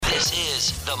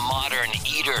is The Modern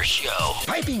Eater Show.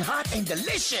 Piping hot and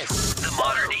delicious. The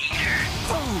Modern Eater.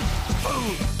 Food,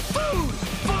 food, food,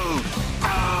 food,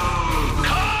 food.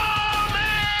 Come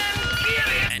and get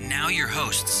it! And now your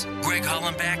hosts, Greg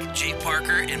Hollenbeck, Jay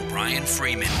Parker, and Brian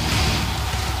Freeman.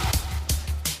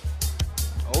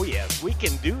 Oh, yes, we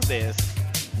can do this.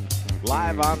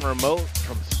 Live on remote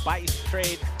from Spice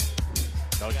Trade.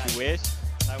 Don't you wish?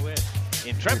 I wish.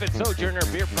 Intrepid Sojourner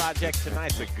Beer Project.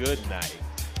 Tonight's a good night.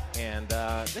 And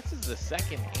this is the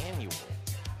second annual.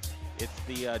 It's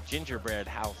the Gingerbread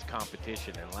House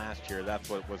competition. And last year, that's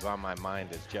what was on my mind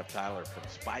as Jeff Tyler from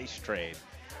Spice Trade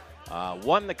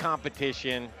won the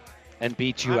competition. And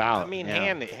beat you out. I mean,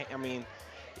 yeah.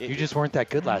 You just weren't that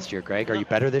good last year, Greg. Are you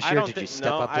better this year? Did you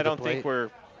step up to the plate? I don't think we're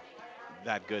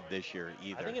that good this year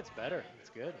either. I think it's better. It's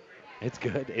good. It's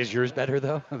good. Is yours better,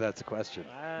 though? That's a question.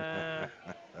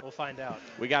 We'll find out.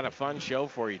 We got a fun show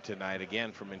for you tonight,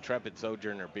 again, from Intrepid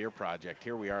Sojourner Beer Project.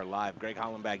 Here we are live. Greg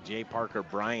Hollenbeck, Jay Parker,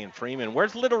 Brian Freeman.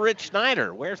 Where's Little Rich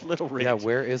Snyder? Where's Little Rich? Yeah,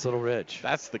 where is Little Rich?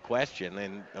 That's the question.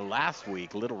 And last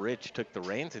week, Little Rich took the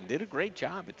reins and did a great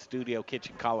job at Studio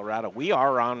Kitchen, Colorado. We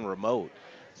are on remote.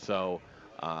 So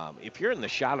if you're in the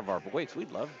shot of our voice,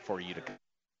 we'd love for you to come.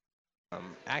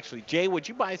 Actually, Jay, would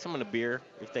you buy someone a beer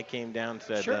if they came down and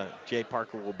said, Sure. Jay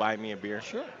Parker will buy me a beer?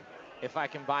 Sure. If I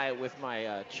can buy it with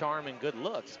my charm and good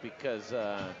looks, because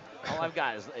all I've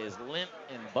got is lint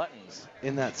and buttons.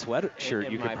 In that sweatshirt,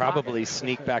 in you my could probably pocket.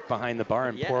 sneak back behind the bar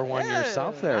and pour one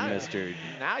yourself there, Mr.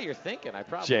 Now you're thinking. I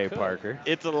probably Jay could. Parker.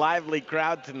 It's a lively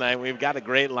crowd tonight. We've got a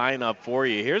great lineup for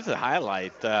you. Here's the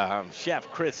highlight. Chef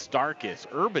Chris Starkis,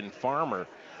 Urban Farmer.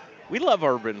 We love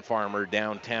Urban Farmer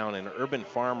downtown, and Urban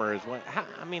Farmer is what?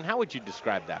 How would you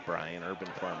describe that, Brian? Urban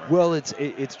Farmer. Well,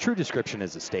 its true description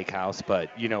is a steakhouse, but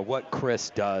you know what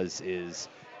Chris does is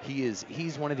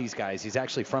he's one of these guys. He's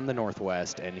actually from the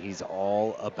Northwest, and he's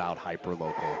all about hyper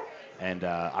local. And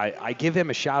I give him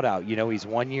a shout out. You know, he's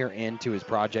 1 year into his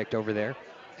project over there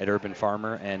at Urban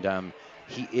Farmer, and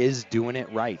he is doing it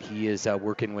right. He is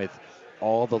working with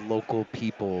all the local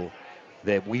people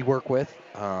that we work with,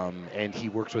 and he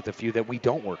works with a few that we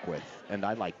don't work with, and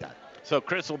I like that. So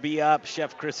Chris will be up.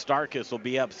 Chef Chris Starkis will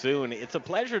be up soon. It's a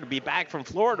pleasure to be back from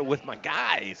Florida with my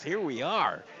guys. Here we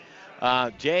are.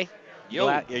 Jay,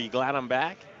 are you glad I'm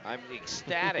back? I'm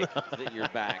ecstatic that you're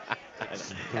back.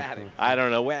 Ecstatic. I don't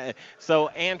know. So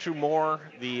Andrew Moore,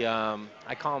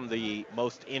 I call him the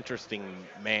most interesting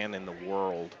man in the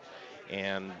world.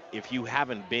 And if you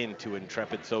haven't been to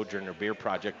Intrepid Sojourner Beer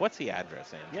Project, what's the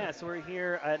address, Andrew? Yeah, so we're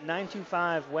here at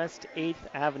 925 West 8th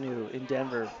Avenue in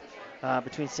Denver,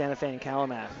 between Santa Fe and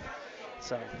Calumet.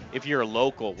 So if you're a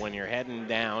local, when you're heading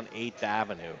down 8th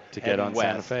Avenue to get on west,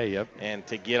 Santa Fe, yep, and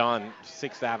to get on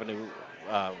 6th Avenue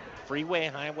freeway,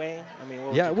 highway,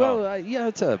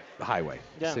 it's a highway,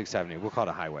 yeah. 6th Avenue. We'll call it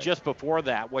a highway. Just before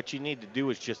that, what you need to do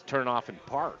is just turn off and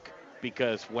park,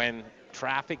 because when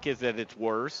traffic is at its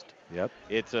worst, yep,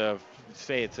 it's a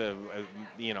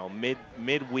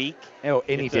midweek. Oh,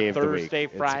 any day of the week. Thursday,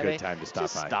 Friday. It's a good time to stop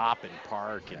just by. Stop and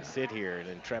park and sit here at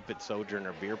Intrepid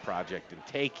Sojourner Beer Project and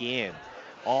take in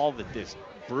all that this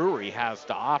brewery has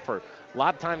to offer. A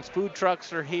lot of times food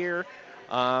trucks are here.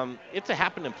 It's a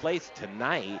happening place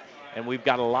tonight, and we've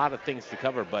got a lot of things to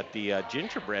cover, but the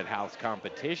Gingerbread House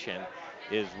competition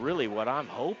is really what I'm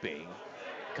hoping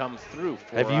comes through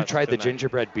for Have you us tried the tonight.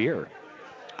 gingerbread beer?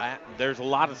 There's a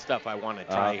lot of stuff I want to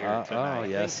try here tonight. Oh,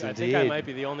 yes, I think I might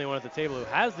be the only one at the table who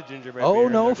has the gingerbread Oh, beer.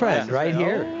 no, friend, right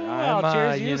here.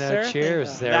 Cheers you, sir.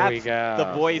 Cheers. There That's we go.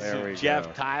 the voice There of we Jeff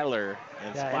go. Tyler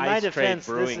and Yeah, in my Spice Trade defense,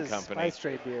 Brewing this is Company. Spice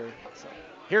Trade beer. So.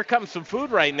 Here comes some food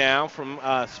right now from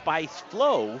Spice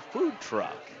Flow Food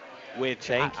Truck, which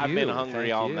I've been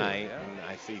hungry all night. Yeah. And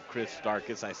I see Chris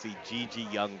Starkis. I see Gigi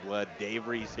Youngblood. Dave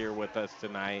Reese here with us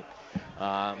tonight.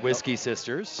 Whiskey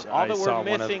Sisters. All that I we're saw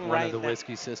missing one right of the now-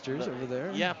 Whiskey Sisters over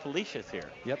there. Yeah, Felicia's here.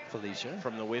 Yep, Felicia.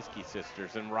 From the Whiskey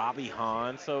Sisters, and Robbie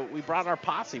Hahn. So we brought our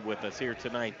posse with us here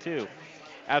tonight, too.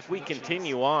 As we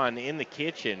continue on, in the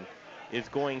kitchen is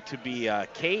going to be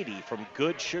Katie from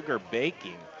Good Sugar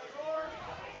Baking.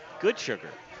 Good Sugar.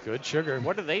 Good Sugar.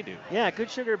 What do they do? Yeah,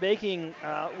 Good Sugar Baking,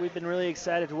 we've been really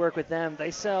excited to work with them.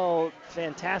 They sell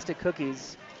fantastic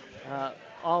cookies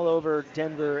all over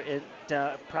Denver,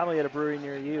 probably at a brewery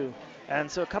near you. And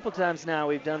so a couple times now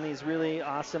we've done these really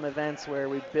awesome events where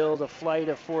we build a flight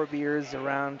of 4 beers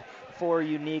around 4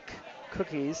 unique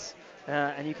cookies,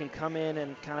 and you can come in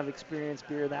and kind of experience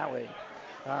beer that way.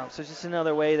 So it's just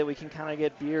another way that we can kind of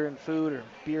get beer and food, or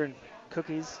beer and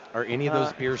cookies. Are any of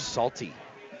those beers salty?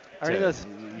 Are any of those?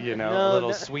 You know, No, a little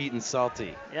no. sweet and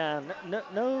salty. Yeah,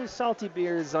 no salty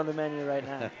beers on the menu right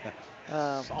now.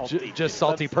 Just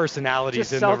salty personalities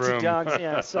Just in salty the room. dogs,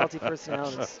 yeah, salty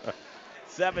personalities.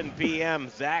 7 p.m.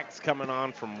 Zach's coming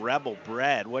on from Rebel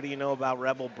Bread. What do you know about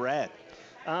Rebel Bread?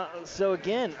 So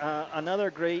again,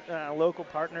 another great local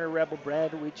partner, Rebel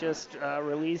Bread. We just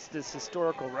released this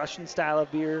historical Russian style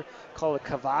of beer called a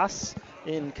kvass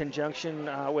in conjunction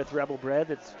with Rebel Bread.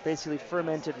 It's basically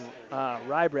fermented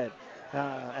rye bread.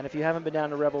 And if you haven't been down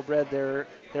to Rebel Bread, their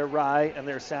rye and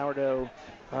their sourdough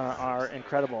are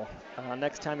incredible.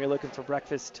 Next time you're looking for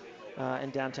breakfast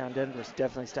in downtown Denver,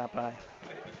 definitely stop by.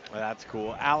 Well, that's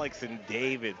cool. Alex and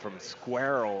David from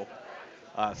Squirrel.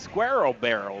 Squirrel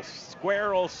barrels.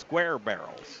 Square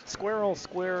barrels. Squirrel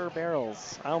square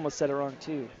barrels. I almost said it wrong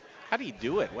too. How do you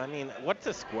do it? Well, I mean, what's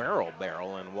a squirrel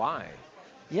barrel and why?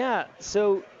 Yeah,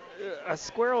 so a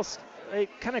squirrel, it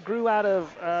kind of grew out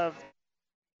of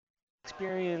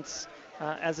experience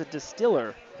as a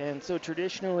distiller. And so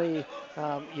traditionally,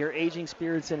 you're aging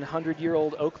spirits in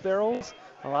 100-year-old oak barrels.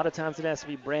 A lot of times it has to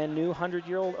be brand new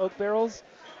 100-year-old oak barrels,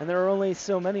 and there are only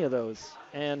so many of those.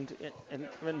 And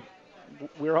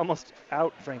we're almost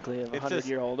out, frankly, of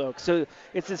 100-year-old oak. So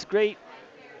it's this great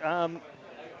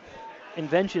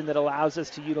invention that allows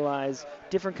us to utilize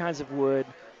different kinds of wood,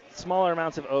 smaller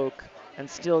amounts of oak, and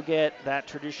still get that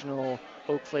traditional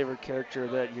oak-flavored character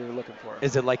that you're looking for.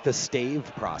 Is it like the stave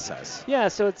process? Yeah,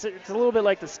 so it's a little bit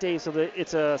like the stave. So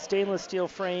it's a stainless steel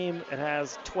frame. It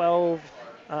has 12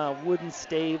 wooden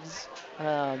staves,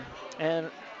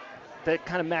 and that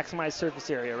kind of maximize surface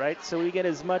area, right? So we get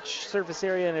as much surface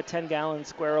area in a 10-gallon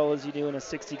squirrel as you do in a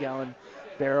 60-gallon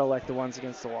barrel like the ones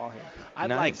against the wall here.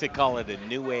 I'd like to call it a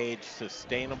new age,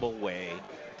 sustainable way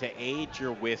to age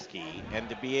your whiskey and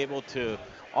to be able to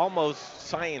almost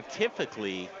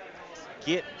scientifically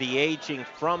get the aging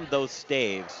from those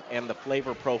staves and the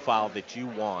flavor profile that you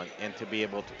want, and to be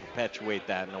able to perpetuate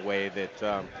that in a way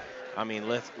that, I mean,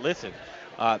 listen,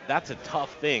 that's a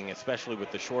tough thing, especially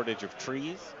with the shortage of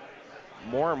trees.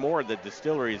 More and more the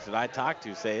distilleries that I talk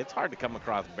to say it's hard to come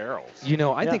across barrels. You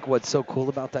know, I think what's so cool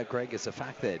about that, Greg, is the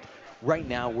fact that right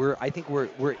now we're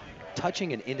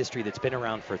touching an industry that's been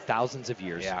around for thousands of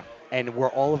years. Yeah. And we're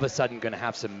all of a sudden going to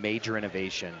have some major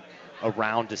innovation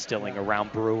around distilling,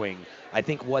 around brewing. I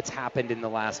think what's happened in the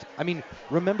last, I mean,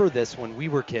 remember this when we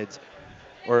were kids,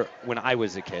 or when I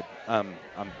was a kid. I'm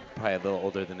probably a little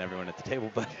older than everyone at the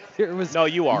table, but there was... No,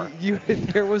 you are.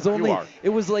 There was only... You are. It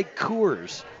was like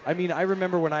Coors. I mean, I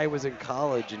remember when I was in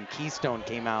college and Keystone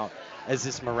came out as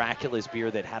this miraculous beer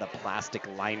that had a plastic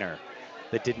liner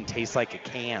that didn't taste like a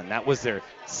can. That was their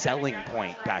selling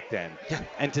point back then. Yeah.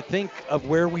 And to think of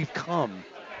where we've come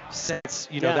since,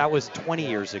 you know, that was 20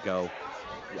 years ago,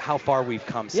 how far we've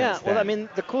come since then. Well, I mean,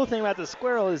 the cool thing about the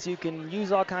squirrel is you can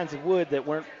use all kinds of wood that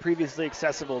weren't previously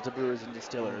accessible to brewers and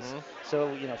distillers. Mm-hmm.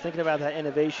 So, you know, thinking about that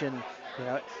innovation, you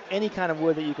know, any kind of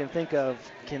wood that you can think of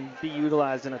can be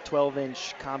utilized in a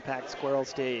 12-inch compact squirrel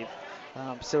stave.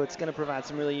 So it's going to provide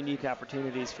some really unique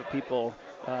opportunities for people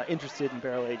interested in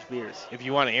barrel-aged beers. If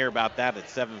you want to hear about that at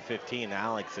 7:15,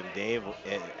 Alex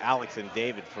and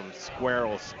David from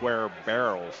Squirrel Square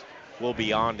Barrels will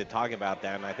be on to talk about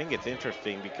that. And I think it's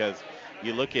interesting because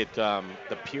you look at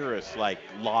the purists like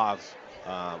Law's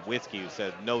whiskey, who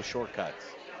said no shortcuts.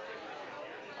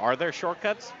 Are there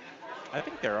shortcuts? I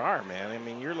think there are, man. I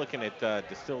mean, you're looking at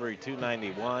Distillery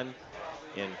 291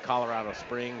 in Colorado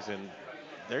Springs, and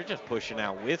they're just pushing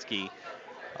out whiskey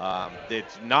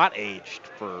that's not aged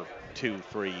for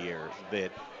 2-3 years,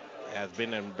 that has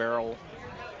been in barrel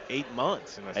 8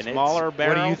 months in a smaller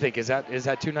barrel. What do you think? Is that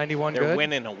 291 They're good?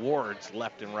 winning awards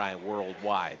left and right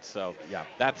worldwide. So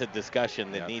that's a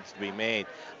discussion that needs to be made.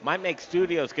 My Make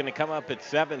Studio is going to come up at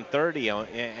 7:30,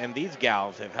 and these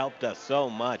gals have helped us so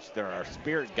much. They're our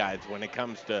spirit guides when it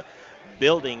comes to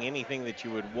building anything that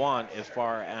you would want as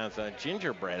far as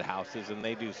gingerbread houses, and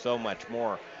they do so much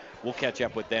more. We'll catch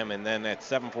up with them. And then at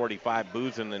 7:45,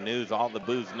 Booze in the News, all the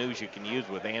booze news you can use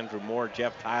with Andrew Moore,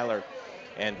 Jeff Tyler,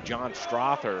 and John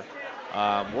Strother.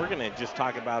 We're going to just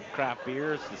talk about craft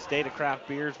beers, the state of craft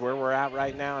beers, where we're at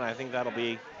right now, and I think that'll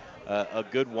be a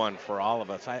good one for all of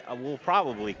us. I will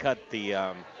probably cut the,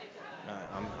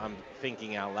 I'm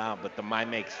thinking out loud, but the My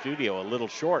Make Studio a little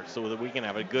short so that we can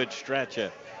have a good stretch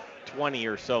of 20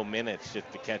 or so minutes just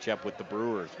to catch up with the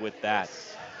brewers with that.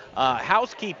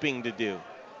 Housekeeping to do.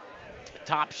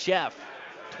 Top Chef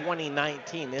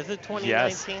 2019. Is it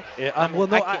 2019? Yes. Well,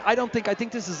 no, I don't think. I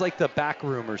think this is like the back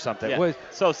room or something. Yeah.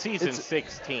 So season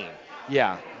 16.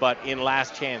 Yeah. But in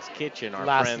Last Chance Kitchen,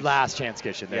 our friends. Last Chance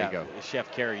Kitchen. There yeah, you go.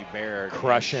 Chef Carrie Baird.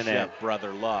 Crushing and it. Chef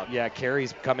Brother Luck. Yeah,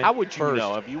 Carrie's coming. How would you first.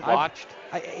 know? Have you watched?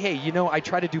 Hey, I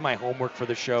try to do my homework for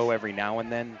the show every now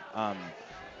and then.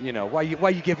 Why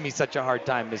you giving me such a hard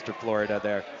time, Mr. Florida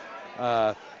there?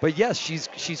 But yes,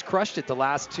 she's crushed it the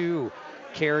last two.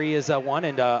 Carrie is one,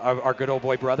 and our good old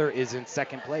boy brother is in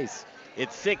second place.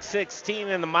 It's 6:16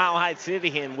 in the Mile High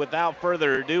City, and without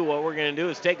further ado, what we're going to do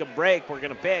is take a break. We're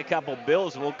going to pay a couple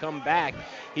bills, and we'll come back.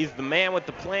 He's the man with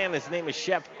the plan. His name is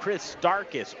Chef Chris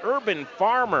Starkus, Urban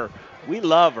Farmer. We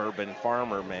love Urban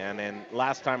Farmer, man, and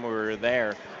last time we were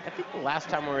there, I think the last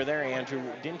time we were there, Andrew,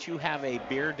 didn't you have a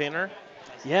beer dinner?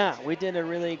 Yeah, we did a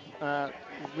really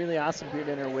awesome beer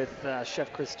dinner with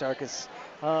Chef Chris Starkus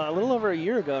a little over a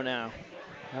year ago now.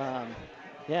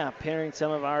 Pairing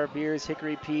some of our beers,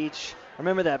 Hickory Peach. I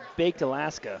remember that Baked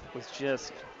Alaska was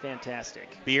just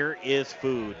fantastic. Beer is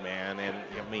food, man, and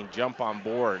jump on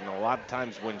board. And a lot of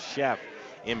times when chef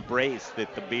embrace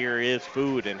that the beer is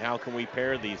food and how can we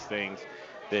pair these things,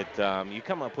 that you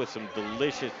come up with some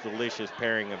delicious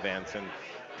pairing events. And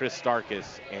Chris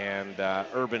Starkus and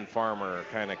Urban Farmer are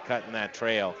kind of cutting that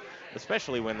trail,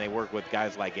 especially when they work with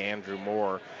guys like Andrew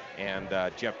Moore and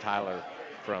Jeff Tyler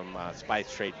from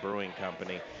Spice Trade Brewing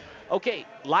Company. Okay,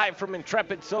 live from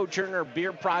Intrepid Sojourner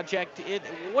Beer Project.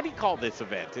 What do you call this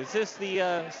event? Is this the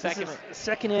second? This is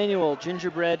second annual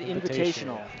Gingerbread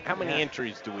Invitational. How many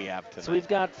entries do we have tonight? So we've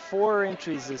got 4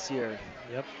 entries this year.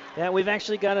 Yep. Yeah, we've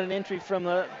actually got an entry from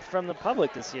the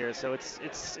public this year, so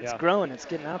it's growing, it's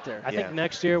getting out there. I think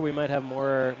next year we might have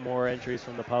more entries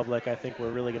from the public. I think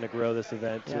we're really going to grow this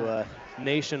event to a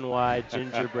nationwide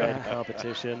gingerbread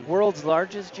competition. World's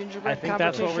largest gingerbread competition. I think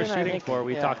that's what we're shooting for.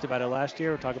 We talked about it last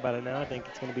year. We're talking about it now. I think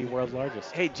it's going to be world's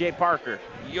largest. Hey, Jay Parker.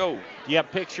 Yo. Do you have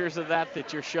pictures of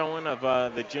that you're showing of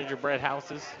the gingerbread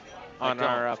houses on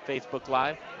our Facebook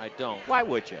Live? I don't. Why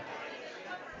would you?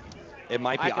 It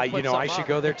might be. I should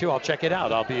go there too. I'll check it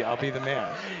out. I'll be the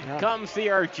man. Come see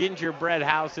our gingerbread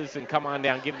houses and come on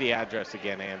down. Give the address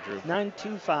again, Andrew.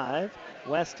 925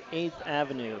 West 8th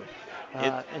Avenue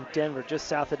in Denver, just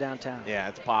south of downtown. Yeah,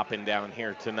 it's popping down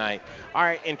here tonight. All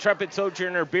right, Intrepid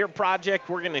Sojourner Beer Project.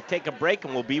 We're going to take a break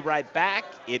and we'll be right back.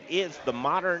 It is the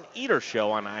Modern Eater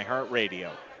Show on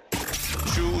iHeartRadio.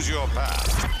 Choose your path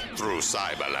through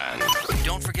Cyberland.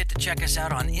 Don't forget to check us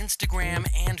out on Instagram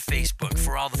and Facebook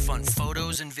for all the fun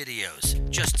photos and videos.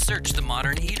 Just search The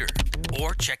Modern Eater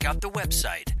or check out the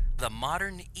website,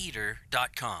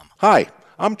 themoderneater.com. Hi,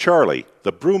 I'm Charlie,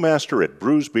 the brewmaster at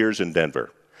Brews Beers in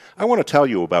Denver. I want to tell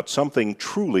you about something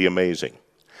truly amazing.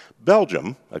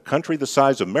 Belgium, a country the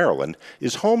size of Maryland,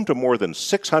 is home to more than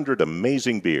 600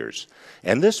 amazing beers.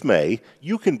 And this May,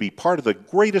 you can be part of the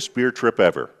greatest beer trip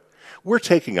ever. We're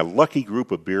taking a lucky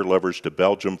group of beer lovers to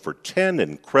Belgium for 10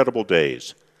 incredible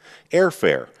days.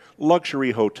 Airfare,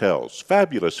 luxury hotels,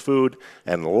 fabulous food,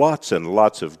 and lots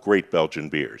of great Belgian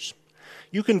beers.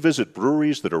 You can visit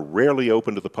breweries that are rarely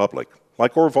open to the public,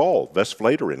 like Orval,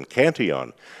 Westvleteren,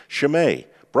 Cantillon, Chimay,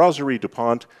 Brasserie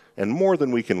DuPont, and more than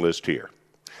we can list here.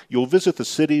 You'll visit the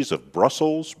cities of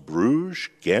Brussels, Bruges,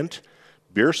 Ghent,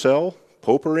 Beersel,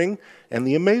 Popering, and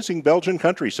the amazing Belgian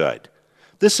countryside.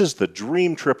 This is the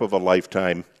dream trip of a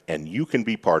lifetime, and you can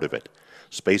be part of it.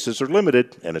 Spaces are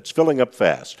limited, and it's filling up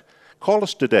fast. Call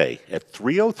us today at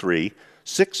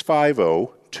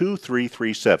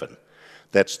 303-650-2337.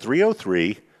 That's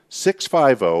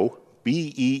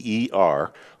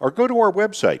 303-650-BEER, or go to our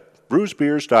website,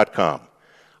 brewsbeers.com.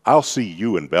 I'll see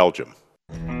you in Belgium.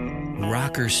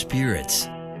 Rocker Spirits.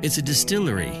 It's a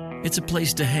distillery. It's a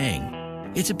place to hang.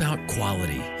 It's about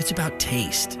quality. It's about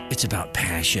taste. It's about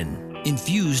passion.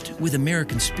 Infused with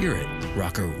American spirit.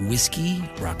 Rocker whiskey,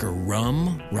 Rocker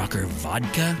rum, Rocker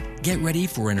vodka. Get ready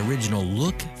for an original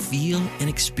look, feel, and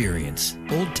experience.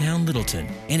 Old Town Littleton.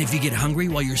 And if you get hungry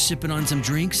while you're sipping on some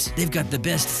drinks, they've got the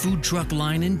best food truck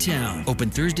line in town. Open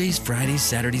Thursdays, Fridays,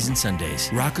 Saturdays, and Sundays.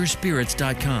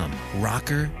 RockerSpirits.com.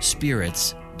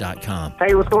 RockerSpirits.com.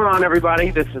 Hey, what's going on, everybody?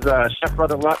 This is Chef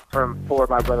Brother Luck from Forward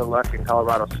by Brother Luck in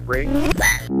Colorado Springs.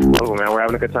 Oh, man, we're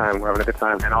having a good time.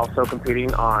 And also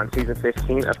competing on season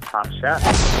 15 of Top Chef.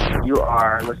 You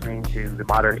are listening to the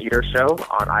Modern Eater Show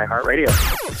on iHeartRadio.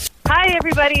 Hi,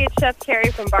 everybody. It's Chef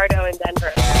Carrie from Bardo in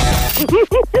Denver.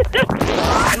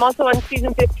 I'm also on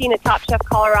season 15 of Top Chef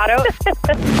Colorado.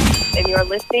 And you're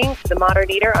listening to the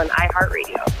Modern Eater on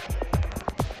iHeartRadio.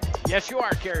 Yes, you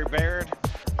are, Carrie Baird.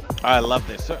 I love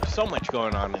this. So much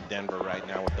going on in Denver right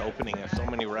now with the opening of so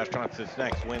many restaurants. This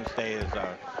next Wednesday is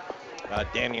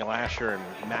Daniel Asher and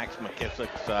Max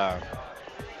McKissick's,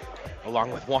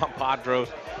 along with Juan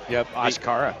Padros. Yep,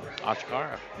 Ashkara.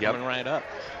 Coming right up.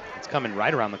 It's coming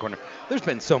right around the corner. There's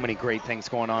been so many great things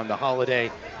going on. The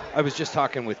holiday, I was just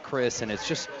talking with Chris, and it's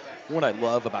just what I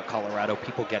love about Colorado.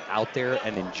 People get out there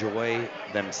and enjoy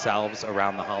themselves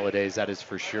around the holidays. That is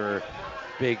for sure.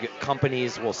 Big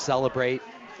companies will celebrate.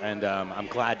 And I'm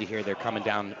glad to hear they're coming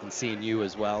down and seeing you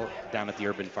as well down at the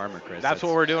Urban Farmer, Chris. That's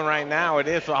what we're doing right now. It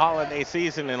is the holiday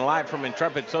season, and live from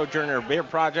Intrepid Sojourner Beer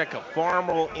Project, a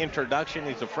formal introduction.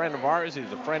 He's a friend of ours.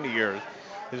 He's a friend of yours.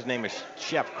 His name is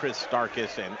Chef Chris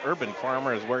Starkus, and Urban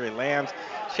Farmer is where he lands.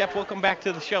 Chef, welcome back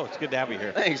to the show. It's good to have you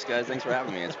here. Thanks, guys. Thanks for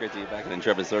having me. It's great to be back at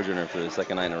Intrepid Sojourner for the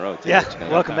second night in a row, too. Yeah,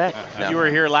 welcome back. Yeah. You were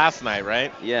here last night,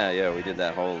 right? Yeah. We did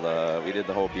that whole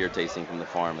the whole beer tasting from the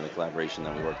farm and the collaboration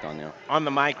that we worked on. Yeah. On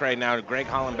the mic right now, Greg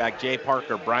Hollenbach, Jay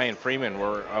Parker, Brian Freeman.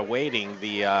 We're awaiting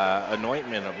the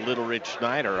anointment of Little Rich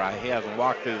Schneider. He hasn't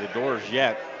walked through the doors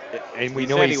yet, and we he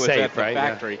know said he's he was safe, at the right?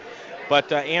 factory. Yeah. But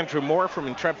Andrew Moore from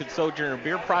Intrepid Sojourner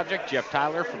Beer Project, Jeff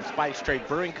Tyler from Spice Trade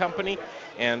Brewing Company,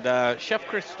 and Chef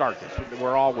Chris Starkus.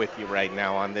 We're all with you right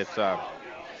now on this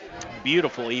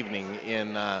beautiful evening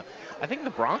in, I think the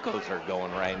Broncos are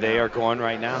going right now. They are going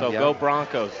right now. So yeah. Go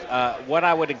Broncos. What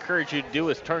I would encourage you to do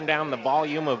is turn down the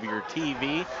volume of your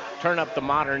TV, turn up the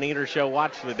Modern Eater Show,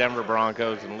 watch the Denver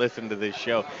Broncos, and listen to this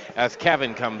show as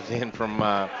Kevin comes in from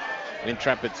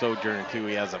Intrepid Sojourner 2.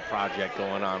 He has a project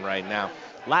going on right now.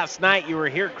 Last night you were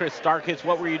here, Chris Starkus.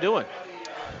 What were you doing?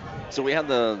 So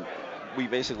we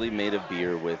basically made a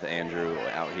beer with Andrew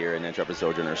out here in Intrepid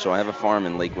Sojourner. So I have a farm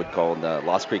in Lakewood called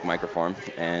Lost Creek Microfarm,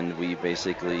 and we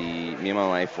basically, me and my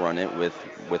wife run it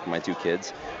with my two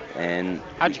kids. And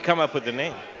how'd you come up with the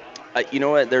name? You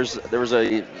know what? There was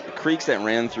a creeks that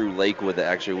ran through Lakewood that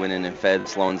actually went in and fed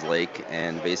Sloan's Lake,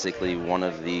 and basically one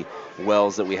of the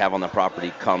wells that we have on the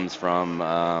property comes from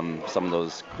some of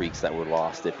those creeks that were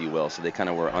lost, if you will. So they kind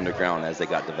of were underground as they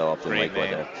got developed in Lakewood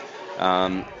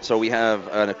there. So we have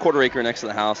a quarter acre next to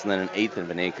the house, and then an eighth of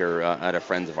an acre at a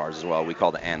friend's of ours as well. We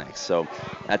call the Annex. So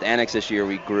at the Annex this year,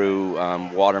 we grew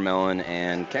watermelon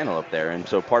and cantaloupe there, and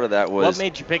so part of that was. What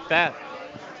made you pick that?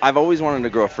 I've always wanted to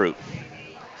grow fruit.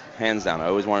 Hands down, I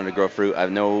always wanted to grow fruit. I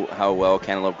know how well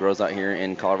cantaloupe grows out here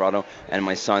in Colorado, and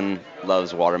my son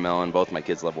loves watermelon. Both my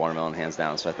kids love watermelon, hands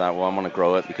down. So I thought, well, I want to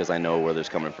grow it because I know where there's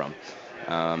coming from.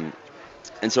 And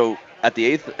so at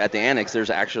the Annex,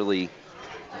 there's actually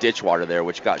ditch water there,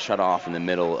 which got shut off in the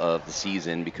middle of the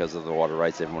season because of the water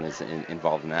rights. Everyone is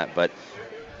involved in that, but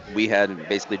we had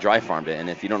basically dry farmed it. And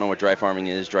if you don't know what dry farming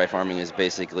is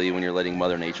basically when you're letting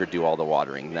Mother Nature do all the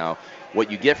watering. Now, what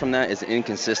you get from that is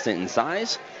inconsistent in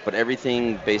size, but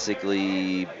everything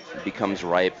basically becomes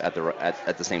ripe at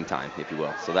the same time, if you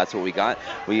will. So that's what we got.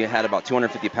 We had about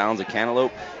 250 pounds of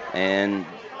cantaloupe, and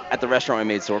at the restaurant we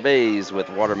made sorbets with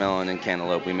watermelon and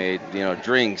cantaloupe. We made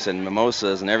drinks and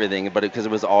mimosas and everything, but because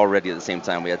it was all ready at the same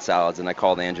time, we had salads. And I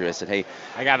called Andrew. I said, "Hey,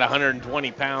 I got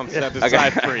 120 pounds set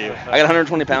aside for you. I got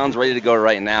 120 pounds ready to go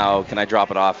right now. Can I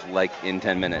drop it off like in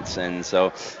 10 minutes?" And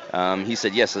so he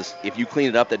said, "Yes, if you clean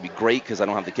it up, that'd be great because I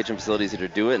don't have the kitchen facilities here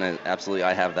to do it." And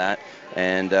I have that.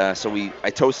 And so I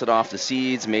toasted off the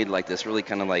seeds, made like this really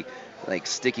kind of like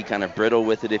sticky kind of brittle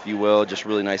with it, if you will, just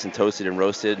really nice and toasted and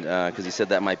roasted, because he said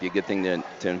that might be a good thing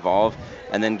to involve,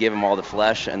 and then gave him all the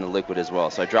flesh and the liquid as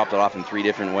well. So I dropped it off in 3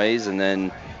 different ways, and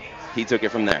then he took it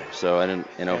from there. So I didn't,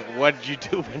 What did you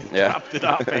do when you dropped it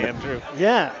off, Andrew?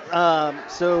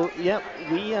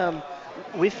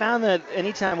 We found that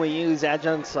anytime we use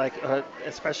adjuncts, like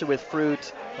especially with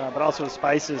fruit, but also with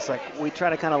spices, like we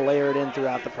try to kind of layer it in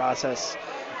throughout the process.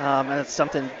 And it's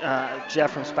something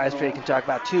Jeff from Spice Trade can talk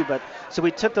about too. But so we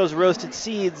took those roasted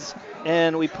seeds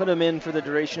and we put them in for the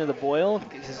duration of the boil,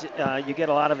 because you get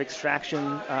a lot of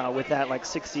extraction with that, like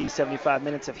 60, 75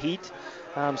 minutes of heat.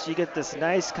 So you get this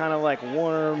nice kind of like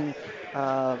warm,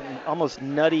 almost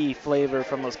nutty flavor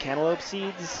from those cantaloupe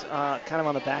seeds, kind of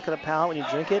on the back of the palate when you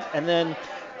drink it. And then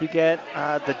you get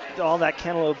all that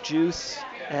cantaloupe juice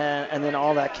and then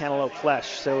all that cantaloupe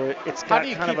flesh. So it's got How do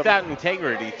you kind keep of that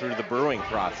integrity through the brewing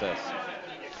process?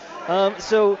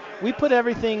 So we put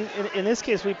everything, in this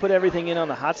case, we put everything in on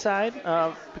the hot side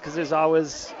because there's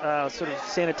always sort of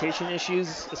sanitation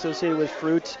issues associated with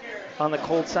fruit on the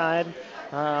cold side.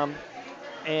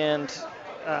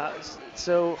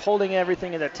 So holding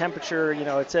everything at a temperature,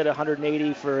 it's at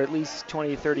 180 for at least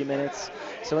 20, 30 minutes.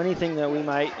 So anything that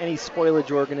any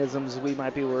spoilage organisms we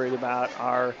might be worried about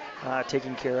are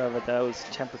taken care of at those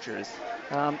temperatures.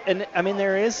 And I mean,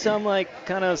 there is some like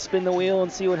kind of spin the wheel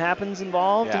and see what happens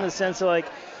involved, in the sense of like,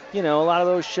 a lot of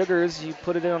those sugars, you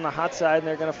put it in on the hot side and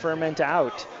they're going to ferment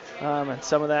out. And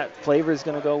some of that flavor is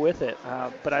going to go with it.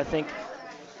 But I think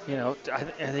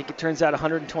I think it turns out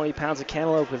 120 pounds of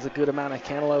cantaloupe is a good amount of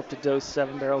cantaloupe to dose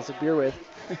 7 barrels of beer with.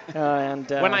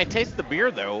 When I taste the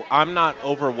beer, though, I'm not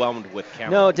overwhelmed with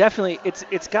cantaloupe. No, definitely.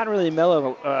 It's gotten really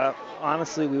mellow.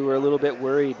 Honestly, we were a little bit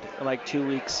worried like 2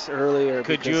 weeks earlier.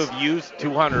 Could you have used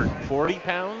 240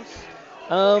 pounds?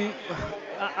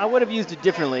 I would have used it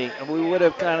differently. We would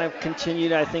have kind of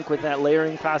continued, I think, with that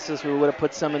layering process. We would have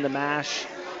put some in the mash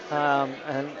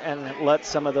and let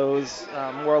some of those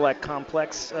more like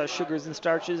complex sugars and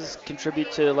starches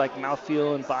contribute to like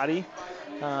mouthfeel and body.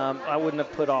 I wouldn't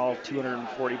have put all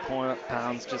 240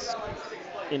 pounds just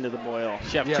into the boil.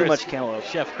 Too much cantaloupe.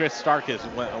 Chef Chris Starkis,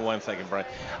 one second, Brian.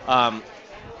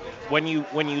 When you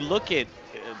look at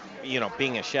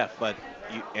being a chef,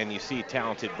 and you see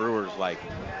talented brewers like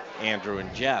Andrew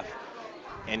and Jeff,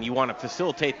 and you want to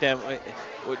facilitate them,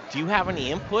 do you have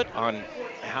any input on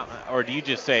how, or do you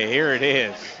just say, here it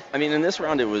is? I mean, in this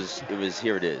round, it was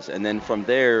here it is. And then from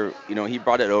there, he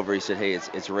brought it over. He said, hey,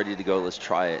 it's ready to go. Let's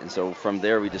try it. And so from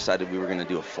there, we decided we were going to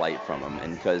do a flight from them.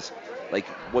 And because, like,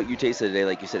 what you tasted today,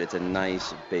 like you said, it's a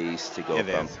nice base to go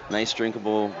from. Nice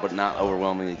drinkable, but not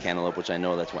overwhelmingly cantaloupe, which I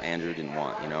know that's what Andrew didn't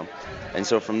want, And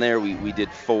so from there, we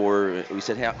did 4. We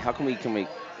said, hey, how can we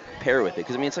pair with it?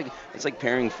 Because I mean, it's like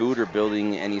pairing food or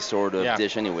building any sort of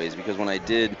dish anyways. Because when I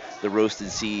did the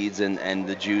roasted seeds and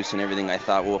the juice and everything, I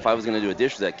thought, well, if I was going to do a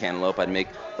dish with that cantaloupe, I'd make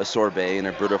a sorbet and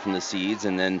a burrito from the seeds,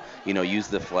 and then use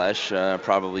the flesh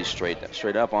probably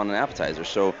straight up on an appetizer.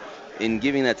 So in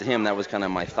giving that to him, that was kind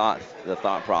of the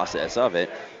thought process of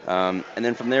it. And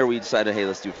then from there, we decided, hey,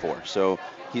 let's do 4. So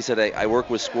he said, I work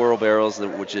with Squirrel Barrels,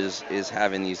 which is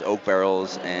having these oak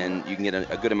barrels, and you can get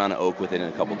a good amount of oak within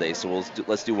a couple days. So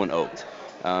let's do one oaked.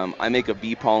 I make a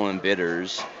bee pollen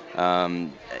bitters.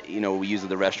 We use it at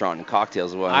the restaurant and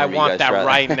cocktails. Well, I want that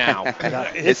right now.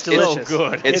 It's delicious. So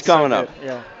good. It's coming up.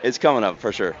 Yeah. It's coming up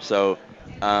for sure. So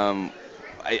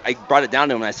I brought it down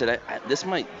to him, and I said, this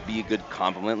might be a good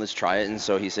compliment. Let's try it. And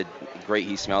so he said, great.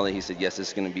 He smelled it. He said, yes, this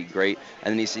is going to be great.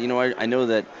 And then he said, I know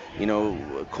that,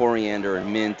 coriander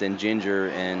and mint and ginger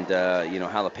and,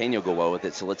 jalapeno go well with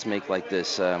it. So let's make like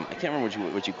this. I can't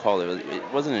remember what you call it.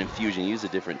 It wasn't an infusion. You used a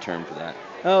different term for that.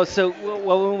 Oh, so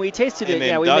when we tasted it,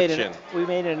 we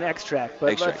made an extract.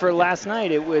 But for last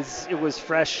night, it was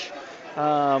fresh,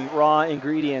 raw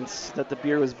ingredients that the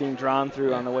beer was being drawn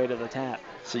through on the way to the tap.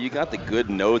 So you got the good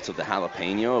notes of the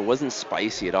jalapeno. It wasn't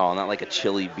spicy at all, not like a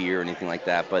chili beer or anything like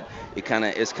that, but it's kind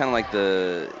of like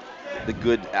the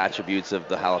good attributes of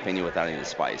the jalapeno without any of the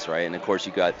spice, right? And of course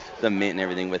you got the mint and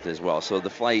everything with it as well. So the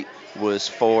flight was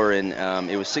 4, and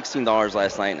it was $16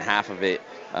 last night, and half of it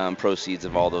proceeds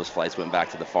of all those flights went back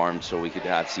to the farm so we could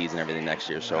have seeds and everything next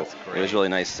year. So it was really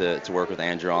nice to work with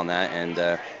Andrew on that,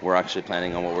 and we're actually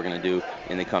planning on what we're going to do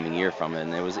in the coming year from it.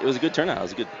 And it was a good turnout. It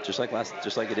was good, just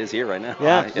like it is here right now.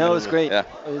 Yeah, it was great. Yeah.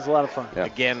 It was a lot of fun. Yeah.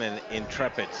 Again, an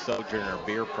intrepid Sojourner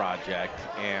Beer Project,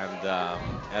 and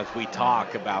as we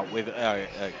talk about with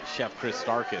Chef Chris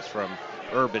Starkis from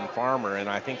Urban Farmer, and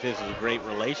I think this is a great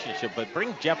relationship. But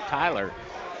bring Jeff Tyler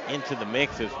into the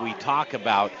mix as we talk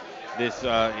about this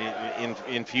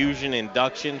infusion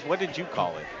inductions. What did you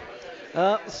call it?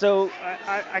 So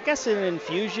I guess in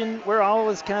infusion, we're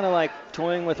always kind of like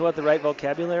toying with what the right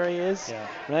vocabulary is,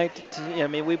 right? I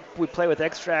mean, we play with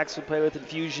extracts, we play with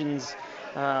infusions,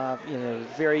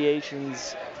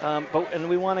 variations, and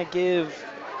we want to give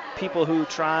people who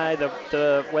try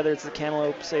the whether it's the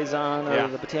cantaloupe saison or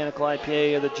the botanical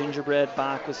IPA or the gingerbread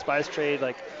Bach with Spice Trade,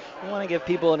 like we want to give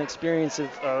people an experience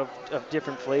of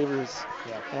different flavors.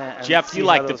 And Jeff, you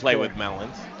like to play with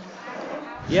melons.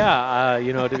 Yeah,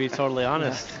 to be totally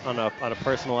honest, on a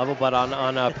personal level, but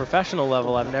on a professional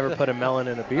level, I've never put a melon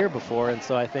in a beer before, and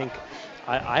so I think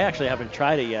I actually haven't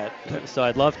tried it yet. So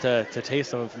I'd love to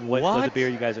taste some of what the beer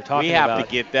you guys are talking about. We have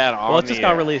to get that on. Well, it just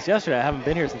got released yesterday. I haven't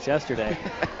been here since yesterday,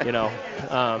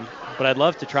 but I'd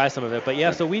love to try some of it. But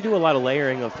yeah, so we do a lot of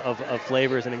layering of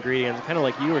flavors and ingredients, kind of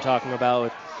like you were talking about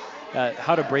with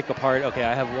how to break apart. Okay,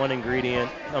 I have one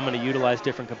ingredient. I'm going to utilize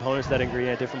different components of that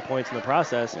ingredient at different points in the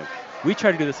process. Yeah. We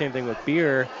try to do the same thing with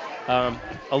beer a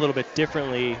little bit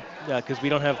differently because we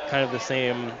don't have kind of the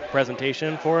same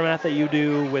presentation format that you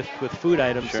do with food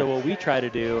items. Sure. So what we try to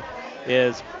do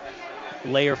is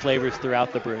layer flavors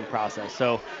throughout the brewing process.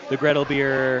 So the Gretel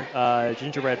beer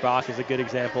gingerbread Bach is a good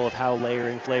example of how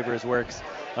layering flavors works.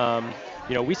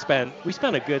 We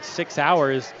spent a good 6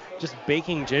 hours just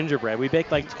baking gingerbread. We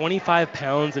baked like 25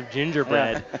 pounds of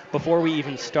gingerbread before we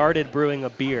even started brewing a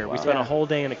beer. Wow. We spent a whole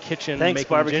day in a kitchen making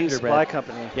Barbecue gingerbread. Supply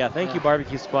Company. Yeah, thank you,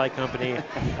 Barbecue Supply Company.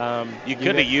 You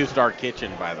could have used our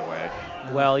kitchen, by the way.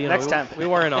 Well, next time we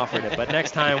weren't offering it, but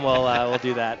next time we'll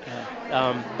do that.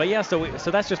 But yeah, so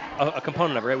that's just a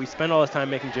component of it, right? We spend all this time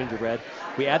making gingerbread.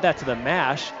 We add that to the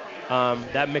mash.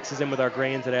 That mixes in with our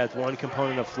grains. It adds one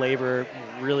component of flavor,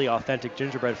 really authentic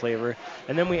gingerbread flavor.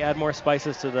 And then we add more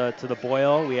spices to the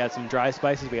boil. We add some dry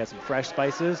spices. We add some fresh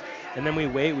spices. And then we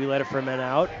wait. We let it ferment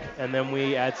out. And then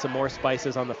we add some more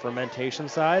spices on the fermentation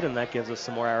side, and that gives us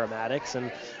some more aromatics.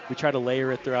 And we try to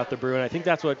layer it throughout the brew. And I think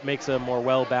that's what makes a more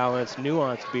well-balanced,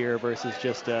 nuanced beer versus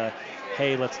just,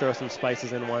 hey, let's throw some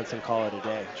spices in once and call it a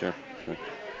day. Sure.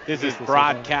 This is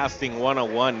Broadcasting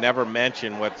 101. Never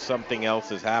mention what something else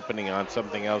is happening on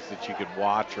something else that you could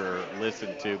watch or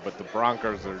listen to, but the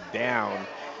Broncos are down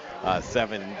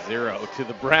 7-0 to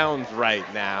the Browns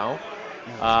right now.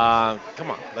 Come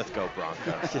on, let's go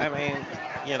Broncos. I mean,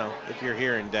 if you're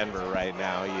here in Denver right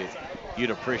now,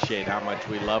 you'd appreciate how much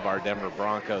we love our Denver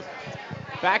Broncos.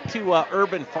 Back to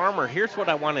Urban Farmer. Here's what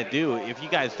I want to do. If you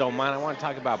guys don't mind, I want to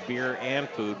talk about beer and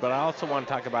food, but I also want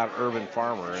to talk about Urban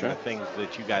Farmer and the things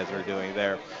that you guys are doing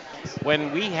there.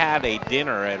 When we had a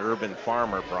dinner at Urban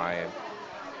Farmer, Brian.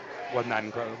 Wasn't that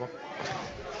incredible?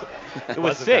 It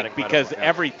was sick because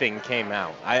everything came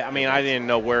out. I mean, I didn't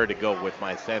know where to go with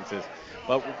my senses.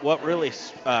 But what really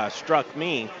struck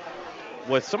me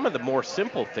was some of the more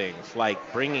simple things, like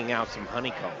bringing out some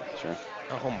honeycomb. Sure.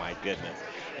 Oh, my goodness.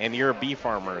 And you're a bee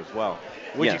farmer as well.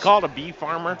 Would you call it a bee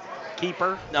farmer?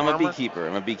 Keeper? No, I'm a beekeeper.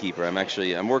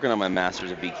 I'm working on my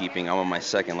master's of beekeeping. I'm on my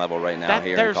second level right now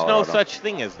here in Colorado. There's no such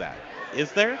thing as that.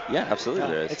 Is there? Yeah, absolutely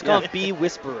there is. It's called Bee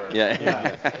Whisperer.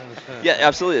 Yeah. Yeah,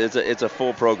 absolutely. It's a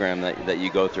full program that you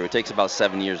go through. It takes about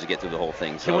 7 years to get through the whole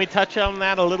thing. So. Can we touch on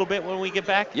that a little bit when we get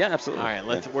back? Yeah, absolutely. All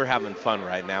right, we're having fun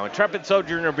right now. Intrepid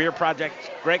Sojourner Beer Project,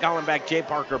 Greg Hollenbeck, Jay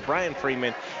Parker, Brian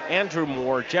Freeman, Andrew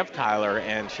Moore, Jeff Tyler,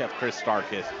 and Chef Chris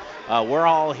Starkis. We're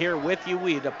all here with you.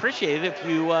 We'd appreciate it if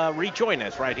you rejoin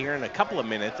us right here in a couple of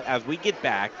minutes as we get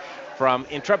back from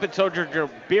Intrepid Sojourner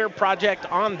Beer Project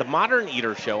on the Modern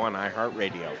Eater Show on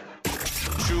iHeartRadio.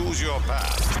 Choose your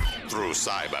path through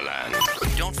Cyberland.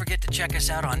 Don't forget to check us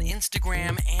out on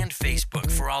Instagram and Facebook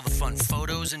for all the fun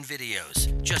photos and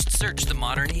videos. Just search The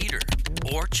Modern Eater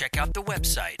or check out the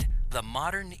website,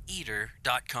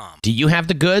 themoderneater.com. Do you have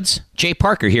the goods? Jay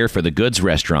Parker here for The Goods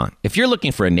Restaurant. If you're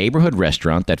looking for a neighborhood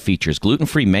restaurant that features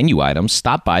gluten-free menu items,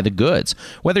 stop by The Goods.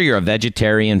 Whether you're a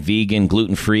vegetarian, vegan,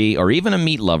 gluten-free, or even a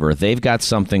meat lover, they've got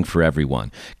something for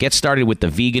everyone. Get started with the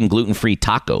vegan gluten-free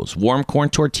tacos, warm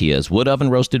corn tortillas, wood oven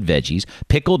roasted veggies,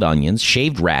 pickled onions,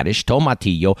 shaved radish,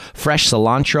 tomatillo, fresh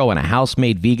cilantro, and a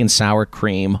house-made vegan sour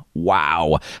cream.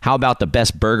 Wow! How about the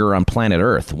best burger on planet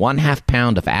Earth? 1/2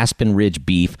 pound of Aspen Ridge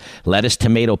beef, lettuce,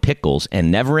 tomato, pickles,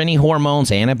 and never any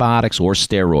hormones, antibiotics, or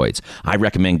steroids. I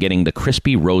recommend getting the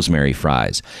crispy rosemary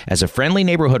fries. As a friendly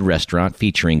neighborhood restaurant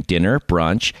featuring dinner,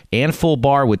 brunch, and full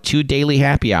bar with 2 daily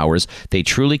happy hours, they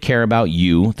truly care about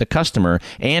you, the customer,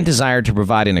 and desire to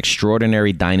provide an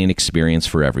extraordinary dining experience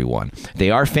for everyone. They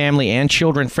are family and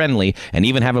children friendly and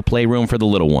even have a playroom for the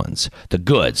little ones. The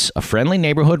Goods, a friendly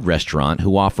neighborhood restaurant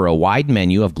who offer a wide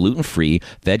menu of gluten-free,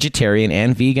 vegetarian,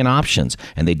 and vegan options.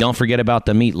 And they don't forget about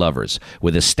the meat lovers,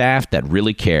 with a staff that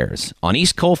really cares. On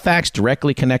East Colfax,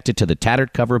 directly connected to the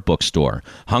Tattered Cover Bookstore.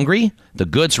 Hungry?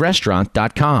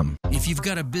 TheGoodsRestaurant.com. If you've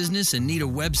got a business and need a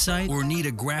website or need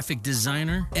a graphic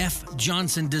designer, F.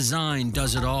 Johnson Design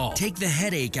does it all. Take the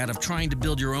headache out of trying to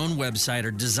build your own website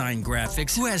or design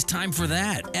graphics. Who has time for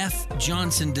that? F.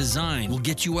 Johnson Design will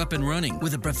get you up and running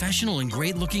with a professional and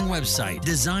great-looking website.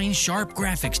 Design sharp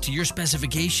graphics to your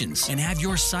specifications and have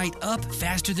your site up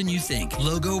faster than you think.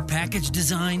 Logo, package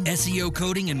design, SEO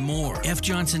coding, and more. F.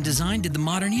 Johnson Design did the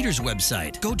Modern Eater's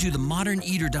website. Go to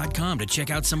themoderneater.com to check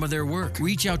out some of their work.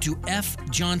 Reach out to F.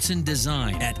 Johnson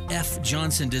Design at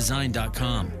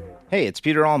fjohnsondesign.com. Hey, it's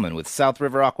Peter Allman with South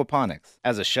River Aquaponics.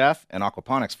 As a chef and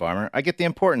aquaponics farmer, I get the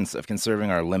importance of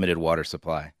conserving our limited water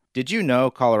supply. Did you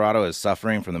know Colorado is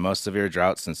suffering from the most severe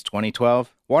drought since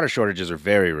 2012? Water shortages are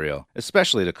very real,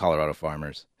 especially to Colorado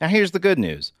farmers. Now here's the good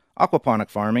news. Aquaponic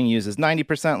farming uses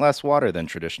 90% less water than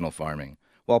traditional farming,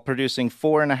 while producing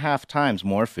 4.5 times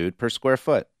more food per square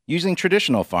foot. Using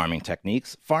traditional farming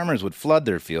techniques, farmers would flood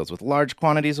their fields with large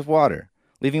quantities of water,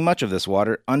 leaving much of this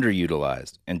water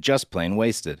underutilized and just plain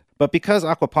wasted. But because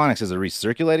aquaponics is a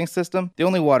recirculating system, the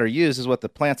only water used is what the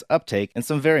plants uptake and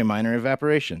some very minor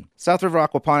evaporation. South River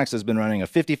Aquaponics has been running a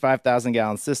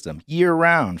 55,000-gallon system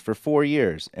year-round for 4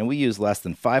 years, and we use less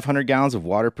than 500 gallons of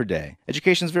water per day.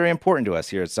 Education is very important to us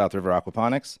here at South River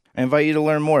Aquaponics. I invite you to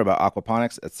learn more about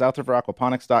aquaponics at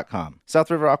southriveraquaponics.com.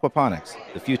 South River Aquaponics,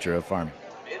 the future of farming.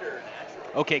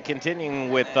 Okay, continuing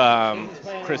with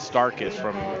Chris Starkis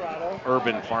from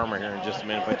Urban Farmer here in just a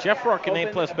minute. But Jeff Rourke and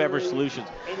A+ Beverage Solutions,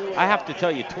 I have to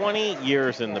tell you, 20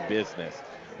 years in the business.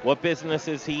 What business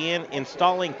is he in?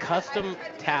 Installing custom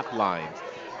tap lines.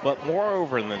 But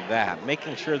moreover than that,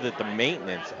 making sure that the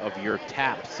maintenance of your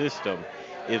tap system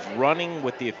is running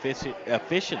with the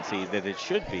efficiency that it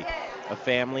should be. A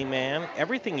family man,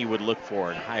 everything you would look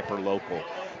for in hyper-local.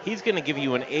 He's going to give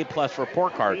you an A+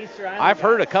 report card. I've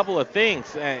heard a couple of things.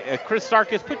 Chris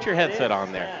Starkis, put your headset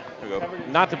on there.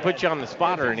 Not to put you on the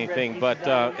spot or anything, but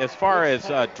as far as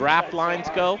draft lines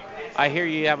go, I hear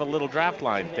you have a little draft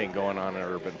line thing going on at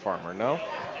Urban Farmer, no?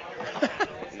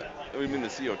 We mean the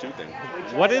CO2 thing.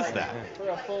 What is that? For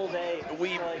a full day.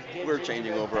 We're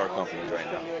changing over our companies right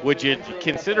now. Would you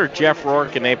consider Jeff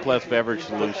Rourke and A+ Beverage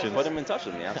Solutions? Put him in touch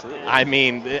with me, absolutely. I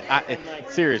mean,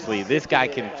 seriously, this guy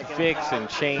can fix and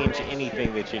change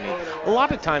anything that you need. A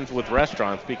lot of times with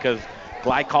restaurants, because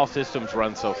glycol systems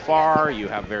run so far, you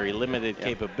have very limited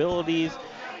capabilities.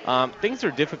 Things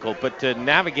are difficult, but to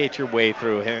navigate your way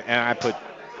through, and I put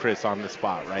Chris on the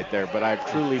spot right there, but I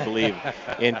truly believe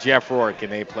in Jeff Rourke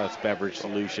and A+ Beverage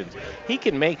Solutions. He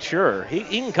can make sure, he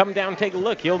can come down and take a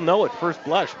look. He'll know at first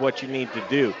blush what you need to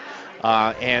do.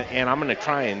 And I'm going to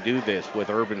try and do this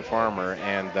with Urban Farmer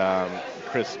and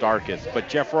Chris Starkis. But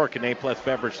Jeff Rourke and A+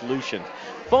 Beverage Solutions.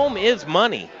 Foam is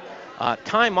money.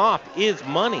 Time off is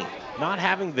money. Not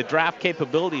having the draft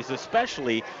capabilities,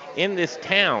 especially in this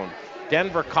town.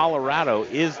 Denver, Colorado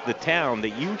is the town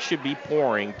that you should be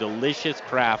pouring delicious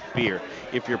craft beer.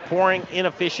 If you're pouring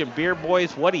inefficient beer,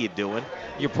 boys, what are you doing?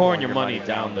 You're pouring your money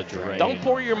down the drain. Don't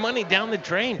pour your money down the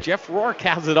drain. Jeff Rourke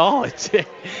has it all.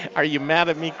 Are you mad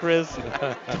at me, Chris?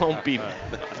 Don't be mad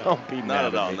at me.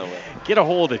 No way. Get a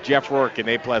hold of Jeff Rourke and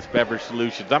A+ Beverage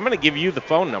Solutions. I'm going to give you the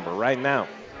phone number right now.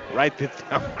 Write this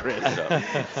down, Chris.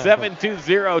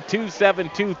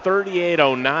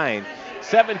 720-272-3809.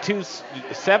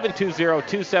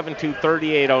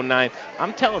 720-272-3809.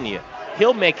 I'm telling you,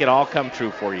 he'll make it all come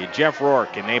true for you. Jeff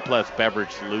Rourke and A+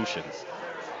 Beverage Solutions.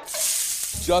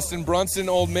 Justin Brunson,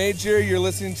 Old Major. You're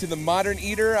listening to The Modern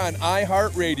Eater on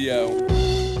iHeartRadio.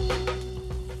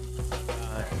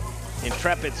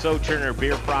 Intrepid Sojourner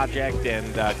Beer Project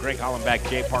and Greg Hollenbeck,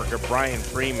 Jay Parker, Brian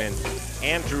Freeman,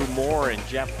 Andrew Moore, and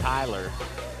Jeff Tyler.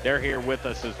 They're here with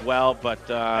us as well, but...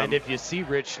 and if you see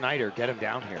Rich Schneider, get him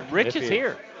down here. Rich is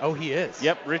here. Oh, he is?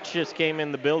 Yep, Rich just came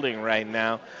in the building right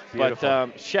now. Beautiful.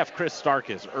 But Chef Chris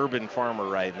Starkis, Urban Farmer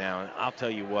right now. And I'll tell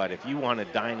you what, if you want a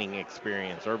dining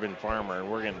experience, Urban Farmer,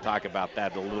 and we're going to talk about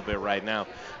that a little bit right now,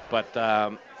 but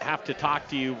have to talk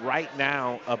to you right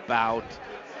now about...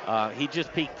 he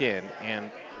just peeked in,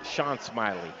 and Sean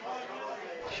Smiley.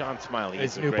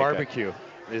 His new barbecue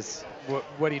is...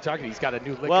 What are you talking about? He's got a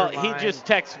new liquor line. Well, he just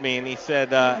texted me, and he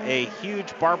said a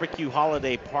huge barbecue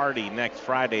holiday party next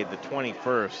Friday, the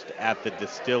 21st, at the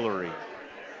distillery.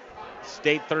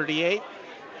 State 38?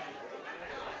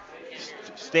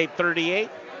 State 38?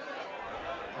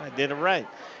 I did it right.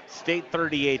 State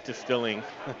 38 Distilling,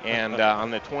 and on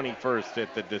the 21st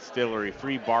at the distillery.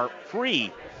 Free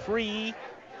barbecue.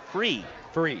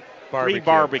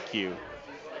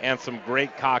 And some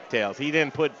great cocktails. He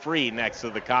didn't put free next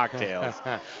to the cocktails.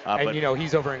 And,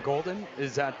 he's over in Golden.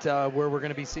 Is that where we're going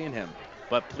to be seeing him?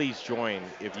 But please join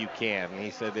if you can. And he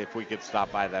said if we could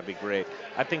stop by, that'd be great.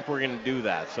 I think we're going to do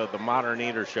that. So the Modern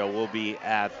Eater Show will be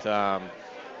at on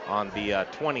the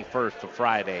 21st of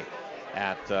Friday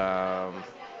at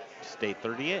State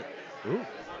 38. Ooh,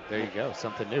 there you go.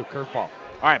 Something new. Curveball.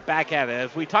 All right, back at it.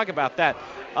 As we talk about that,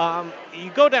 you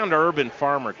go down to Urban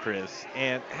Farmer, Chris,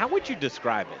 and how would you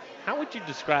describe it? How would you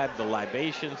describe the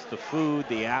libations, the food,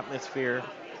 the atmosphere?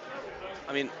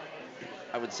 I mean,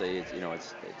 I would say it's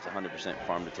 100%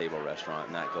 farm-to-table restaurant,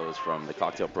 and that goes from the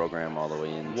cocktail program all the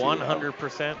way into...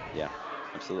 100%? Yeah,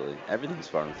 absolutely. Everything's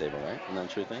farm-to-table, right? Isn't that a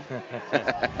true thing?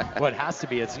 Well, it has to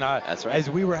be. It's not. That's right. As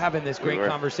we were having this great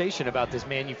conversation about this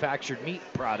manufactured meat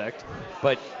product,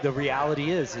 but the reality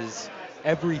is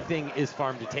everything is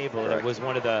farm to table. Correct. It was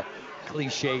one of the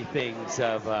cliche things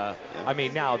of, I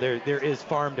mean, now there is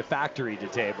farm to factory to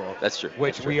table. That's true.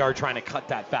 Which That's true. we are trying to cut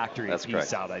that factory That's piece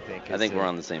correct. out, I think. I think we're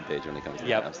on the same page when it comes to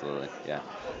Yep. that. Absolutely. Yeah.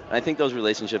 And I think those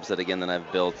relationships that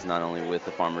I've built not only with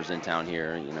the farmers in town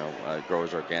here,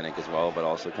 Growers Organic as well, but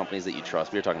also companies that you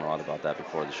trust. We were talking a lot about that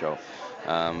before the show.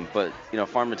 But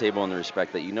farm to table in the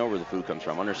respect that where the food comes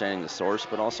from, understanding the source,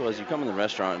 but also as you come in the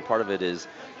restaurant, and part of it is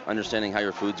understanding how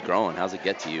your food's growing, how's it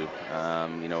get to you,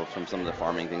 from some of the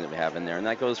farming things that we have in there, and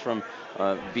that goes from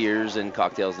beers and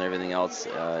cocktails and everything else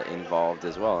involved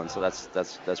as well. And so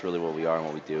that's really what we are and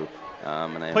what we do.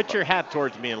 Put your hat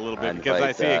towards me a little bit because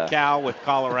I see a cow with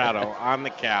Colorado on the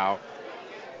cow.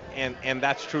 And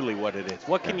that's truly what it is.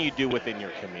 What can you do within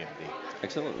your community?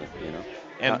 Absolutely,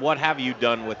 And what have you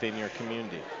done within your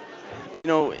community?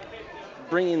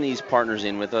 Bringing these partners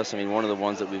in with us. I mean, one of the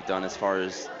ones that we've done as far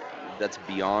as that's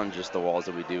beyond just the walls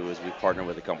that we do is we've partnered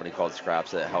with a company called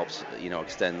Scraps that helps,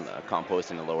 extend compost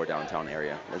in the lower downtown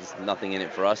area. There's nothing in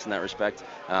it for us in that respect,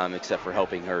 except for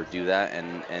helping her do that.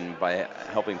 And by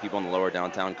helping people in the lower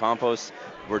downtown compost,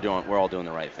 we're all doing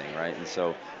the right thing, right? And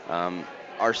so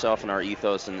ourselves and our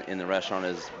ethos in the restaurant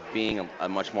is being a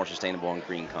much more sustainable and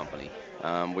green company.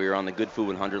 We're on the Good Food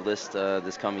 100 list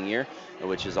this coming year,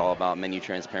 which is all about menu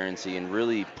transparency and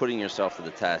really putting yourself to the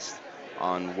test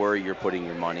on where you're putting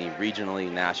your money,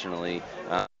 regionally, nationally,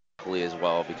 locally as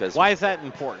well. Because why is that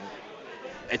important?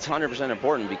 It's 100%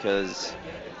 important because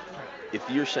if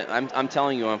you're, I'm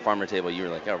telling you on Farmer Table, you're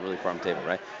like, oh, really Farmer Table,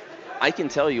 right? I can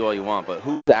tell you all you want, but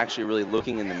who's actually really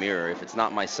looking in the mirror? If it's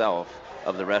not myself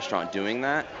of the restaurant doing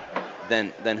that,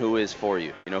 then who is for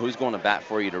you? Who's going to bat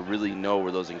for you to really know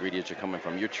where those ingredients are coming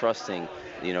from? You're trusting,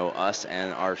 us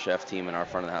and our chef team and our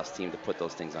front of the house team to put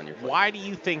those things on your plate. Why do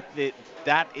you think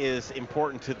that is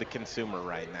important to the consumer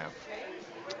right now?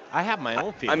 I have my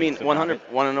own feelings. I mean, 100.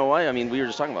 Want to know why? I mean, we were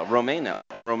just talking about romaine now.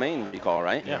 Romaine recall,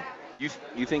 right? Yeah.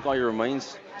 You think all your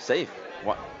romaine's safe?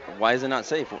 Why is it not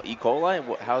safe? E.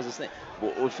 coli? How is this thing?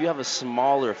 Well, if you have a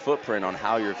smaller footprint on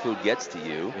how your food gets to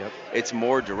you, it's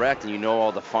more direct and you know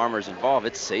all the farmers involved,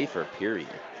 it's safer, period.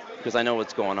 Because I know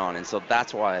what's going on. And so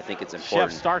that's why I think it's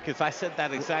important. Chef Starkus, I said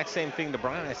that exact same thing to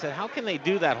Brian. I said, how can they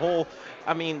do that whole,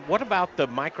 what about the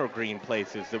microgreen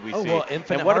places that we see? Well,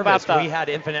 Infinite and what Harvest. About we had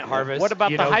Infinite Harvest. What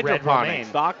about the hydroponics,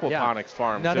 the aquaponics yeah.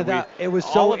 farms? None of that. It was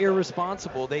so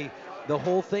irresponsible. The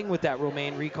whole thing with that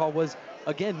romaine recall was,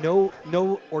 again, no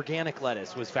organic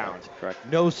lettuce was found. Correct.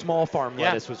 No small farm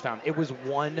lettuce was found. It was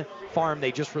one farm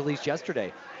they just released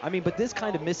yesterday. I mean, but this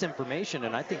kind of misinformation,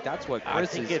 and I think that's what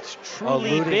Chris is it's truly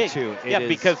alluding big. to.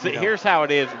 Because here's how it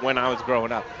is when I was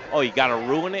growing up. Oh, you got to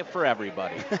ruin it for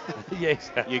everybody. Yes.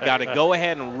 You got to go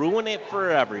ahead and ruin it for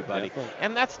everybody. Yeah.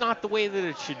 And that's not the way that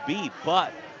it should be.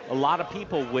 But a lot of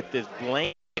people with this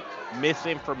blanket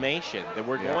misinformation that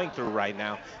we're going through right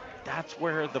now, that's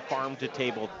where the farm to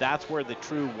table, that's where the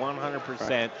true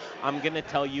 100%, I'm going to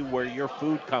tell you where your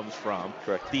food comes from,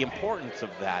 the importance of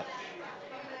that.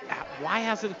 Why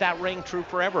hasn't that rang true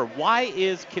forever? Why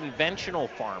is conventional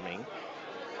farming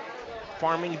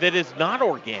that is not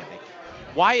organic?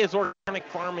 Why is organic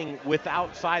farming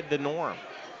outside the norm?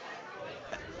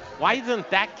 Why isn't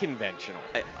that conventional?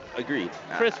 Agreed.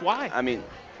 Chris, why? I mean,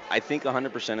 I think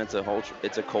 100%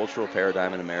 it's a cultural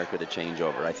paradigm in America to change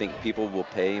over. I think people will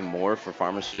pay more for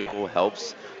pharmaceutical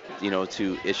helps,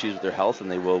 to issues with their health than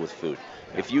they will with food.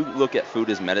 If you look at food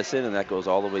as medicine, and that goes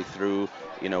all the way through,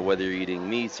 whether you're eating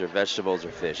meats or vegetables or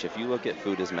fish, if you look at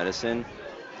food as medicine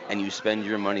and you spend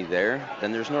your money there,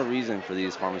 then there's no reason for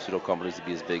these pharmaceutical companies to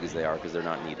be as big as they are because they're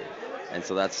not needed. And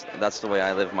so that's the way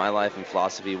I live my life and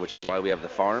philosophy, which is why we have the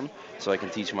farm, so I can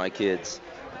teach my kids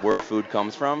where food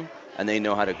comes from and they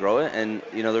know how to grow it. And,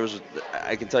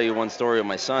 I can tell you one story of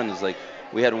my son. Is like,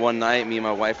 we had one night, me and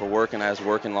my wife were working, I was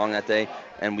working long that day,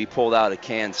 and we pulled out a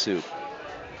canned soup.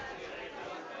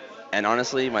 And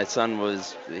honestly, my son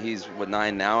he's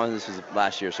 9 now, and this was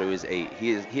last year, so he was 8.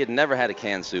 He had never had a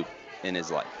canned soup in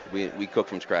his life. We cook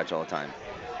from scratch all the time.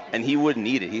 And he wouldn't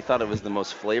eat it. He thought it was the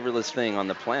most flavorless thing on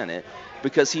the planet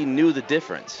because he knew the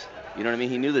difference. You know what I mean?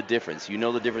 He knew the difference. You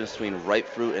know the difference between ripe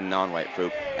fruit and non-ripe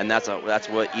fruit. And that's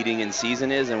what eating in season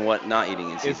is and what not eating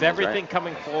in season is. Is everything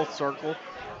coming full circle?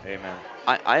 Amen.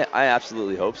 I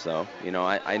absolutely hope so.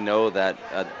 I know that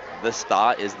this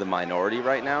thought is the minority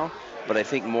right now. But I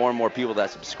think more and more people that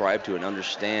subscribe to it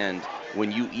understand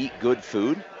when you eat good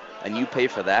food and you pay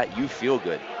for that, you feel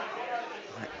good.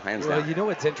 Hands down. Well, you know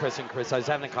what's interesting, Chris? I was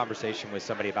having a conversation with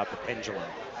somebody about the pendulum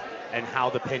and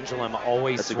how the pendulum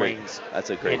always swings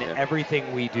in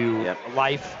everything we do,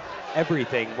 life,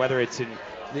 everything, whether it's in,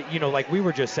 like we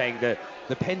were just saying,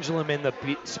 the pendulum in the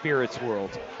spirits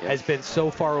world has been so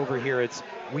far over here.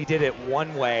 We did it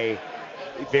one way,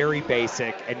 very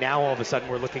basic, and now all of a sudden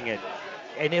we're looking at,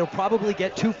 and it'll probably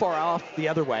get too far off the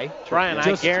other way. Brian,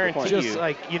 I guarantee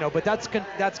you. But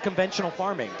that's conventional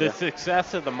farming. The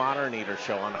success of the Modern Eater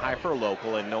Show on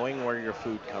Hyperlocal and knowing where your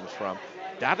food comes from,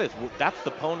 that's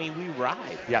the pony we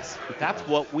ride. Yes. That's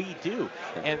what we do.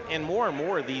 And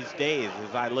more these days,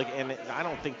 as I look, and I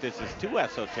don't think this is too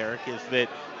esoteric, is that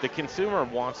the consumer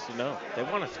wants to know. They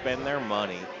want to spend their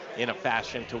money in a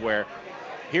fashion to where,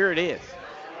 here it is,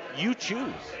 you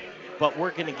choose. But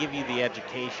we're going to give you the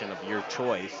education of your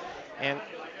choice. And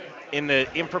in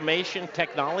the information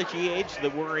technology age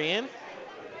that we're in,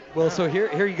 Well, so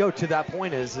here you go. To that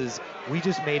point is we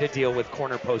just made a deal with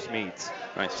Corner Post Meats.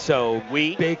 Nice. So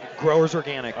big Growers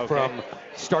Organic from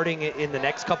starting in the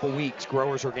next couple weeks.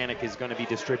 Growers Organic is going to be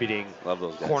distributing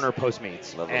Corner Post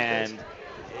Meats, and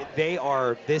they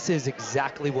are. This is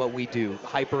exactly what we do.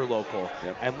 Hyper local,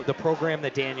 and the program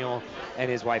that Daniel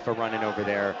and his wife are running over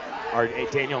there, are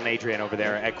Daniel and Adrian over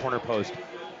there at Corner Post.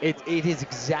 It is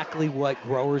exactly what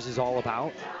Growers is all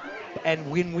about.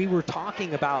 And when we were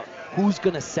talking about who's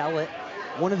going to sell it,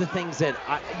 one of the things that,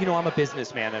 I'm a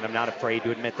businessman and I'm not afraid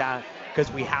to admit that, because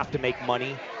we have to make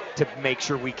money to make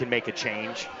sure we can make a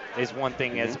change, is one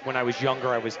thing. As when I was younger,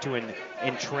 I was too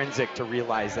intrinsic to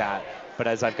realize that. But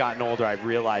as I've gotten older, I've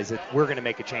realized that we're going to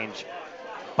make a change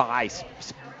by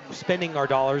spending our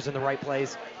dollars in the right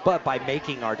place, but by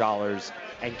making our dollars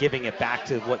and giving it back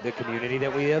to the community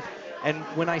that we have. And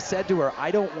when I said to her, I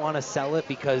don't want to sell it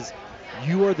because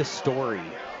you are the story.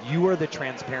 You are the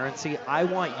transparency. I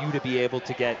want you to be able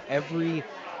to get every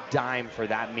dime for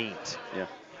that meat. Yeah.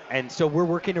 And so we're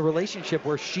working a relationship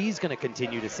where she's going to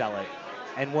continue to sell it.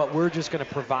 And what we're just going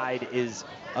to provide is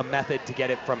a method to get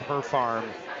it from her farm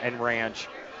and ranch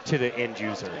to the end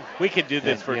user. We could do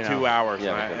this for 2 hours,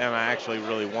 Yeah, and I actually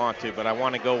really want to, but I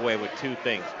want to go away with two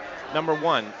things. Number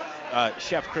one,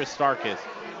 Chef Chris Starkus,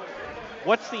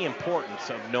 what's the importance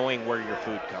of knowing where your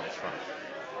food comes from?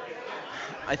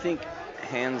 I think,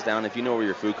 hands down, if you know where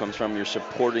your food comes from, you're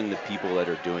supporting the people that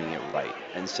are doing it right.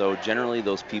 And so generally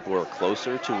those people are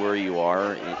closer to where you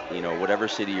are. Whatever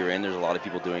city you're in, there's a lot of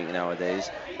people doing it nowadays.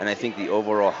 And I think the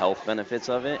overall health benefits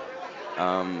of it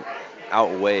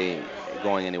outweigh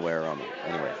going anywhere.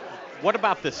 What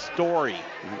about the story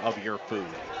of your food?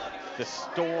 The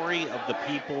story of the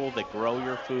people that grow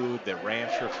your food, that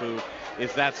ranch your food,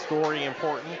 is that story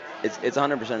important? It's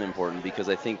 100% important, because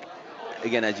I think,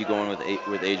 again, as you go in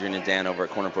with Adrian and Dan over at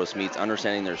Corner Post Meats,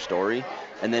 understanding their story,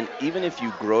 and then even if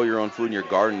you grow your own food in your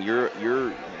garden,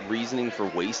 your reasoning for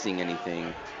wasting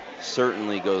anything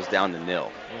certainly goes down to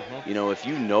nil. If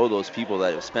you know those people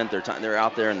that have spent their time, they're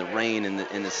out there in the rain and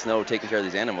in the snow taking care of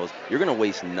these animals, you're going to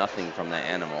waste nothing from that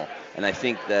animal. And I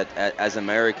think that as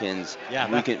Americans,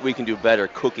 we can do better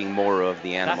cooking more of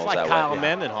the animals. That's like that Kyle way.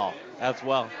 Mendenhall as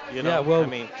well.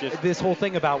 This whole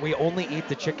thing about we only eat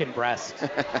the chicken breast,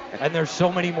 and there's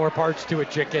so many more parts to a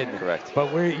chicken. Correct.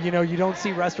 But you don't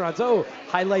see restaurants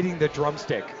highlighting the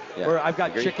drumstick. Yeah. Where I've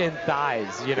got chicken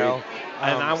thighs, And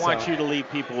I want you to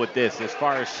leave people with this. As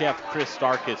far as Chef Chris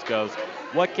Starkus goes,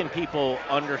 what can people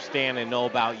understand and know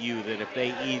about you that if they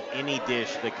eat any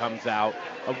dish that comes out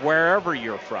of wherever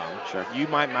you're from, you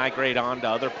might migrate on to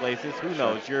other places. Who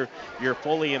knows? You're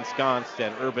fully ensconced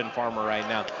an urban farmer right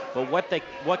now. But what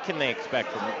can they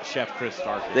expect from Chef Chris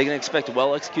Starkus? They can expect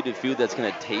well-executed food that's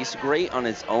going to taste great on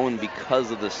its own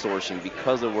because of the sourcing,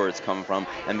 because of where it's come from,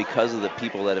 and because of the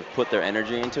people that have put their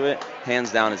energy into it.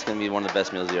 Hands down, it's going to be one of the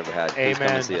best meals you ever had. Please come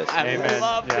and see us. I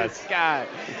love this guy.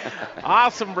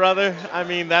 Awesome, brother. I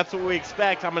mean, that's what we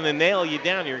expect. I'm going to nail you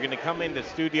down. You're going to come into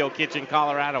Studio Kitchen,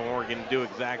 Colorado, and we're going to do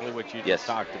exactly what you just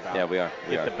talked about. Yeah, we are.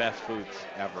 Get the best foods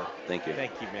ever. Thank you.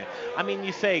 Thank you, man. I mean,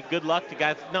 you say good luck to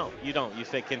guys. No, you don't. You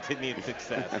say continued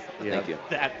success. Thank you.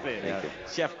 That's it. Thank you.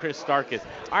 Chef Chris Starkus.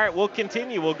 All right, we'll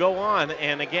continue. We'll go on.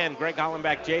 And again, Greg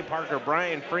Hollenbeck, Jay Parker,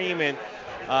 Brian Freeman,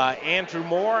 Andrew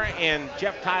Moore, and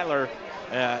Jeff Tyler,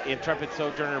 Intrepid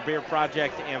Sojourner Beer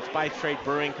Project and Spice Trade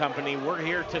Brewing Company. We're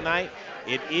here tonight.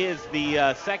 It is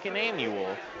the second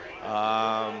annual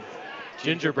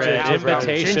Gingerbread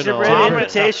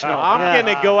Invitational. I'm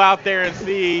going to go out there and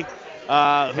see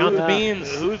count the beans.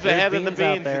 Who's the head of the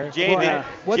beans?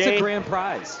 What's the grand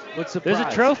prize? What's the There's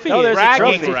prize? a trophy. No, there's a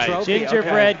trophy. Right.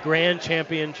 Gingerbread Grand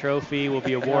Champion Trophy will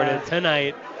be awarded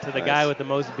tonight to the guy with the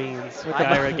most beans.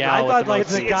 Guy or gal I with thought like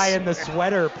the the guy in the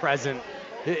sweater present.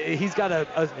 He's got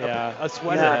a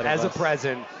sweater as a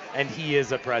present, and he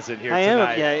is a present here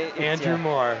tonight. Andrew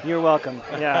Moore. You're welcome.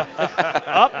 Yeah.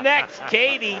 Up next,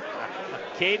 Katie.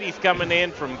 Katie's coming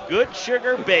in from Good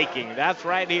Sugar Baking. That's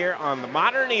right here on the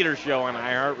Modern Eater Show on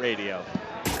iHeartRadio.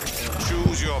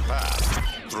 Choose your path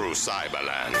through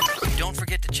Cyberland. Don't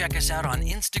forget to check us out on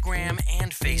Instagram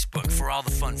and Facebook for all the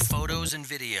fun photos and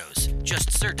videos.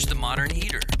 Just search The Modern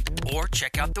Eater or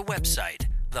check out the website,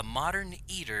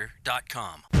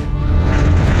 themoderneater.com.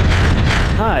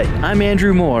 Hi, I'm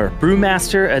Andrew Moore,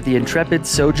 brewmaster at the Intrepid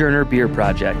Sojourner Beer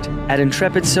Project. At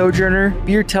Intrepid Sojourner,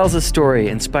 beer tells a story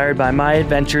inspired by my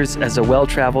adventures as a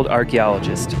well-traveled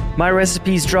archaeologist. My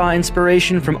recipes draw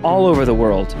inspiration from all over the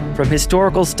world, from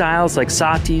historical styles like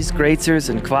Satis,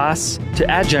 Greitzers, and Kvass, to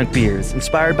adjunct beers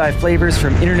inspired by flavors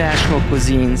from international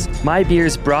cuisines. My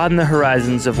beers broaden the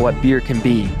horizons of what beer can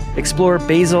be. Explore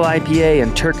Basil IPA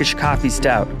and Turkish Coffee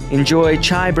Stout. Enjoy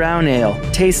Chai Brown Ale,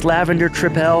 taste Lavender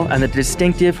Tripel and the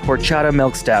distinctive Horchata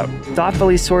Milk Stout.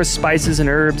 Thoughtfully sourced spices and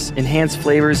herbs enhance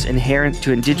flavors inherent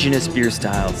to indigenous beer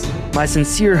styles. My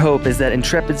sincere hope is that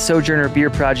Intrepid Sojourner Beer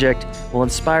Project will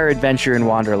inspire adventure and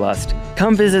wanderlust.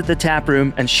 Come visit the tap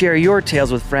room and share your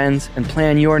tales with friends and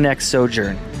plan your next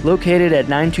sojourn. Located at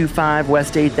 925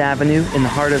 West 8th Avenue in the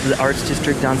heart of the Arts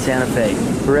District on Santa Fe.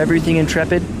 For everything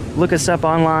Intrepid, look us up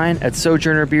online at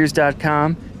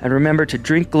sojournerbeers.com and remember to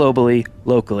drink globally,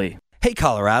 locally. Hey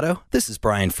Colorado, this is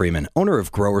Brian Freeman, owner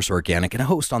of Growers Organic and a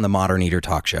host on the Modern Eater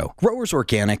Talk Show. Growers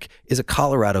Organic is a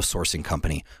Colorado sourcing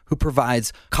company who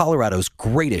provides Colorado's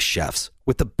greatest chefs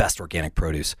with the best organic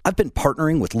produce. I've been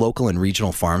partnering with local and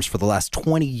regional farms for the last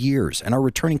 20 years, and our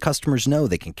returning customers know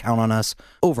they can count on us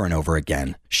over and over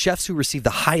again. Chefs who receive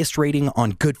the highest rating on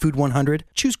Good Food 100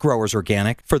 choose Growers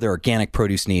Organic for their organic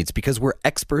produce needs because we're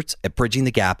experts at bridging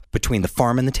the gap between the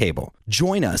farm and the table.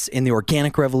 Join us in the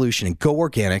organic revolution and go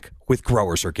organic with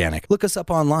Growers Organic. Look us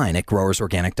up online at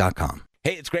growersorganic.com.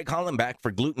 Hey, it's Greg Hollenbach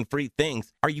for Gluten-Free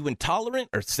Things. Are you intolerant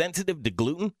or sensitive to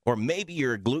gluten? Or maybe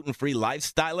you're a gluten-free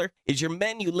lifestyler? Is your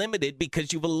menu limited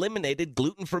because you've eliminated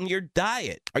gluten from your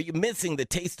diet? Are you missing the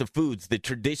taste of foods that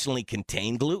traditionally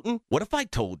contain gluten? What if I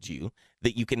told you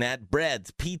that you can add breads,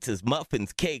 pizzas,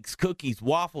 muffins, cakes, cookies,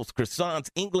 waffles,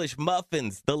 croissants, English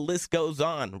muffins, the list goes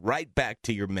on, right back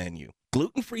to your menu?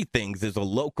 Gluten-Free Things is a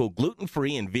local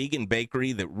gluten-free and vegan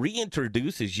bakery that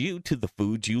reintroduces you to the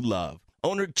foods you love.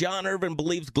 Owner John Irvin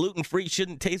believes gluten-free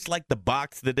shouldn't taste like the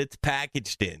box that it's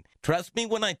packaged in. Trust me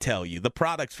when I tell you, the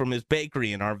products from his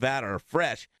bakery in Arvada are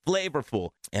fresh,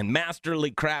 flavorful, and masterly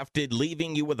crafted,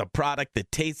 leaving you with a product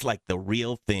that tastes like the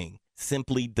real thing.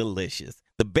 Simply delicious.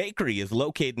 The bakery is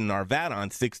located in Arvada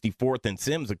on 64th and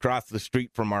Sims across the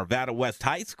street from Arvada West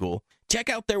High School. Check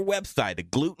out their website at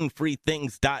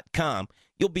glutenfreethings.com.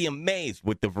 You'll be amazed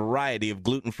with the variety of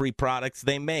gluten-free products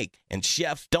they make. And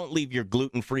chefs, don't leave your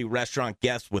gluten-free restaurant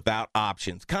guests without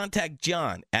options. Contact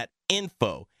John at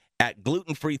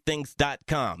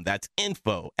info@glutenfreethings.com. That's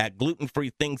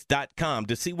info@glutenfreethings.com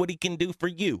to see what he can do for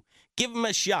you. Give him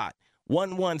a shot.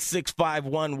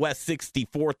 11651 West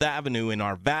 64th Avenue in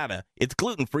Arvada. It's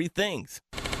Gluten-Free Things.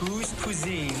 Whose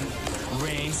cuisine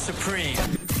reigns supreme?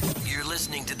 You're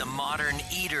listening to the Modern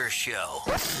Eater Show,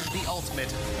 the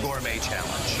ultimate gourmet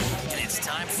challenge. And it's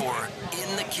time for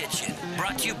In the Kitchen,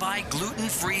 brought to you by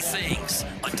Gluten-Free Things,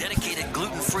 a dedicated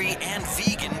gluten-free and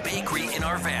vegan bakery in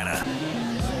Arvada.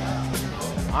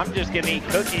 I'm just going to eat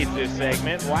cookies this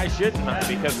segment. Why shouldn't I?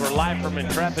 Because we're live from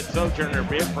Intrepid Sojourner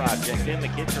Beer Project in the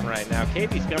kitchen right now.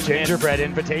 Katie's coming Gingerbread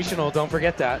Invitational, don't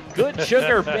forget that. Good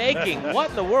sugar baking. What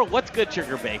in the world? What's good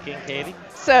sugar baking, Katie?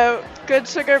 So, Good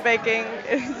Sugar Baking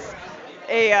is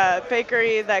a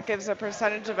bakery that gives a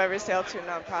percentage of every sale to a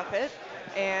nonprofit.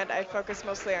 And I focus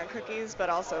mostly on cookies, but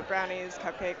also brownies,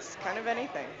 cupcakes, kind of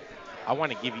anything. I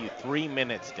want to give you 3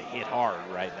 minutes to hit hard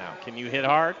right now. Can you hit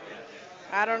hard?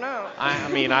 I don't know. I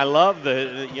mean, I love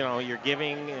you're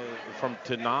giving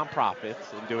to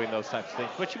nonprofits and doing those types of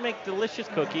things, but you make delicious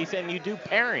cookies and you do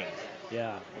pairings.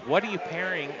 Yeah. What are you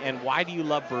pairing and why do you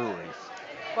love breweries?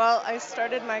 Well, I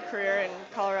started my career in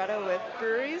Colorado with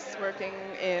breweries, working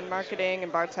in marketing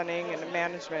and bartending and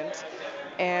management,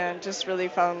 and just really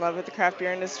fell in love with the craft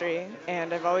beer industry.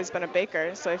 And I've always been a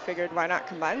baker, so I figured why not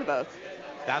combine the both?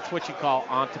 That's what you call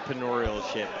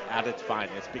entrepreneurship at its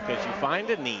finest, because you find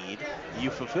a need, you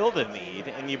fulfill the need,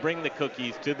 and you bring the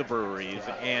cookies to the breweries.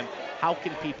 And how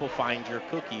can people find your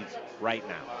cookies right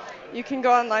now? You can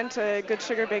go online to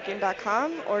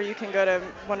goodsugarbaking.com, or you can go to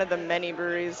one of the many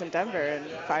breweries in Denver and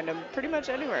find them pretty much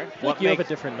anywhere. I feel like you have a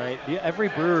different night. Every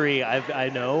brewery I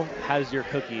know has your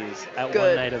cookies at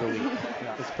one night of the week.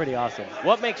 It's pretty awesome.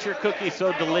 What makes your cookies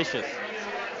so delicious?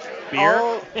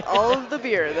 Beer? All of the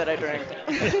beer that I drink.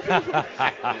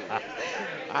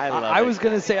 I was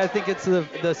going to say I think it's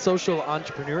the social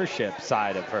entrepreneurship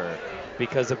side of her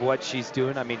because of what she's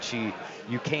doing. I mean,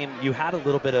 you had a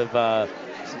little bit of a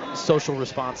social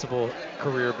responsible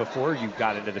career before you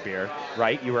got into the beer,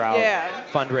 right? You were out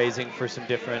fundraising for some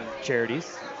different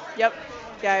charities. Yep.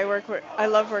 Yeah, I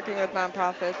love working with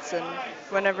nonprofits, and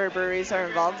whenever breweries are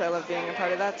involved, I love being a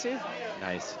part of that too.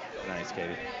 Nice,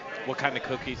 Katie. What kind of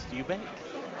cookies do you bake?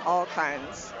 All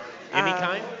kinds. Any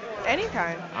kind? Any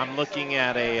kind. I'm looking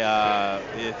at a.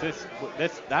 Is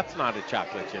this? That's not a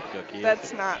chocolate chip cookie. is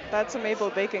That's it? not. That's a maple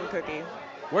bacon cookie.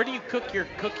 Where do you cook your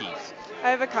cookies? I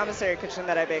have a commissary kitchen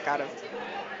that I bake out of.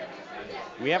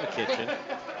 We have a kitchen.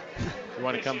 You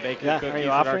want to come bake Yeah, your are cookies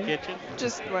you at our offering? kitchen?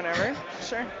 Just whenever.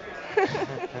 Sure.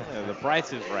 The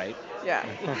price is right. Yeah.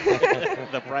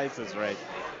 The price is right.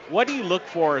 What do you look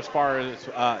for as far as,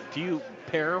 do you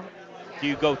pair? Do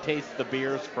you go taste the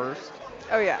beers first?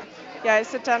 Oh yeah. Yeah, I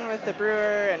sit down with the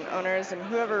brewer and owners and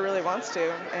whoever really wants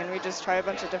to, and we just try a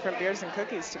bunch of different beers and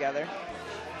cookies together.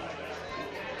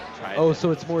 Try it. Oh,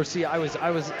 so it's more. See, I was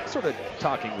sort of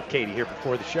talking with Katie here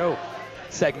before the show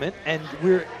segment, and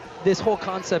we're this whole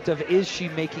concept of is she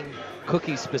making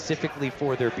cookies specifically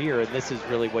for their beer, and this is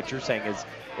really what you're saying is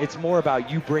it's more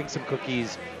about you bring some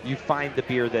cookies, you find the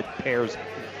beer that pairs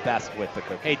best with the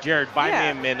cookie. Hey, Jared, buy me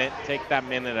a minute. Take that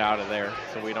minute out of there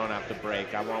so we don't have to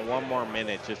break. I want one more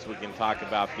minute just so we can talk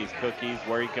about these cookies,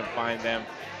 where you can find them,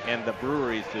 and the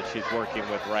breweries that she's working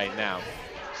with right now.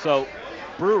 So,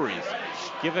 breweries,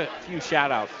 give a few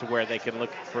shout-outs to where they can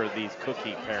look for these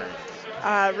cookie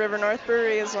pairings. River North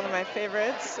Brewery is one of my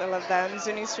favorites. I love them.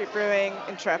 Zuni Street Brewing,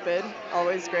 Intrepid,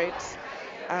 always great.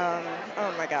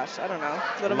 Oh my gosh, I don't know.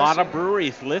 A lot of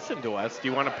breweries listen to us. Do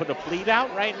you want to put a plead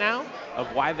out right now of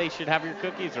why they should have your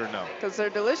cookies or no? Because they're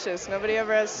delicious. Nobody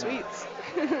ever has sweets.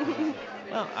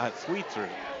 Well, sweets are,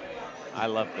 I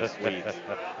love the sweets.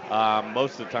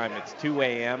 Most of the time it's 2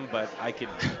 a.m., but I can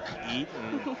eat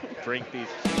and drink these.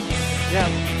 Yeah.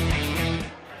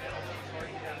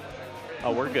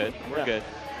 Oh, we're good. We're good.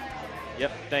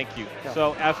 Yep, thank you.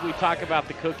 So as we talk about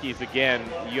the cookies again,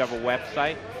 you have a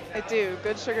website? I do.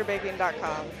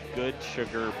 GoodSugarBaking.com.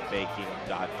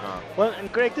 GoodSugarBaking.com. Well, and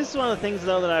Greg, this is one of the things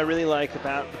though that I really like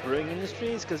about the brewing industry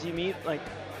is because you meet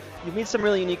some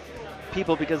really unique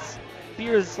people because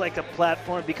beer is like a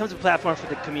platform, it becomes a platform for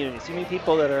the community. So you meet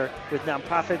people that are with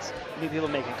nonprofits, you meet people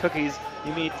making cookies,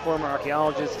 you meet former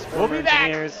archaeologists, former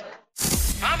engineers.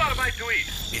 How about a bite to eat?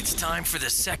 It's time for the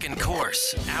second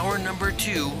course, hour number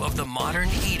 2 of The Modern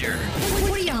Eater.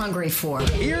 What are you hungry for?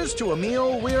 Here's to a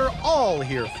meal we're all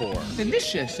here for.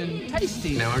 Delicious and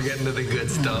tasty. Now we're getting to the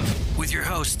good stuff. With your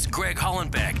hosts, Greg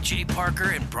Hollenbeck, Jay Parker,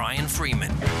 and Brian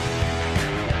Freeman.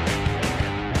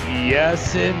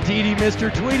 Yes, indeedy,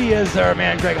 Mr. Tweety, as our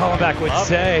man Greg Hollenbeck would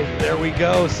say. There we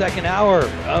go, second hour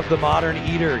of The Modern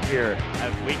Eater here.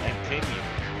 As we continue.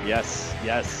 Yes,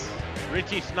 yes.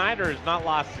 Richie Snyder is not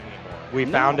lost anymore. We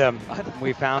found him.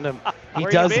 We found him. He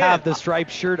Where does you been? have the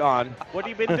striped shirt on. What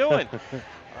have you been doing?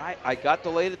 I got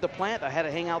delayed at the plant. I had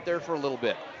to hang out there for a little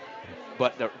bit.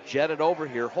 But jetted over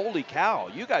here. Holy cow,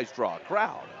 you guys draw a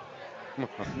crowd.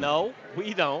 No,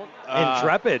 we don't.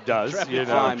 Intrepid does, Intrepid you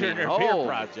know. I mean, Beer oh.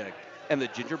 Project. And the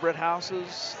gingerbread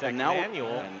houses. Second and now,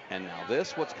 annual. And now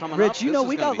this, what's coming up? Rich, you know, This is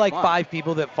we gonna got be like fun. 5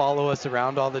 people that follow us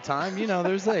around all the time. You know,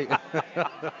 there's like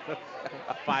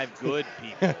 5 good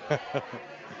people.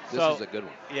 This is a good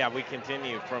one. Yeah, we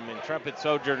continue from Intrepid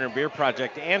Sojourner Beer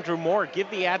Project. Andrew Moore, give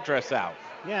the address out.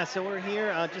 Yeah, so we're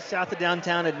here just south of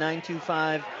downtown at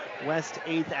 925 West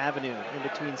 8th Avenue in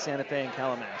between Santa Fe and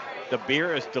Calumet. The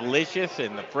beer is delicious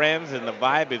and the friends and the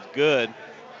vibe is good.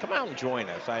 Come out and join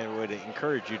us. I would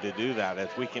encourage you to do that as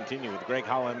we continue with Greg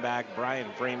Hollenbeck, Brian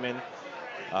Freeman,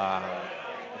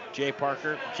 Jay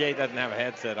Parker. Jay doesn't have a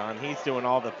headset on. He's doing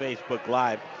all the Facebook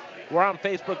Live. We're on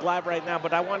Facebook Live right now,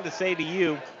 but I wanted to say to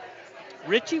you,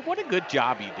 Richie, what a good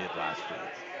job you did last week.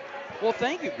 Well,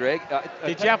 thank you, Greg.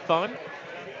 Did you have fun?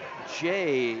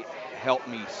 Jay helped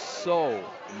me so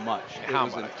much. How It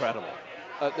was much? incredible.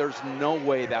 There's no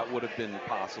way that would have been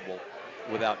possible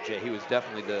without Jay. He was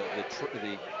definitely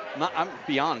I'm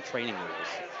beyond training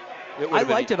wheels. I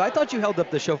liked it. I thought you held up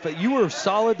the show. You were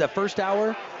solid the first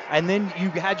hour, and then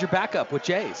you had your backup with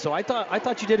Jay. So I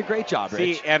thought you did a great job,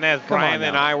 Rich. See, and as Come Brian on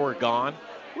and now. I were gone,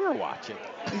 we were watching.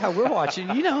 Yeah, we're watching.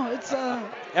 You know, it's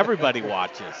Everybody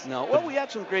watches. No, well, we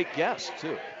had some great guests too.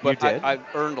 You But did. I've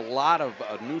earned a lot of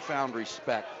newfound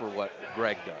respect for what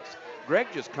Greg does. Greg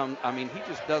he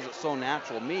just does it so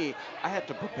natural. Me, I had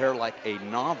to prepare like a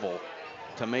novel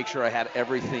to make sure I had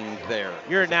everything there.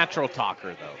 You're a natural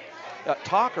talker, though.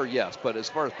 Talker, yes, but as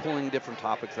far as pulling different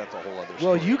topics, that's a whole other story.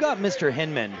 Well, you got Mr.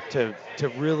 Hinman to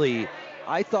really,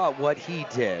 I thought what he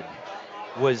did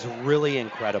was really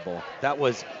incredible. That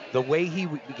was the way he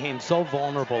became so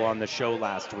vulnerable on the show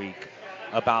last week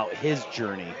about his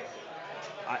journey.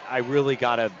 I really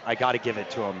gotta give it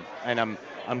to him, and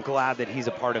I'm glad that he's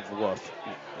a part of Wolf.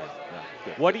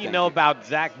 What do you know about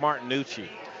Zach Martinucci?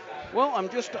 Well, I'm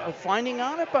just finding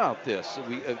out about this.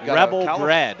 We got Rebel a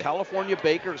bred. California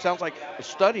baker. It sounds like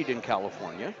studied in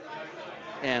California.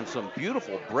 and some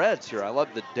beautiful breads here. I love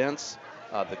the dense,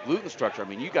 the gluten structure. I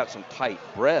mean, you got some tight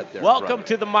bread there. Welcome brother.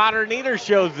 to the Modern Eater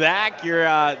Show, Zach. You're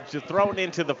just thrown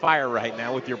into the fire right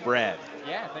now with your bread.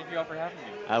 Yeah, thank you all for having me.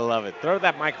 I love it. Throw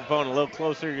that microphone a little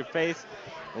closer to your face,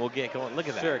 and we'll get going. Look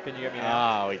at that. Sure, can you get me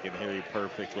now? Oh, we can hear you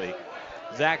perfectly.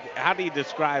 Zach, how do you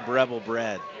describe Rebel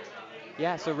Bread?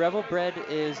 Yeah, so Rebel Bread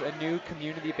is a new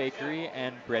community bakery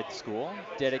and bread school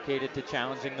dedicated to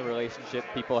challenging the relationship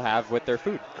people have with their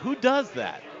food. Who does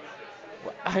that?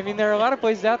 I mean, there are a lot of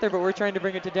places out there, but we're trying to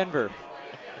bring it to Denver.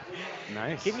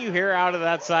 Nice. Can you hear out of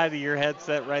that side of your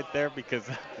headset right there? Because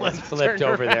it's flipped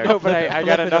over there. No, but I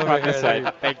got enough on this there.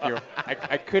 side. Thank you.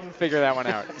 I couldn't figure that one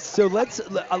out. So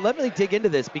let me dig into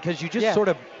this, because you just sort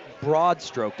of broad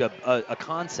stroked a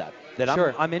concept that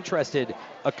I'm interested.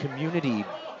 A community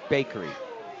bakery.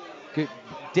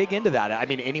 Dig into that. I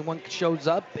mean, anyone shows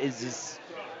up. Is this?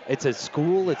 It's a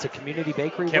school. It's a community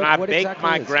bakery. Can what I bake exactly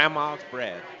my is? grandma's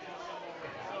bread?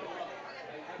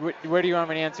 What do you want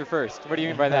me to answer first? What do you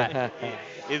mean by that?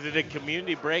 Is it a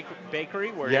community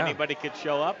bakery where anybody could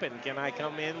show up, and can I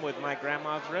come in with my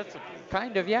grandma's recipe?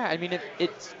 Kind of, yeah. I mean,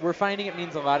 we're finding it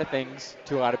means a lot of things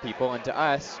to a lot of people, and to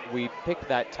us, we picked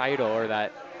that title or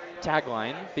that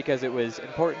tagline because it was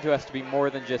important to us to be more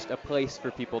than just a place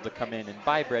for people to come in and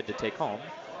buy bread to take home,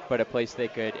 but a place they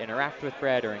could interact with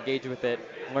bread or engage with it,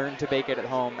 learn to bake it at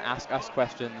home, ask us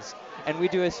questions. And we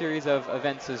do a series of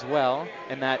events as well,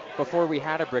 in that before we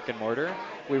had a brick and mortar,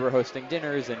 we were hosting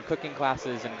dinners and cooking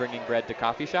classes and bringing bread to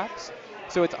coffee shops.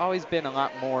 So it's always been a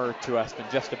lot more to us than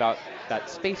just about that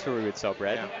space where we would sell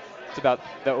bread. Yeah. It's about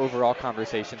the overall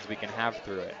conversations we can have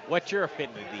through it. What's your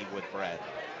affinity with bread?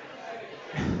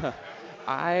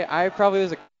 I probably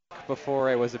was a cook before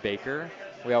I was a baker.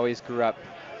 We always grew up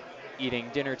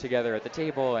eating dinner together at the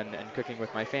table and cooking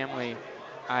with my family.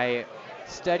 I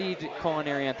studied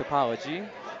culinary anthropology,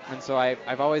 and so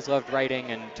I've always loved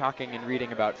writing and talking and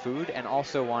reading about food, and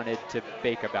also wanted to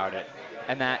bake about it.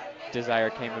 And that desire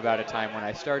came about a time when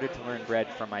I started to learn bread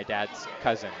from my dad's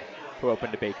cousin, who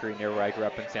opened a bakery near where I grew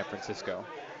up in San Francisco.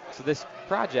 So this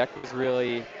project was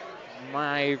really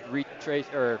my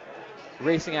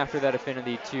racing after that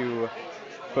affinity to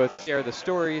both share the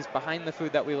stories behind the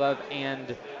food that we love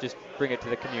and just bring it to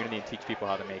the community and teach people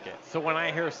how to make it. So when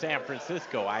I hear San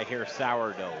Francisco, I hear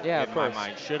sourdough in my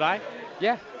mind. Should I?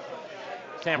 Yeah.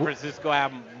 San Francisco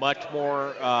have much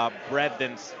more bread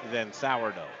than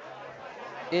sourdough.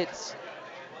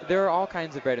 There are all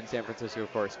kinds of bread in San Francisco,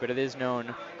 of course, but it is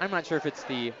known, I'm not sure if it's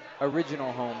the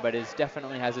original home, but it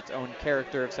definitely has its own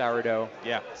character of sourdough.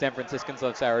 Yeah. San Franciscans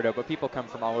love sourdough, but people come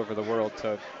from all over the world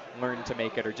to learn to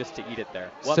make it or just to eat it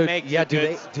there.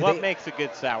 What makes a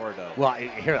good sourdough? Well,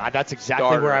 that's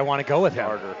exactly where I want to go with him.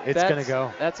 It's going to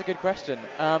go. That's a good question.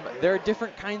 There are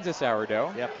different kinds of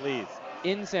sourdough. Yeah, please.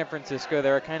 In San Francisco,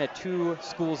 there are kind of two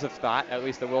schools of thought, at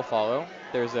least that we'll follow.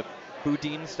 There's a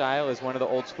Boudin style, is one of the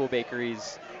old school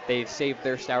bakeries. They've saved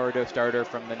their sourdough starter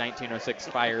from the 1906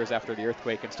 fires after the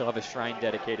earthquake and still have a shrine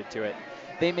dedicated to it.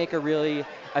 They make a really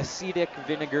acetic,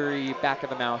 vinegary,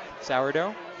 back-of-the-mouth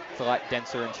sourdough. It's a lot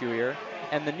denser and chewier.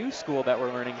 And the new school that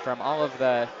we're learning from, all of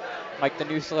the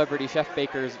new celebrity chef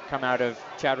bakers come out of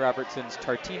Chad Robertson's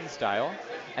tartine style.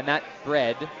 And that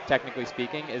bread, technically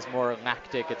speaking, is more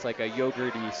lactic. It's like a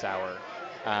yogurty sour,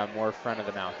 more front of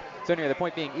the mouth. So anyway, the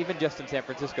point being, even just in San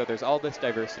Francisco, there's all this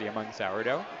diversity among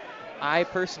sourdough. I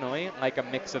personally like a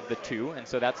mix of the two, and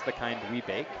so that's the kind we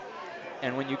bake.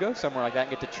 And when you go somewhere like that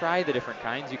and get to try the different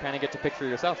kinds, you kind of get to pick for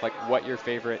yourself like what your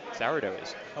favorite sourdough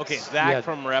is. Okay, Zach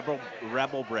from Rebel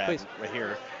Bread, Please. right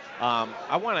here.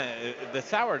 The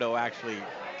sourdough actually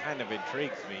kind of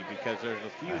intrigues me because there's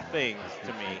a few things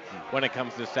to me when it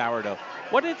comes to sourdough.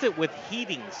 What is it with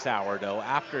heating sourdough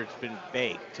after it's been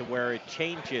baked to where it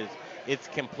changes its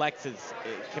complexity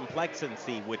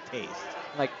with taste?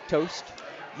 Like toast?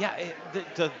 Yeah,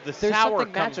 the There's sour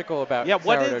something magical about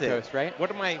what sourdough is it? toast, right?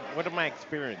 What am I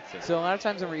experiencing? So a lot of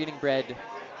times when we're eating bread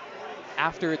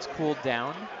after it's cooled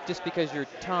down, just because your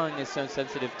tongue is so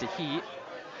sensitive to heat,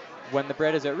 when the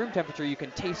bread is at room temperature, you can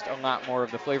taste a lot more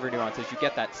of the flavor nuances. You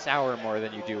get that sour more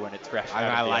than you do when it's fresh out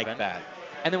of the I like oven. that.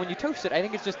 And then when you toast it, I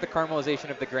think it's just the caramelization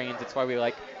of the grains. It's why we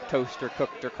like toast or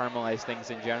cooked or caramelized things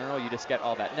in general. You just get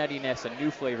all that nuttiness and new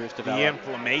flavors develop. The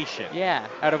inflammation. Yeah,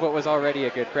 out of what was already a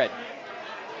good bread.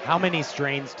 How many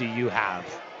strains do you have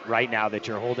right now that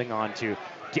you're holding on to?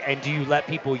 And do you let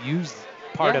people use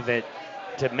part of it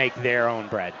to make their own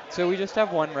bread? So we just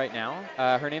have one right now.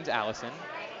 Her name's Allison.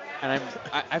 And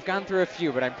I've gone through a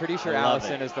few, but I'm pretty sure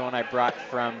Allison is the one I brought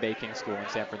from baking school in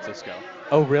San Francisco.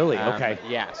 Oh, really? Okay.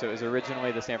 Yeah, so it was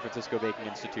originally the San Francisco Baking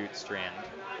Institute strand.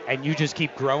 And you just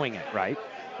keep growing it, right?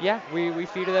 Yeah, we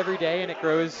feed it every day, and it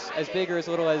grows as big or as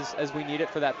little as we need it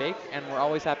for that bake, and we're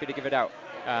always happy to give it out.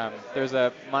 There's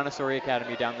a Montessori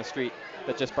Academy down the street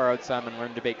that just borrowed some and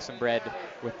learned to bake some bread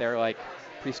with their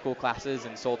preschool classes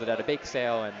and sold it at a bake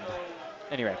sale. And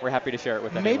anyway, we're happy to share it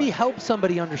with anyone. Maybe help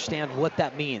somebody understand what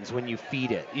that means when you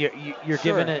feed it. You're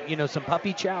Sure. giving it, some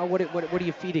puppy chow. What are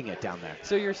you feeding it down there?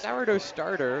 So your sourdough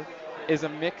starter is a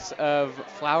mix of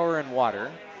flour and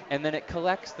water, and then it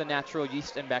collects the natural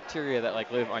yeast and bacteria that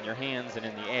live on your hands and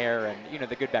in the air, and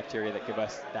the good bacteria that give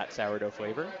us that sourdough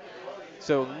flavor.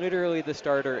 So literally the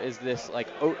starter is this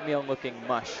oatmeal-looking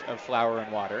mush of flour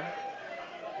and water.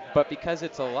 But because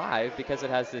it's alive, because it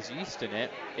has this yeast in it,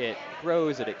 it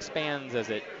grows, it expands as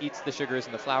it eats the sugars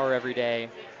in the flour every day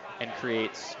and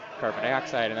creates carbon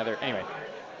dioxide and anyway,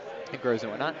 it grows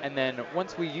and whatnot. And then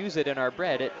once we use it in our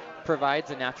bread, it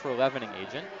provides a natural leavening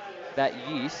agent. That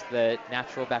yeast, the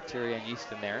natural bacteria and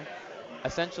yeast in there,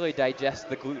 essentially digests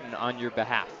the gluten on your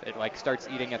behalf. It starts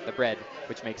eating at the bread,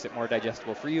 which makes it more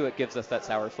digestible for you. It gives us that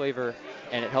sour flavor,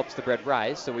 and it helps the bread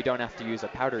rise, so we don't have to use a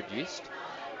powdered yeast.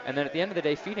 And then at the end of the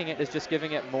day, feeding it is just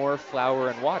giving it more flour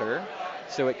and water,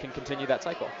 so it can continue that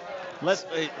cycle. Let's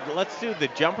do the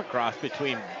jump across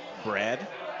between bread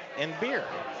and beer,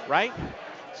 right?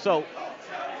 So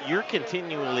you're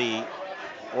continually,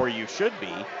 or you should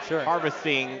be,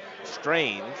 harvesting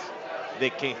strains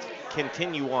that can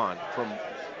continue on from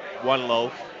one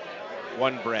loaf,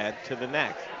 one bread to the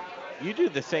next. You do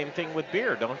the same thing with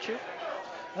beer, don't you?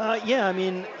 Yeah, I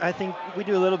mean, I think we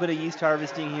do a little bit of yeast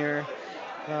harvesting here,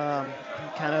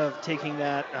 kind of taking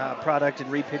that product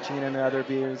and repitching it into other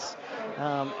beers.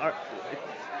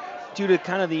 Due to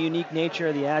kind of the unique nature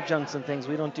of the adjuncts and things,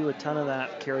 we don't do a ton of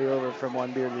that carryover from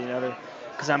one beer to the other,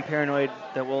 because I'm paranoid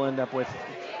that we'll end up with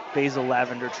basil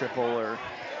lavender triple or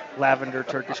lavender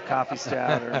Turkish coffee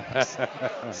stout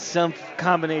or some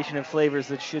combination of flavors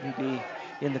that shouldn't be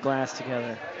in the glass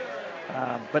together.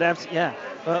 But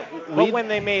when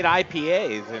they made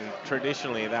IPAs, and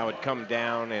traditionally that would come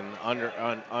down and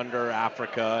under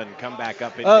Africa and come back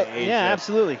up into Asia. Yeah,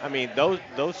 absolutely. I mean,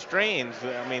 those strains,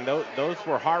 those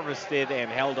were harvested and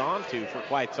held on to for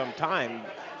quite some time,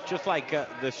 just like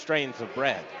the strains of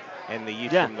bread and the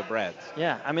yeast from the breads.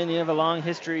 Yeah, I mean, you have a long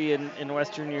history in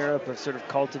Western Europe of sort of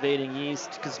cultivating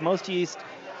yeast, because most yeast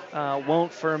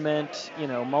won't ferment,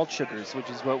 malt sugars, which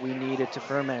is what we need it to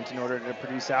ferment in order to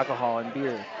produce alcohol in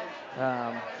beer.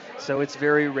 So it's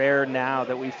very rare now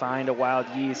that we find a wild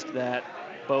yeast that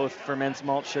both ferments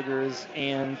malt sugars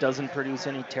and doesn't produce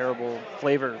any terrible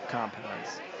flavor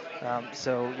compounds.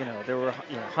 So there were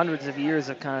hundreds of years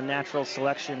of kind of natural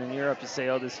selection in Europe to say,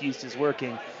 oh, this yeast is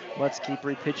working, let's keep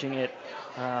repitching it.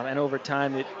 And over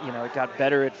time, it got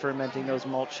better at fermenting those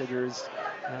malt sugars.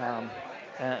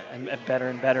 And better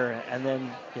and better, and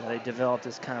then they developed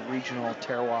this kind of regional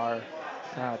terroir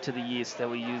to the yeast that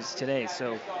we use today.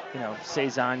 So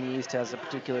Saison yeast has a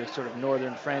particular sort of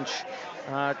northern French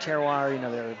terroir.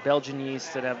 There are Belgian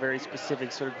yeasts that have very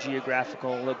specific sort of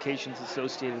geographical locations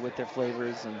associated with their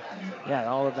flavors, and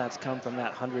all of that's come from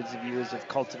that hundreds of years of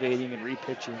cultivating and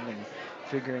repitching and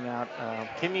figuring out.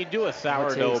 Can you do a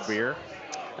sourdough beer?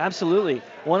 Absolutely.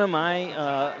 One of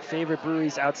my favorite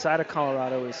breweries outside of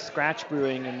Colorado is Scratch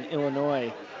Brewing in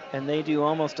Illinois, and they do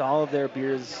almost all of their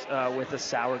beers with a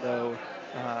sourdough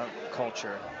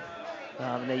culture.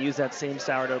 And they use that same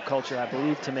sourdough culture, I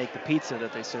believe, to make the pizza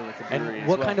that they serve at the brewery. And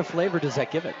what kind of flavor does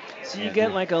that give it? So you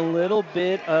get a little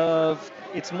bit of,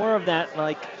 it's more of that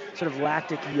sort of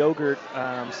lactic yogurt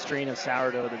strain of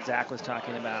sourdough that Zach was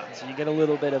talking about. So you get a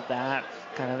little bit of that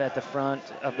kind of at the front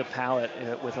of the palate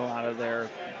with a lot of their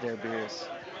beers.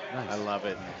 Nice. I love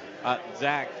it.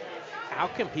 Zach, how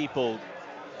can people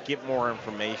get more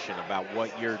information about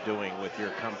what you're doing with your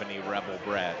company, Rebel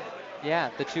Bread?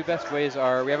 Yeah, the two best ways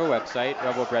are, we have a website,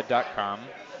 rebelbread.com.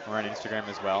 We're on Instagram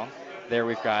as well. There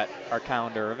we've got our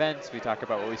calendar events. We talk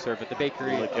about what we serve at the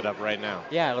bakery. Look it up right now.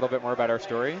 Yeah, a little bit more about our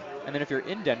story. And then if you're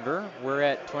in Denver, we're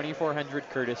at 2400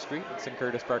 Curtis Street. It's in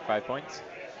Curtis Park, 5 Points.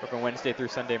 Open Wednesday through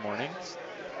Sunday mornings.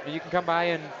 And you can come by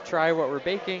and try what we're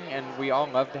baking, and we all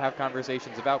love to have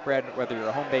conversations about bread, whether you're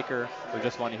a home baker or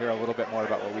just want to hear a little bit more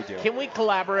about what we do. Can we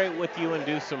collaborate with you and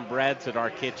do some breads at our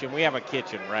kitchen? We have a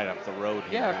kitchen right up the road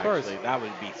here. Yeah, of course. That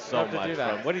would be so much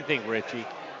fun. What do you think, Richie?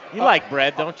 You Oh, like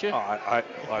bread, don't you? I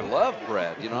love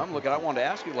bread. You know, I wanted to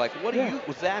ask you, like, what do you,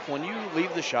 Zach, when you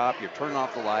leave the shop, you're turning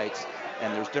off the lights,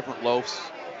 and there's different loaves,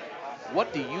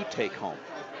 what do you take home?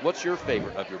 What's your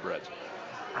favorite of your breads?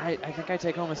 I think I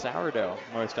take home a sourdough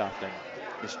most often.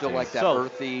 You still like that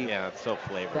earthy? Yeah, it's so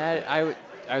flavorful. That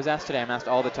I was asked today, I'm asked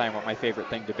all the time what my favorite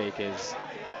thing to bake is.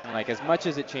 And like, as much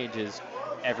as it changes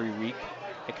every week,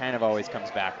 it kind of always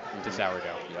comes back to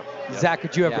sourdough.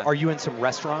 Zach, are you in some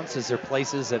restaurants? Is there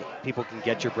places that people can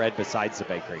get your bread besides the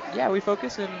bakery? Yeah, we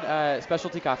focus in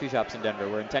specialty coffee shops in Denver.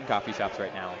 We're in 10 coffee shops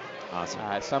right now. Awesome.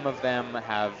 Some of them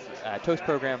have toast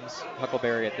programs.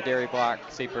 Huckleberry at the Dairy Block,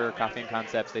 Saper Coffee and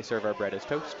Concepts, they serve our bread as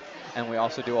toast. And we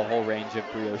also do a whole range of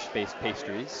brioche-based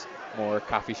pastries, more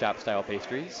coffee shop style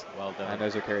pastries. Well done. And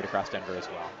those are carried across Denver as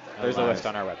well. There's a list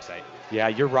on our website. Yeah,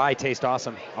 your rye tastes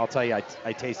awesome. I'll tell you,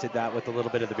 I tasted that with a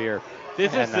little bit of the beer.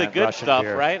 This is the good Russian stuff,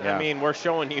 beer. right? Yeah. I mean, we're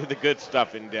showing you the good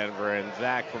stuff in Denver, and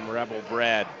Zach from Rebel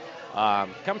Bread.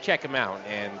 Come check him out.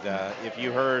 And if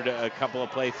you heard a couple of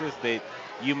places that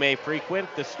you may frequent,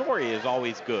 the story is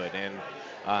always good. And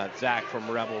Zach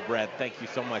from Rebel Bread, thank you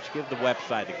so much. Give the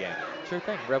website again. Sure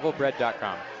thing.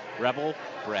 Rebelbread.com.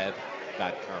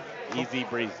 Rebelbread.com. Easy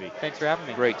breezy. Thanks for having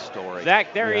me. Great story.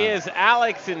 Zach, there he is.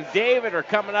 Alex and David are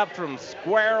coming up from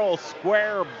Squirrel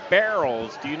Square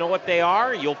Barrels. Do you know what they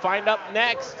are? You'll find up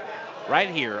next right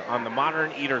here on the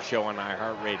Modern Eater Show on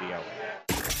iHeartRadio.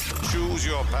 Choose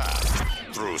your path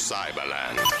through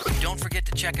Cyberland. Don't forget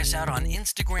to check us out on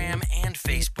Instagram and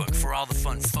Facebook for all the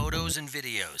fun photos and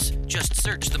videos. Just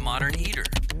search The Modern Eater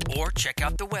or check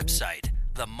out the website,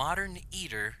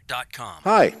 themoderneater.com.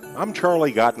 Hi, I'm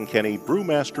Charlie Gottenkenny,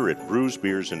 brewmaster at Brews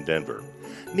Beers in Denver.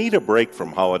 Need a break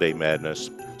from holiday madness?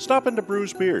 Stop into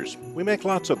Brews Beers. We make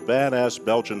lots of badass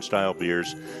Belgian-style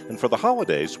beers, and for the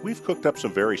holidays, we've cooked up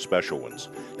some very special ones,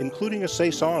 including a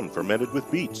Saison fermented with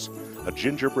beets, a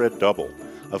gingerbread double,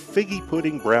 a figgy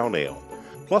pudding brown ale,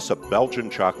 plus a Belgian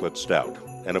chocolate stout,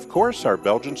 and of course our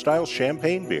Belgian-style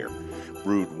champagne beer,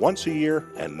 brewed once a year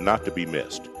and not to be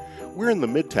missed. We're in the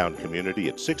Midtown community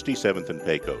at 67th and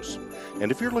Pecos,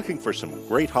 and if you're looking for some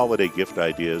great holiday gift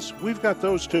ideas, we've got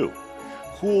those too.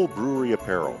 Cool brewery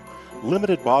apparel,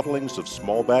 limited bottlings of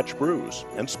small batch brews,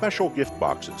 and special gift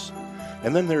boxes.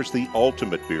 And then there's the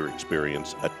ultimate beer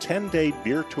experience, a 10-day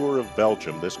beer tour of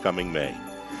Belgium this coming May.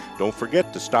 Don't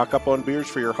forget to stock up on beers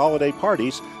for your holiday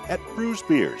parties at Brews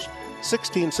Beers,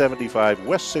 1675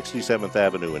 West 67th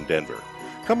Avenue in Denver.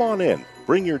 Come on in,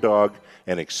 bring your dog,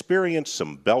 and experience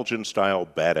some Belgian-style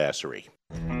badassery.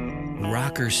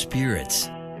 Rocker Spirits.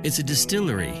 It's a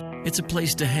distillery. It's a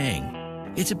place to hang.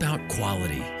 It's about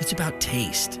quality. It's about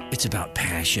taste. It's about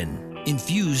passion.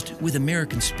 Infused with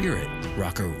American spirit.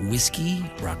 Rocker whiskey,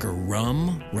 Rocker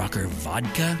rum, Rocker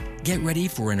vodka. Get ready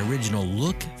for an original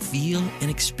look, feel,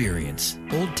 and experience.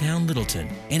 Old Town Littleton.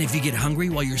 And if you get hungry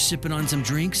while you're sipping on some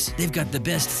drinks, they've got the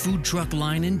best food truck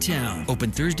line in town.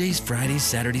 Open Thursdays, Fridays,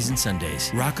 Saturdays, and Sundays.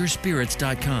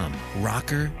 Rockerspirits.com.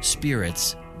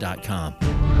 Rockerspirits.com.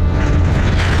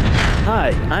 Hi,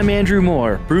 I'm Andrew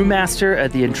Moore, brewmaster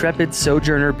at the Intrepid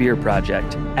Sojourner Beer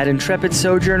Project. At Intrepid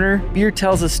Sojourner, beer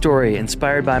tells a story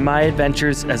inspired by my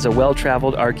adventures as a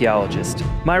well-traveled archaeologist.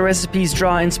 My recipes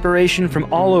draw inspiration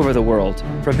from all over the world,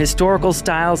 from historical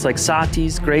styles like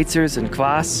Satis, Greitzers, and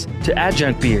Kvass, to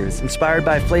adjunct beers inspired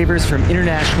by flavors from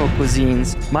international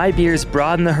cuisines. My beers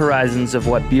broaden the horizons of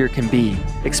what beer can be.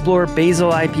 Explore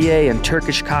Basil IPA and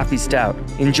Turkish Coffee Stout.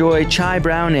 Enjoy Chai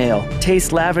Brown Ale.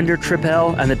 Taste Lavender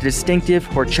Tripel and the distinctive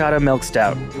Horchata Milk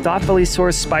Stout. Thoughtfully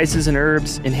sourced spices and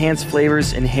herbs enhance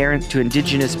flavors inherent to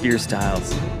indigenous beer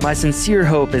styles. My sincere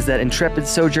hope is that Intrepid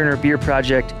Sojourner Beer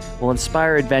Project will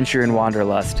inspire adventure and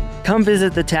wanderlust. Come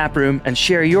visit the tap room and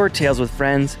share your tales with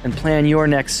friends and plan your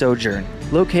next sojourn.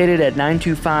 Located at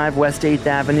 925 West 8th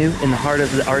Avenue in the heart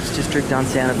of the Arts District on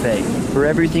Santa Fe. For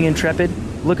everything Intrepid,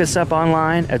 look us up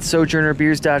online at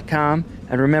sojournerbeers.com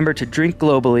and remember to drink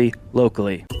globally,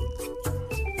 locally.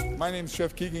 My name's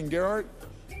Chef Keegan Gerhardt,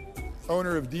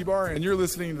 owner of D-Bar, and you're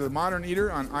listening to The Modern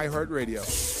Eater on iHeartRadio.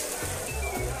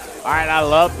 All right, I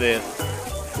love this.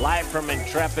 Live from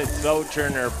Intrepid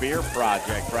Sojourner Beer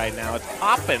Project right now. It's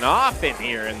popping off in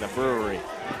here in the brewery.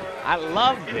 I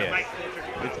love this.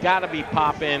 It's got to be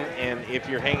popping, and if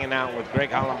you're hanging out with Greg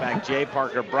Hollenbach, Jay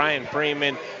Parker, Brian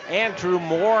Freeman, Andrew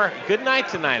Moore, good night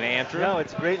tonight, Andrew. No,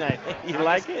 it's a great night. You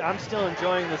like it? I'm still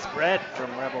enjoying this bread from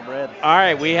Rebel Bread. All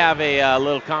right, we have a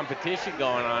little competition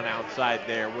going on outside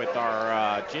there with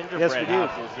our gingerbread Yes, we do.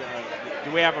 houses.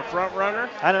 Do we have a front runner?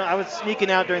 I was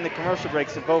sneaking out during the commercial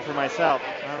breaks to vote for myself.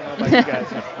 I don't know about you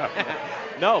guys.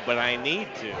 No, but I need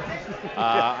to.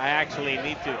 I actually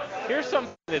need to. Here's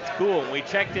something that's cool. We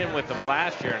checked in with them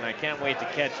last year, and I can't wait to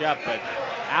catch up. But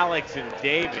Alex and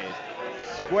David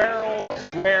Squirrel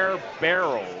Square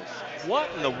Barrels. What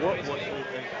in the world,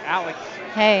 Alex?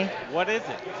 Hey. What is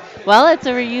it? Well, it's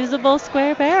a reusable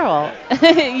square barrel.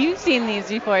 You've seen these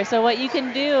before. So what you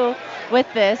can do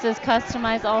with this is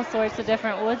customize all sorts of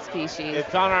different wood species.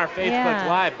 It's on our Facebook Yeah.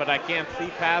 Live, but I can't see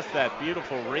past that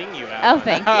beautiful ring you have. Oh,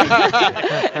 thank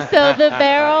you. So the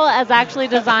barrel is actually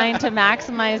designed to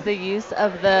maximize the use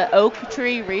of the oak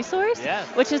tree resource, Yes.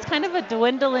 which is kind of a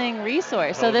dwindling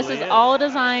resource. So this Totally is is. all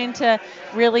designed to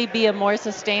really be a more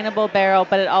sustainable barrel,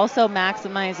 but it also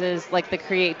maximizes like the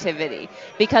creativity.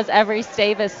 Because every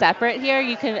stave is separate here,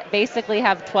 you can basically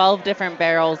have 12 different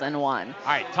barrels in one.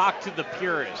 All right, talk to the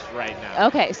purist right now.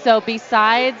 Okay, so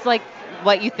besides like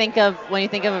what you think of when you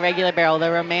think of a regular barrel,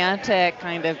 the romantic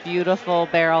kind of beautiful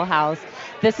barrel house,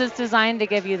 this is designed to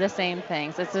give you the same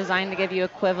things. It's designed to give you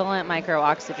equivalent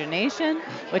micro-oxygenation,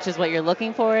 which is what you're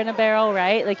looking for in a barrel,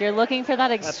 right? Like you're looking for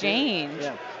that exchange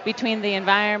between the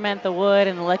environment, the wood,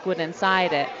 and the liquid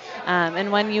inside it.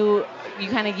 And when you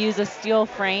kind of use a steel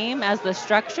frame as the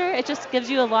structure, it just gives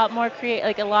you a lot more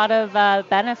a lot of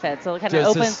benefits. So it kind of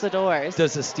opens the doors.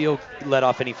 Does the steel let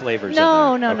off any flavors?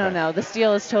 No, in there? no, no. The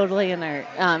steel is totally inert.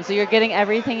 So you're getting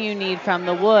everything you need from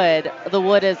the wood. The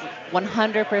wood is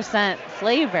 100%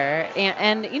 flavor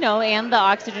and the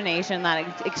oxygenation,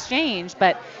 that exchange,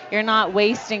 but you're not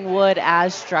wasting wood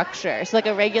as structure. So like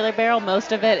a regular barrel,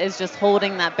 most of it is just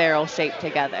holding that barrel shape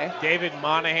together. David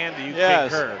Monahan, do you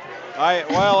Yes. concur?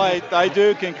 I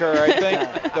do concur. I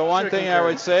think the one thing I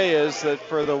would say is that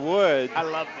for the wood,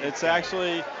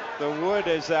 the wood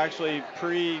is actually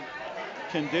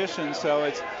pre-conditioned, so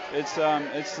it's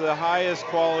the highest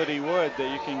quality wood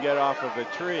that you can get off of a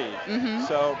tree. Mhm.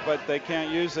 So, but they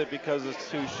can't use it because it's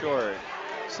too short.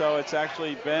 So it's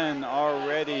actually been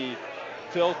already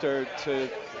filtered to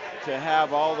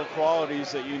have all the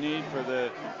qualities that you need for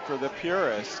the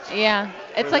purist. Yeah,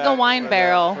 it's like a wine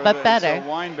barrel, but better. It's a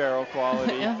wine barrel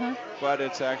quality, Uh-huh. but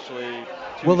it's actually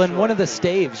too Well, in short. one of the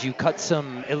staves, you cut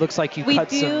some. It looks like you We cut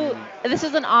do. some. This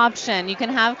is an option. You can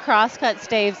have cross-cut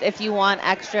staves if you want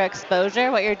extra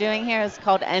exposure. What you're doing here is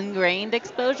called end-grained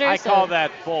exposure. I so call that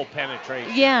full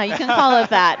penetration. Yeah, you can call it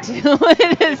that too.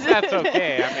 It is. That's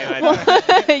okay.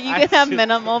 I mean, You can have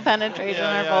minimal penetration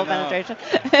or full penetration.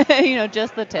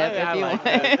 Just the tip if you want.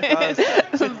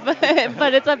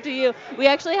 But it's up to you. We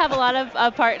actually have a lot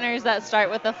of partners that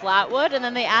start with the flat wood and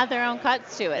then they add their own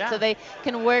cuts to it, so they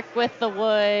can work with the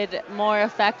wood more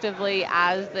effectively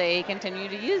as they continue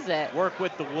to use it. Work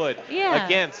with the wood. Yeah.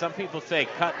 Again, some people say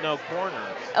cut no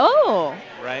corners. Oh,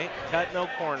 Right? Cut no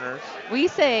corners. we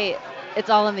say it's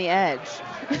all on the edge.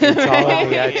 It's all on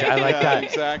the edge. I like that.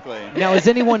 Exactly. Now, is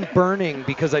anyone burning?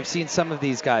 Because I've seen some of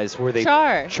these guys where they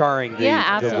charring the,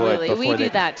 yeah, the wood absolutely. before We they do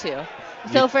that too.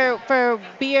 So for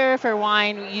beer, for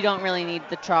wine, you don't really need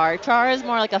the char. Char is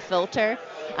more like a filter.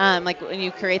 Like when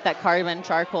you create that carbon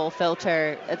charcoal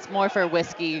filter, it's more for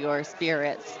whiskey or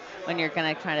spirits when you're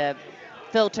going to kind of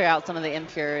filter out some of the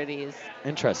impurities.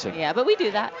 Interesting. Yeah, but we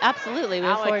do that. Absolutely. We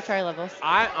have 4 Alex, char levels.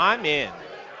 I'm in.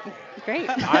 Great.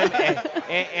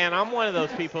 And I'm one of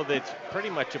those people that's pretty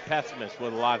much a pessimist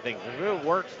with a lot of things. If it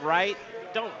works right,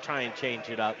 don't try and change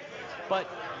it up. But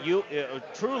you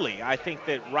truly, I think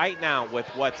that right now with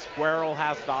what Squirrel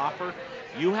has to offer,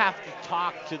 you have to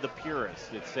talk to the purists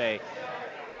that say,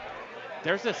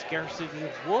 there's a scarcity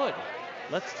of wood.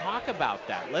 Let's talk about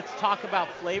that. Let's talk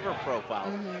about flavor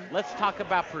profiles. Mm-hmm. Let's talk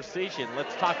about precision.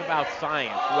 Let's talk about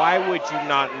science. Why would you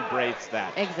not embrace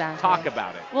that? Exactly. Talk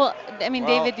about it. Well, I mean,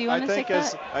 Well, David, do you want to take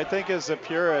that? I think as a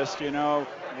purist,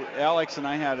 Alex and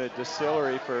I had a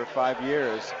distillery for 5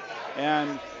 years,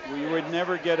 and we would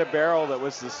never get a barrel that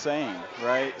was the same,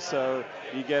 right? So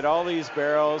you get all these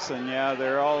barrels, and yeah,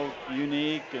 they're all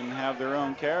unique and have their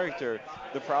own character.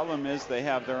 The problem is they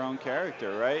have their own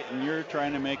character, right? And you're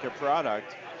trying to make a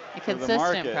product for the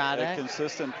market, a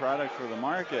consistent product for the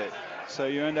market. So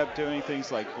you end up doing things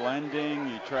like blending.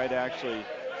 You try to actually,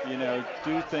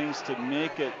 do things to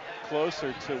make it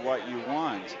closer to what you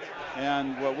want.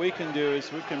 And what we can do is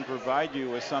we can provide you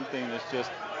with something that's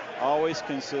just always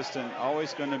consistent,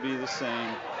 always going to be the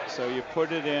same. So you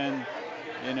put it in,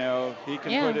 he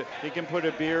can put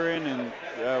a beer in, and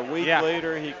a week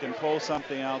later he can pull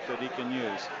something out that he can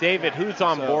use. David, who's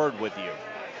on board with you?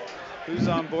 Who's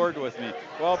on board with me?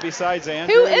 Well, besides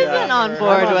Andrew. Who isn't on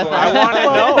board with us? I want to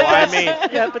know. I mean,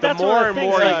 yeah, but the that's more one and of the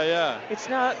things, more. like, it's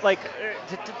not like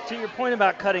to your point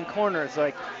about cutting corners.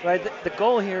 Like, right, the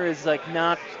goal here is like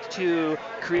not to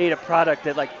create a product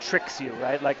that like tricks you,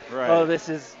 right? Like, oh, this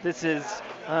is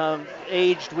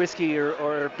aged whiskey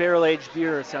or barrel aged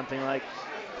beer or something. Like,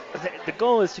 the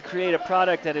goal is to create a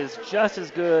product that is just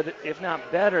as good, if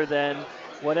not better, than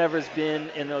whatever's been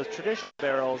in those traditional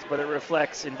barrels, but it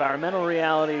reflects environmental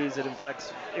realities, it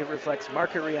reflects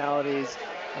market realities,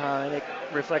 and it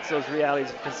reflects those realities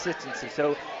of consistency.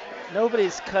 So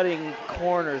nobody's cutting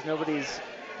corners, nobody's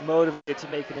motivated to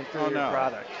make an inferior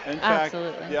product. In fact,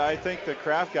 yeah, I think the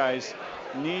craft guys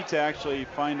need to actually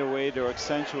find a way to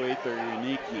accentuate their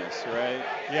uniqueness, right?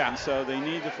 Yeah. And so they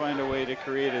need to find a way to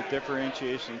create a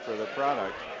differentiation for the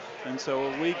product. And so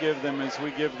what we give them is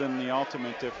we give them the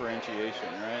ultimate differentiation,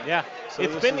 right? Yeah, So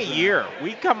it's this been a is year.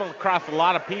 We come across a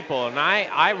lot of people, and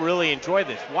I really enjoy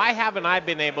this. Why haven't I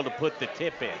been able to put the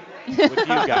tip in with you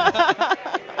guys?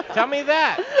 Tell me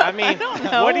that. I mean,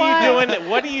 what are you doing?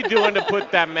 What are you doing to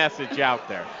put that message out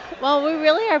there? Well, we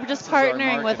really are just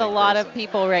partnering with a lot of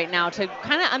people right now to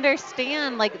kind of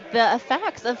understand like the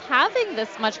effects of having this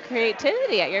much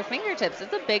creativity at your fingertips.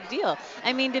 It's a big deal.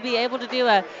 I mean, to be able to do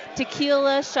a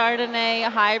tequila Chardonnay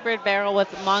hybrid barrel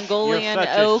with Mongolian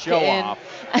oak and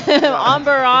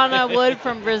Amburana wood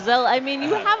from Brazil. I mean,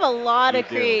 you have a lot of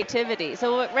creativity.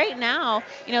 So right now,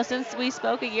 you know, since we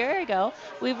spoke a year ago,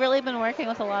 we've really been working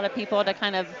with a lot of people to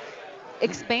kind of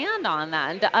expand on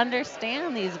that and to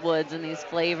understand these woods and these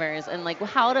flavors and like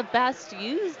how to best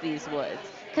use these woods,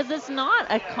 because it's not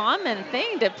a common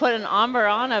thing to put an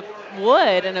Amburana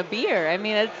wood in a beer. I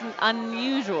mean, it's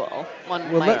unusual.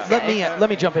 Let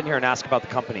me jump in here and ask about the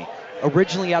company.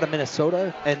 Originally out of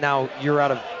Minnesota, and now you're out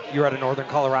of northern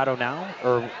Colorado now,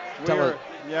 or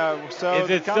yeah. So is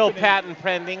it still patent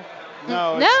pending?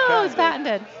 No, it's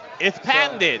patented. It's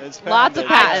patented. Lots of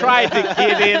patents. I tried to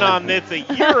get in on this a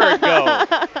year ago.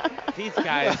 These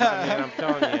guys, I mean, I'm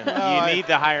telling you, you need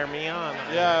to hire me on.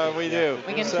 Yeah, we do.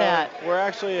 We can so chat. We're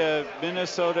actually a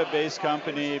Minnesota-based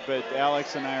company, but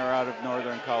Alex and I are out of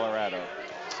northern Colorado.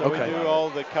 So we do all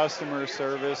the customer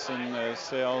service and the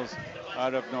sales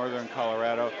out of northern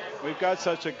Colorado. We've got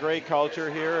such a great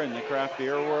culture here in the craft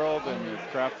beer world and the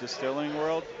craft distilling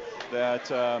world. That,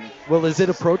 well, is it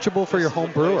approachable for your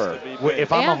home brewer?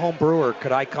 If I'm a home brewer,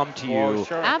 could I come to you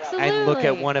and look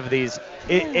at one of these?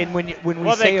 And when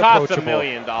we say they cost approachable, $1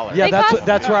 million. Yeah,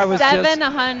 that's where I was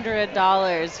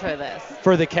 $700 for this.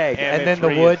 For the keg, and then the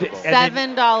wood.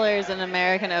 $7 an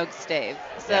American oak stave.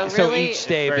 So really, each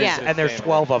stave is, and there's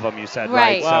 12 of them. You said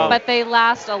right? So, but they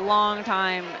last a long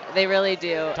time. They really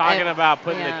do. Talking about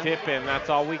putting the tip in, that's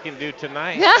all we can do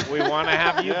tonight. We want to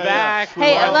have you back.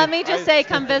 Hey, let me just say,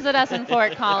 come visit us in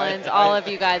Fort Collins, all of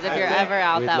you guys, if you're ever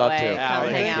out that way. Come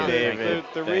hang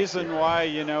out. The reason why,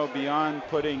 you know, beyond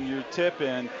putting your tip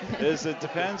in, is it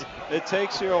depends. It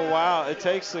takes you a while. It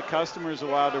takes the customers a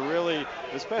while to really,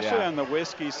 especially on the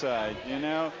whiskey side, you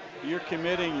know, you're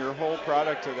committing your whole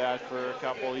product to that for a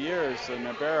couple of years in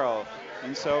a barrel.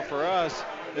 And so for us,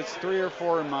 it's 3 or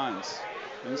 4 months.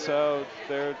 And so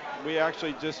we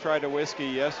actually just tried a whiskey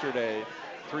yesterday.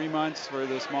 3 months for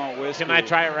this malt whiskey. Can I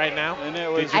try it right now? And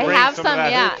it was I have some,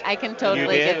 I can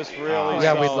totally get it.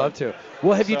 Yeah, we'd love to.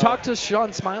 Well, have you talked to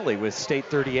Sean Smiley with State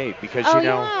 38? Because you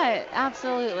know, yeah,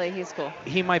 absolutely, he's cool.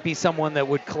 He might be someone that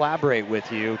would collaborate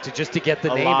with you to get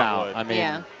the name out. I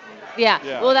mean,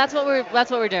 Yeah. Well, that's what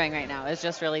we're doing right now, is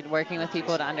just really working with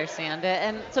people to understand it,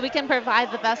 and so we can provide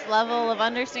the best level of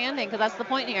understanding, because that's the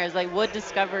point here, is like Wood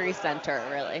Discovery Center,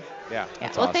 really. Yeah. Well,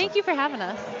 awesome. Thank you for having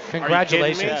us.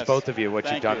 Congratulations, both of you, what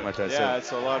you've done with this. Yeah,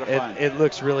 it's a lot of fun. It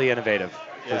looks really innovative,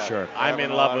 for sure. I'm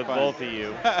in love with both of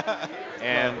you,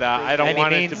 and I don't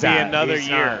want it to be another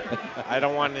year. I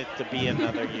don't want it to be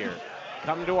another year.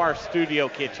 Come to our studio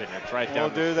kitchen. It's right down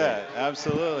the street. We'll do that.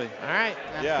 Absolutely. All right.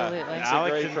 Absolutely. Yeah.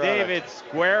 Alex and David,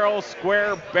 Squirrel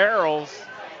Square Barrels.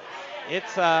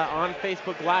 It's on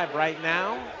Facebook Live right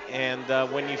now. And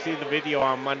when you see the video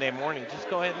on Monday morning, just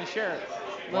go ahead and share it.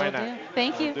 Why not?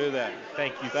 Thank you. We'll do that.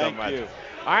 Thank you so much. You.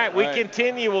 All right, we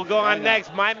continue. We'll go on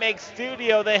next. My Make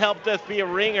Studio, they helped us be a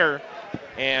ringer.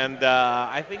 And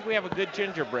I think we have a good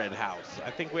gingerbread house.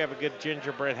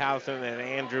 And then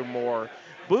Andrew Moore.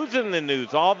 Booze in the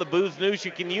News, all the booze news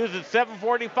you can use at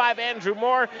 745. Andrew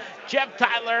Moore, Jeff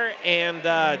Tyler, and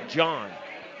John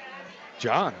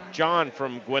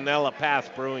from Guanella Pass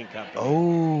Brewing Company.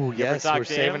 Oh, yes, we're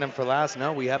saving him for last.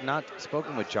 No, we have not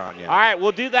spoken with John yet. All right,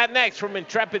 we'll do that next from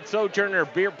Intrepid Sojourner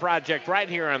Beer Project right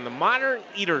here on the Modern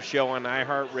Eater Show on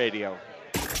iHeartRadio.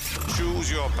 Choose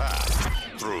your path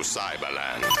through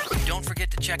Cyberland. Don't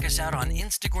forget to check us out on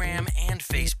Instagram and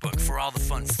Facebook for all the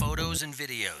fun photos and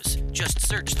videos. Just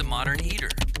search The Modern Eater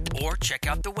or check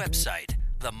out the website,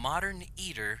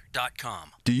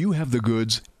 themoderneater.com. Do you have the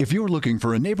goods? If you're looking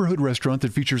for a neighborhood restaurant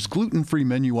that features gluten-free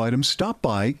menu items, stop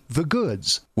by The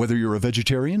Goods. Whether you're a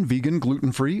vegetarian, vegan,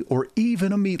 gluten-free, or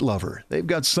even a meat lover, they've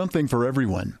got something for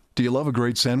everyone. Do you love a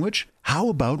great sandwich? How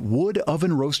about wood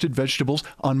oven roasted vegetables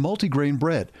on multigrain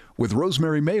bread with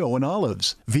rosemary mayo and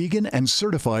olives, vegan and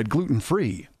certified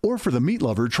gluten-free? Or for the meat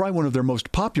lover, try one of their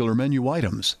most popular menu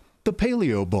items, the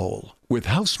Paleo Bowl, with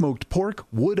house-smoked pork,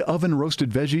 wood oven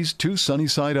roasted veggies, 2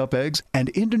 sunny-side-up eggs, and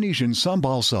Indonesian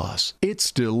sambal sauce.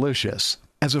 It's delicious.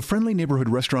 As a friendly neighborhood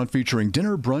restaurant featuring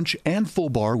dinner, brunch, and full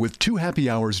bar with 2 happy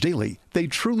hours daily, they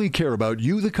truly care about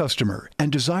you, the customer,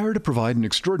 and desire to provide an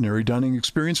extraordinary dining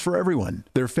experience for everyone.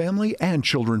 They're family and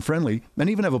children-friendly, and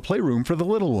even have a playroom for the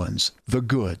little ones. The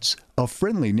Goods, a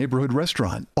friendly neighborhood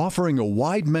restaurant offering a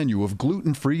wide menu of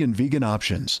gluten-free and vegan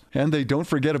options. And they don't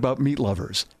forget about meat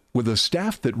lovers, with a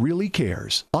staff that really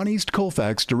cares. On East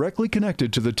Colfax, directly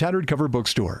connected to the Tattered Cover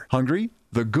Bookstore. Hungry?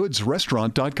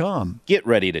 TheGoodsRestaurant.com. Get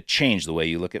ready to change the way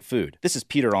you look at food. This is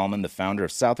Peter Allman, the founder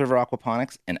of South River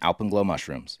Aquaponics and Alpenglow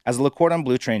Mushrooms. As a Le Cordon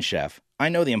Bleu trained chef, I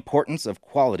know the importance of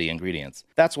quality ingredients.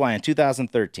 That's why in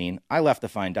 2013, I left the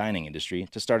fine dining industry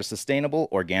to start a sustainable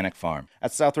organic farm.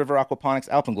 At South River Aquaponics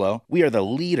Alpenglow, we are the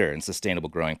leader in sustainable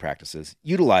growing practices,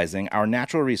 utilizing our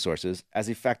natural resources as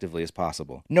effectively as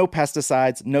possible. No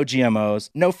pesticides, no GMOs,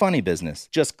 no funny business,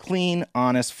 just clean,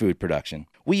 honest food production.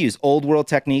 We use old world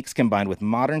techniques combined with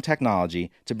modern technology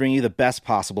to bring you the best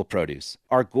possible produce.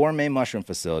 Our gourmet mushroom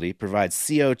facility provides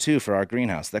CO2 for our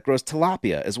greenhouse that grows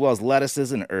tilapia as well as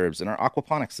lettuces and herbs in our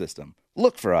aquaponics system.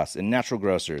 Look for us in Natural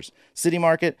Grocers, City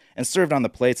Market, and served on the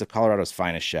plates of Colorado's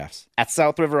finest chefs. At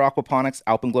South River Aquaponics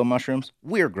Alpenglow Mushrooms,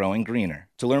 we're growing greener.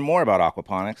 To learn more about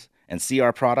aquaponics and see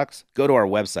our products, go to our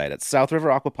website at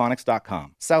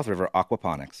southriveraquaponics.com. South River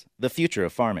Aquaponics, the future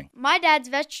of farming. My dad's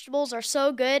vegetables are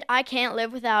so good, I can't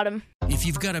live without them. If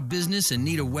you've got a business and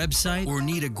need a website or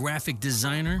need a graphic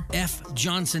designer, F.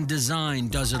 Johnson Design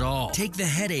does it all. Take the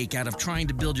headache out of trying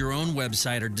to build your own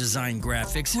website or design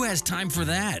graphics. Who has time for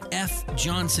that? F.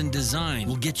 Johnson Design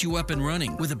will get you up and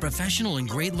running with a professional and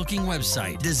great-looking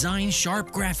website. Design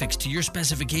sharp graphics to your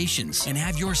specifications and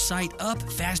have your site up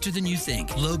faster than you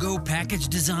think. Logo, package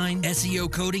design, SEO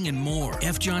coding, and more.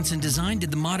 F. Johnson Design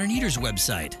did the Modern Eaters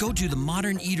website. Go to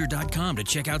themoderneater.com to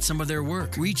check out some of their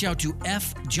work. Reach out to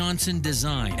F. Johnson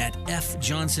Design at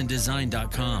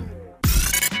fjohnsondesign.com.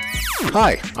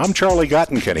 Hi, I'm Charlie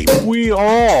Gottenkenny. We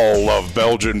all love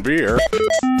Belgian beer.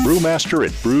 Brewmaster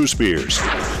at Brews Beers.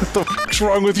 What the fuck's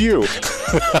wrong with you?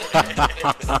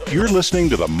 You're listening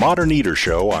to the Modern Eater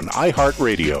Show on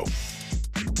iHeartRadio.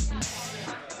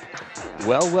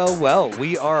 Well,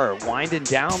 we are winding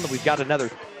down. We've got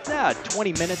another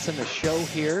 20 minutes in the show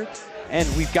here, and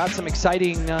we've got some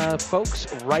exciting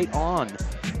folks right on.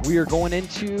 We are going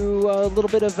into a little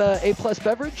bit of A-plus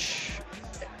beverage.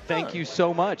 Thank you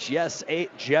so much. Yes,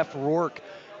 Jeff Rourke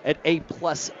at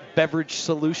A-plus Beverage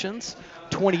Solutions.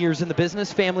 20 years in the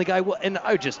business, family guy. And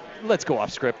let's go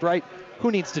off script, right? Who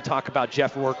needs to talk about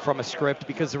Jeff Rourke from a script?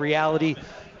 Because the reality,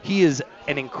 he is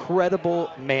an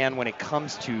incredible man when it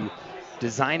comes to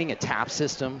designing a tap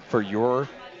system for your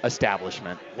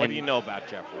establishment. What do you know about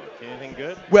Jeff Rourke? Anything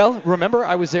good? Well, remember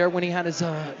I was there when he had his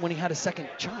second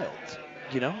child.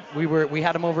 You know, we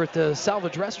had him over at the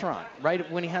Salvage Restaurant right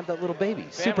when he had that little baby.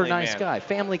 Super nice guy,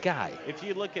 family guy. If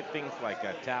you look at things like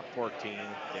Tap 14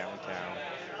 downtown,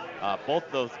 both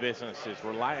those businesses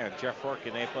rely on Jeff Rourke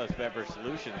and A-plus Beverage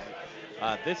Solutions.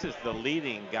 This is the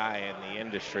leading guy in the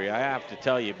industry, I have to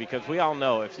tell you, because we all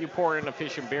know if you pour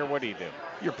inefficient beer, what do?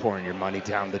 You're pouring your money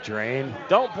down the drain.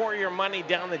 Don't pour your money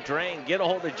down the drain. Get a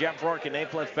hold of Jeff Rourke and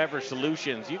A-plus Beverage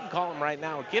Solutions. You can call him right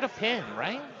now. Get a pen,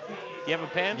 right? You have a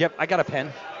pen? Yep, I got a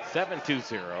pen.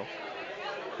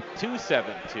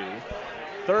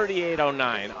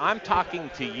 720-272-3809. I'm talking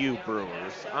to you,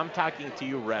 brewers. I'm talking to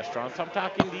you, restaurants. I'm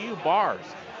talking to you, bars.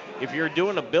 If you're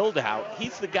doing a build-out,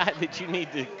 he's the guy that you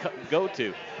need to go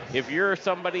to. If you're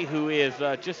somebody who is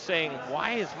just saying,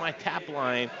 why is my tap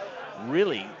line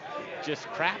really just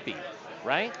crappy,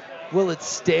 right? Well, it's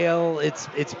stale. It's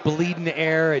bleeding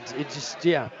air. It just,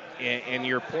 yeah. And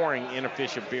you're pouring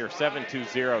inefficient beer.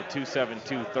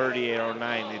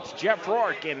 720-272-3809. It's Jeff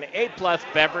Rourke and A-plus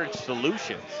Beverage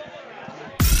Solutions.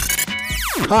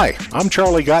 Hi, I'm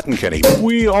Charlie Gottenkenny.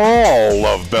 We all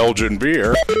love Belgian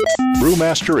beer.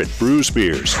 Brewmaster at Brews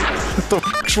Beers. What the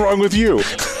fuck's wrong with you?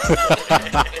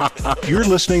 You're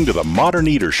listening to the Modern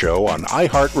Eater Show on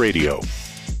iHeartRadio.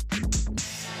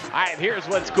 All right, here's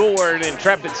what's cool. We're at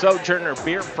Intrepid Sojourner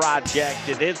Beer Project.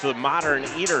 It is the Modern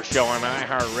Eater Show on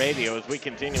iHeartRadio as we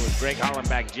continue with Greg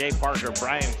Hollenbach, Jay Parker,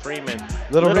 Brian Freeman.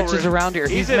 Little Rich is around here.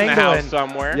 He's in in the mingling. house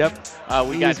somewhere. Yep.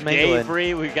 We He's got mingling.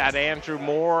 Avery. We got Andrew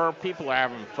Moore. People are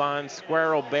having fun.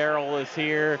 Squirrel Barrel is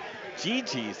here.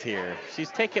 Gigi's here. She's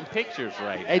taking pictures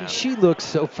right now. And she looks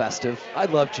so festive. I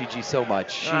love Gigi so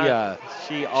much.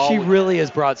 She She really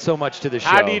has brought so much to the show.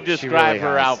 How do you She describe really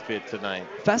her has. outfit tonight?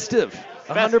 Festive.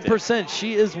 100%.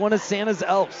 She is one of Santa's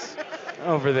elves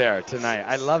over there tonight.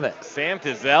 I love it.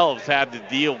 Santa's elves had to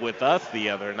deal with us the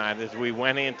other night as we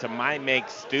went into My Make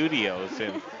Studios.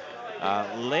 And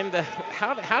Linda,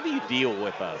 how do you deal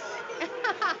with us?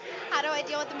 How do I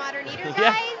deal with the Modern Eater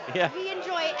guys? Yeah. We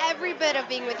enjoy every bit of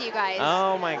being with you guys.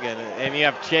 Oh my goodness. And you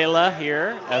have Chayla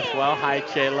here as well. Hi,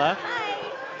 Chayla.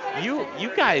 Hi.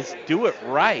 You guys do it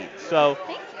right. So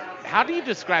how do you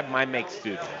describe My Make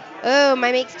Studio? Oh,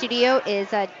 My Make Studio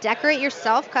is a decorate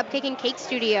yourself cupcake and cake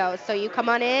studio. So you come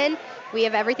on in, we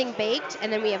have everything baked,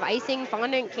 and then we have icing,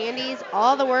 fondant, candies,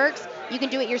 all the works. You can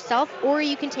do it yourself, or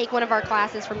you can take one of our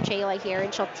classes from Chayla here,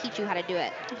 and she'll teach you how to do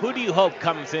it. Who do you hope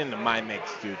comes into My Make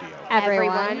Studio?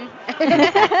 Everyone.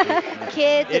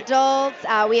 Kids, adults,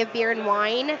 we have beer and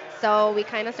wine, so we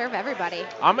kind of serve everybody.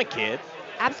 I'm a kid,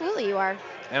 Absolutely, you are.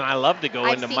 and I love to go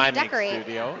I've into seen My you Make decorate.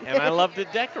 Studio, and I love to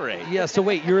decorate. Yeah, so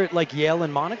wait, you're at like Yale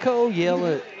and Monaco? Yale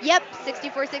at... Yep,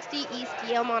 6460 East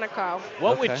Yale, Monaco.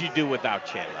 What would Okay. you do without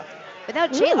Chayla?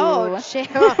 Without Chayla,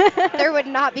 Chayla, there would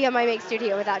not be a My Make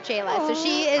Studio without Chayla. So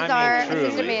she is our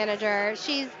assistant truly. manager.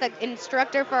 She's the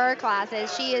instructor for our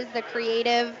classes. She is the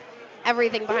creative,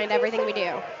 everything behind everything we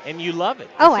do. And you love it.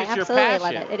 Oh, This I is your absolutely love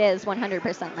passion. it. It is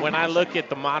 100% my When I passion. look at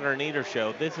the Modern Eater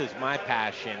Show, this is my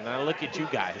passion. And I look at you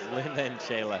guys, Linda and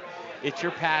Chayla. It's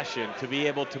your passion to be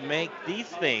able to make these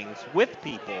things with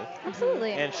people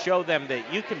Absolutely. and show them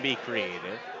that you can be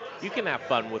creative. You can have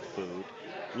fun with food.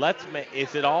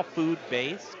 Is it all food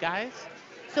based, guys?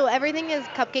 So everything is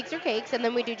cupcakes or cakes, and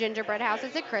then we do gingerbread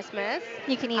houses at Christmas.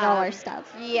 You can eat all our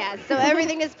stuff. Yes, so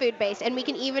everything is food-based, and we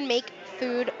can even make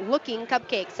food-looking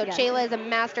cupcakes. So Yes. Chayla is a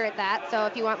master at that. So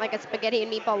if you want like a spaghetti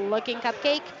and meatball-looking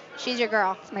cupcake, she's your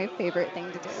girl. It's my favorite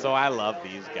thing to do. So I love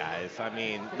these guys. I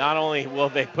mean, not only will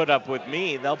they put up with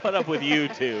me, they'll put up with you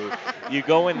too. You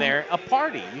go in there, a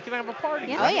party. You can have a party.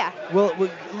 Yeah. right? Oh yeah. Well,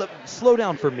 slow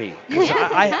down for me, 'cause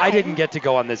I didn't get to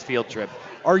go on this field trip.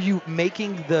 Are you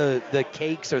making the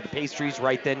cakes or the pastries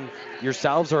right then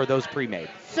yourselves, or are those pre-made?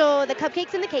 So the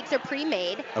cupcakes and the cakes are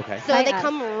pre-made. Okay. So I they have-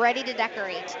 come ready to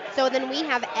decorate. So then we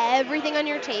have everything on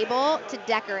your table to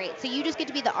decorate. So you just get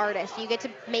to be the artist. You get to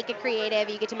make it creative.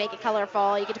 You get to make it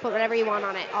colorful. You get to put whatever you want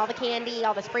on it. All the candy,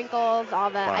 all the sprinkles, all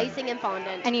the Fun. icing and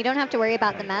fondant. And you don't have to worry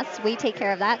about the mess. We take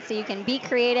care of that, so you can be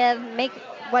creative, make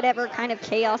whatever kind of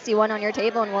chaos you want on your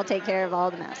table, and we'll take care of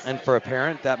all the mess. And for a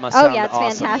parent, that must Oh, sound yeah, it's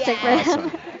awesome. fantastic for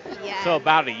them. So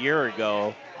about a year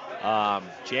ago,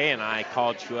 Jay and I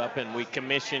called you up and we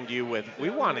commissioned you with, we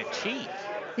want to cheat.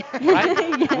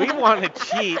 Right? We want to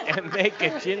cheat and make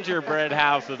a gingerbread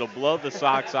house that'll blow the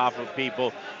socks off of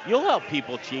people. You'll help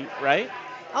people cheat, right?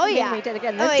 Oh yeah. We did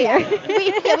again Oh this yeah. year.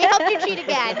 we helped you cheat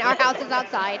again. Our house is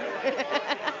outside.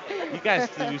 You guys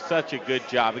do such a good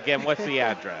job. Again, what's the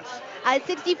address?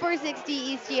 6460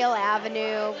 East Yale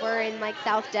Avenue. We're in like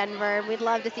South Denver. We'd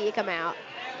love to see you come out.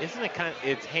 Isn't it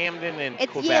it's Hamden and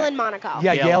It's Quebec? Yale and Monaco.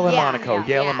 Yeah, Yale and Yeah, Monaco. yeah,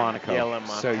 Yale yeah. and Monaco. Yale and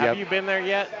Monaco. So, Have yep. you been there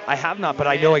yet? I have not, but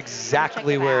I know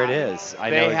exactly where it is.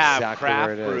 I know They have exactly craft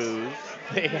where it is. brews.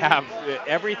 They have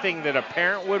everything that a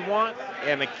parent would want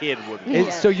and a kid would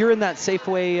want. So you're in that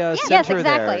Safeway Yes, center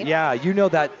there. exactly. Yeah, you know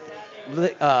that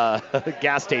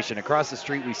gas station across the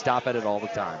street. We stop at it all the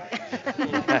time.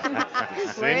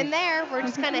 We're in there. We're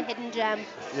just kind of hidden gem.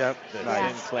 Yep.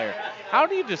 That's Sinclair. How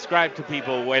do you describe to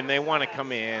people when they want to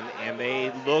come in and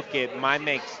they look at My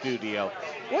Make Studio?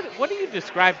 What do you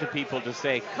describe to people to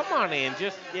say, come on in?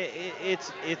 Just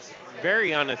it's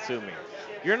very unassuming.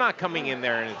 You're not coming in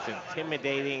there and it's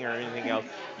intimidating or anything else.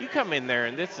 You come in there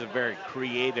and this is a very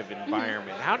creative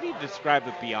environment. How do you describe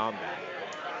it beyond that?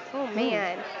 Oh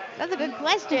man, that's a good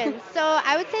question. So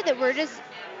I would say that we're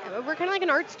kind of like an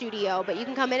art studio, but you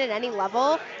can come in at any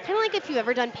level. Kind of like if you've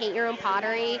ever done paint your own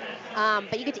pottery,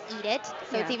 but you get to eat it, so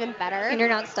it's Yeah. even better. And you're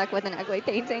not stuck with an ugly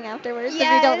painting afterwards if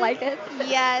Yes. you don't like it.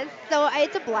 Yes, so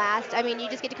it's a blast. I mean, you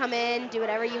just get to come in, do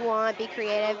whatever you want, be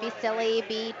creative, be silly,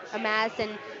 be a mess,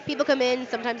 and people come in,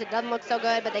 sometimes it doesn't look so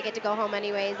good, but they get to go home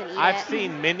anyways and eat I've it.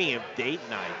 seen many of date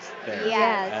nights there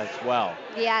Yes. as well.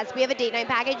 Yes, we have a date night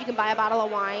package. You can buy a bottle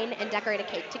of wine and decorate a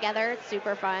cake together. It's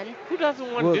super fun. Who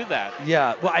doesn't want Well, to do that?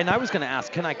 Yeah. Well, and I was going to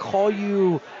ask, can I call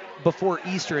you before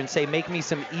Easter and say, make me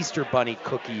some Easter bunny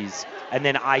cookies, and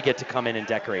then I get to come in and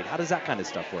decorate? How does that kind of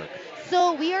stuff work?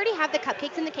 So we already have the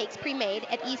cupcakes and the cakes pre-made.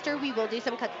 At Easter, we will do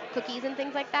some cookies and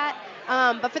things like that.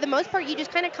 But for the most part, you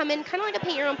just kind of come in, kind of like a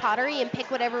paint your own pottery, and pick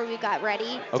whatever we got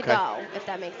ready to go, if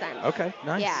that makes sense. Okay,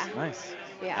 nice. Yeah. Nice.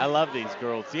 Yeah. I love these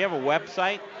girls. Do you have a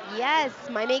website? Yes,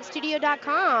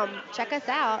 mymakestudio.com. Check us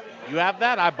out. You have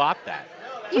that? I bought that.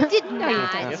 You did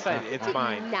not. Yes, it's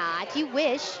mine. Not. You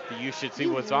wish. You should see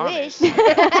You what's on it. wish. You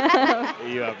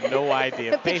have no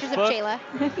idea. Pictures Facebook?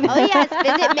 of Shayla. Oh, yes.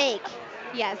 Visit Make.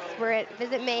 Yes, we're at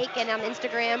Visit Make, and on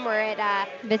Instagram, we're at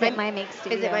Visit My Make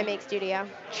Studio. Visit My Make Studio.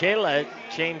 Shayla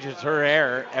changes her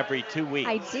hair every 2 weeks.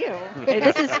 I do.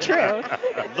 This is true.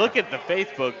 Look at the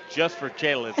Facebook just for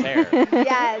Shayla's hair.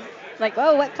 Yes. Like,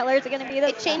 oh, what color is it going to be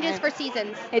this It changes time? for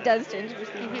seasons. It does change for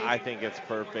seasons. I think it's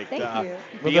perfect. Thank you.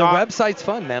 Well, their website's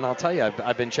fun, man. I'll tell you.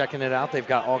 I've been checking it out. They've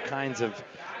got all kinds of.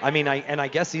 I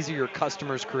guess these are your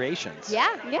customers' creations.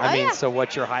 Yeah. I mean, so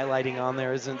what you're highlighting on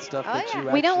there isn't stuff that you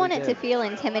We don't want actually it to feel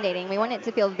intimidating. We want it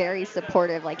to feel very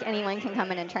supportive, like anyone can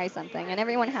come in and try something. And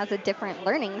everyone has a different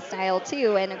learning style,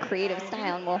 too, and a creative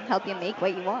style, and we'll help you make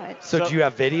what you want. So do you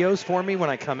have videos for me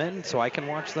when I come in so I can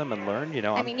watch them and learn? You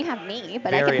know, I mean, you have me,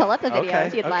 but I can pull up a video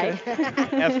if you'd like.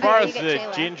 As far You as get the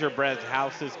Shayla. gingerbread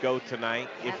houses go tonight,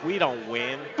 if we don't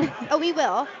win, Oh, we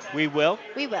will. we will?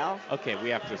 We will. Okay, we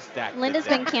have to stack Linda's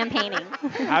this been down. campaigning.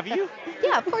 Have you?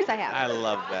 Yeah, of course I have. I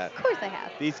love that. Of course I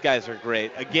have. These guys are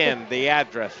great. Again, the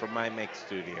address for My Make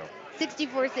Studio.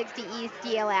 6460 East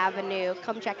DL Avenue.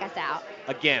 Come check us out.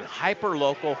 Again,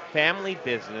 hyper-local family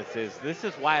businesses. This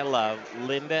is why I love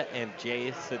Linda and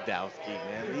Jay Sadowski,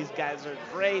 man. These guys are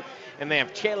great, and they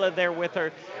have Shayla there with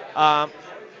her.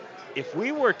 If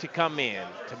we were to come in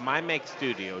to My Make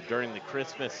Studio during the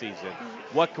Christmas season,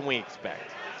 what can we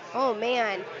expect? Oh,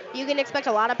 man. You can expect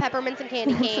a lot of peppermints and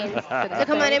candy canes. So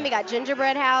come on in. We got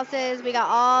gingerbread houses. We got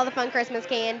all the fun Christmas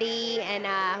candy. And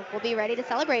we'll be ready to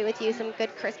celebrate with you. Some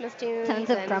good Christmas tunes. Tons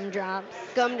of and gumdrops.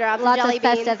 Gumdrops Lots and jelly of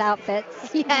festive beans.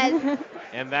 outfits. Yes.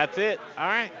 And that's it. All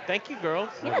right. Thank you, girls.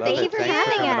 Yeah, thank you for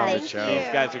having us.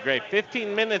 These guys are great.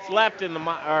 15 minutes left in the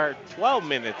or 12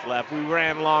 minutes left. We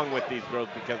ran long with these girls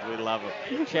because we love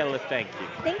them. Shayla, thank you.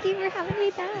 Thank you for having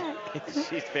me back.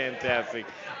 She's fantastic.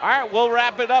 All right, we'll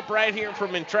wrap it up right here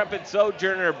from Intrepid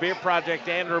Sojourner Beer Project.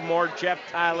 Andrew Moore, Jeff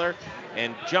Tyler,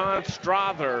 and John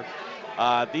Strother.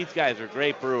 These guys are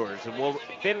great brewers, and we'll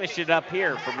finish it up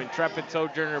here from Intrepid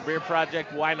Sojourner Beer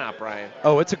Project. Why not, Brian?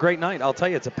 Oh, it's a great night. I'll tell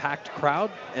you, it's a packed crowd,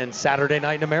 and Saturday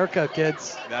night in America,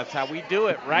 kids. That's how we do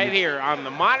it right here on the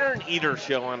Modern Eater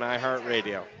Show on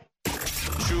iHeartRadio.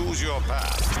 Choose your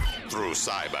path through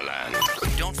Cyberland.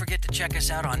 Don't forget to check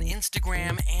us out on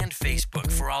Instagram and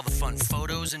Facebook for all the fun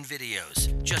photos and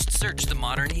videos. Just search The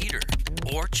Modern Eater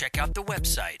or check out the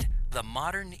website,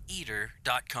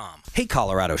 themoderneater.com. Hey,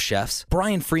 Colorado chefs.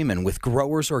 Brian Freeman with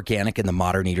Growers Organic and the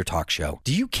Modern Eater Talk Show.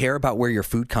 Do you care about where your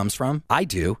food comes from? I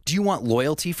do. Do you want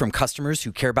loyalty from customers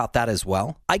who care about that as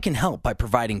well? I can help by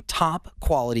providing top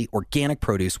quality organic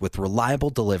produce with reliable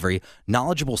delivery,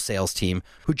 knowledgeable sales team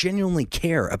who genuinely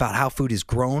care about how food is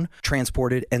grown,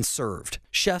 transported, and served.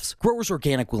 Chefs, Growers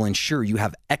Organic will ensure you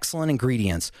have excellent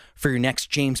ingredients for your next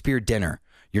James Beard dinner,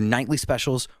 your nightly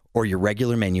specials, or your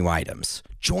regular menu items.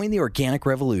 Join the organic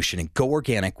revolution and go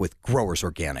organic with Growers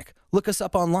Organic. Look us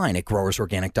up online at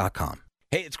growersorganic.com.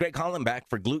 Hey, it's Greg Hollenbach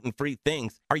for Gluten-Free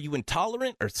Things. Are you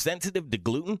intolerant or sensitive to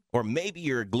gluten? Or maybe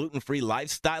you're a gluten-free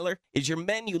lifestyler? Is your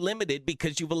menu limited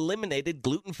because you've eliminated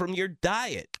gluten from your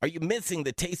diet? Are you missing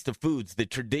the taste of foods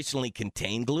that traditionally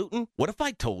contain gluten? What if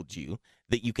I told you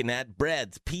that you can add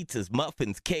breads, pizzas,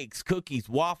 muffins, cakes, cookies,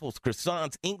 waffles,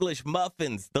 croissants, English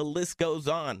muffins, the list goes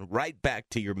on, right back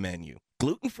to your menu?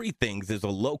 Gluten-Free Things is a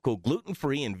local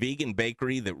gluten-free and vegan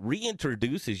bakery that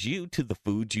reintroduces you to the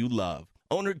foods you love.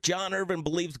 Owner John Irvin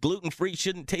believes gluten-free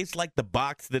shouldn't taste like the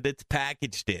box that it's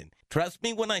packaged in. Trust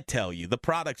me when I tell you, the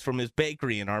products from his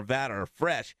bakery in Arvada are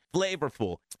fresh,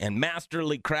 flavorful, and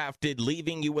masterly crafted,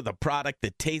 leaving you with a product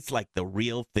that tastes like the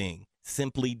real thing.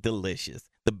 Simply delicious.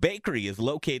 The bakery is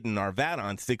located in Arvada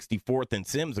on 64th and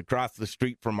Sims across the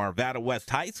street from Arvada West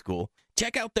High School.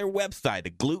 Check out their website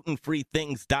at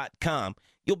glutenfreethings.com.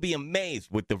 You'll be amazed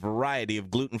with the variety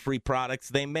of gluten-free products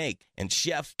they make. And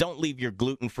chefs, don't leave your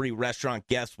gluten-free restaurant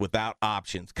guests without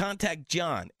options. Contact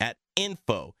John at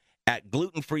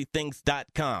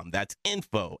info@glutenfreethings.com. That's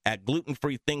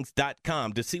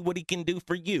info@glutenfreethings.com to see what he can do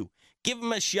for you. Give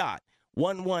him a shot.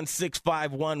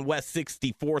 11651 West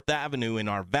 64th Avenue in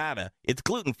Arvada. It's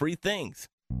Gluten-Free Things.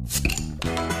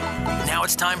 Now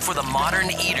it's time for the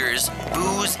Modern Eaters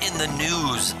Booze in the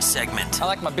News segment. I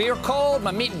like my beer cold,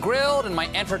 my meat grilled, and my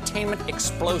entertainment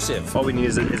explosive. All we need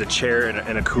is a chair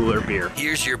and a cooler beer.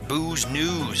 Here's your booze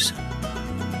news.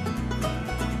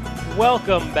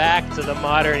 Welcome back to the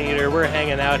Modern Eater. We're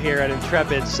hanging out here at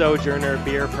Intrepid Sojourner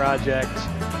Beer Project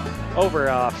over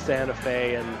off Santa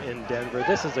Fe in Denver.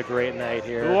 This is a great night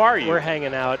here. Who are you? We're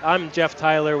hanging out. I'm Jeff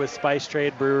Tyler with Spice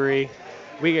Trade Brewery.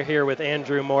 We are here with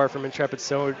Andrew Moore from Intrepid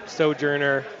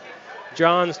Sojourner.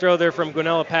 John Strother from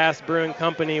Guanella Pass Brewing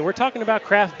Company. We're talking about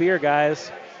craft beer,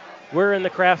 guys. We're in the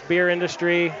craft beer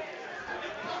industry.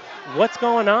 What's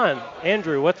going on,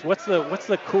 Andrew? What's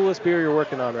the coolest beer you're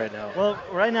working on right now? Well,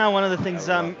 right now one of the things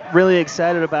I'm really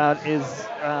excited about is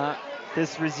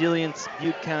this Resilience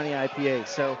Butte County IPA.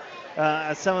 So,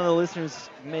 as some of the listeners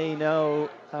may know,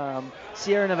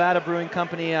 Sierra Nevada Brewing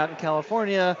Company out in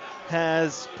California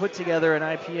has put together an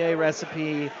IPA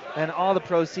recipe, and all the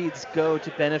proceeds go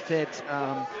to benefit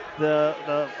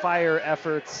the fire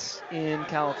efforts in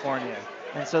California.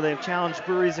 And so they've challenged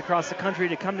breweries across the country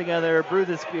to come together, brew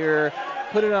this beer,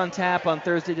 put it on tap on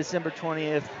Thursday, December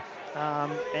 20th,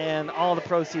 and all the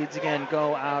proceeds again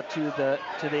go out to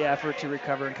the effort to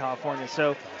recover in California.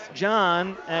 So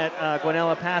John at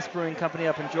Guanella Pass Brewing Company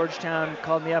up in Georgetown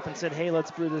called me up and said, "Hey, let's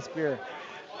brew this beer."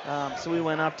 So we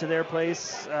went up to their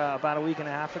place about a week and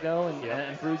a half ago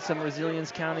and brewed some Resilience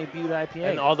County Butte IPA.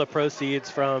 And all the proceeds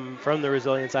from the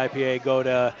Resilience IPA go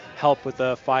to help with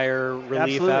the fire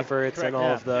relief efforts. Correct, and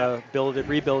all of the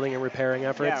rebuilding and repairing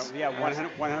efforts. Yeah,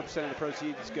 100% of the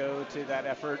proceeds go to that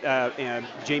effort. And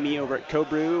Jamie over at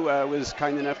Co-Brew was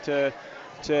kind enough to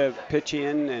pitch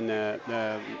in, and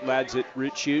the lads at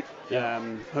Root Shoot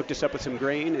hooked us up with some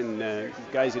grain, and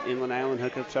guys at Inland Island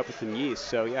hooked us up with some yeast.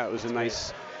 So yeah, it was a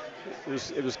nice.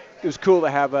 It was cool to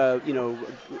have a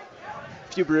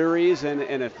few breweries and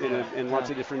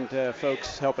lots of different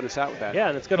folks helping us out with that. Yeah,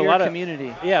 and it's got Beer a lot of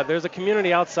community. Yeah, there's a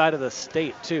community outside of the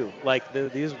state too. Like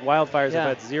these wildfires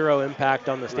have had zero impact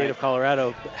on the state of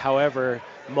Colorado. However,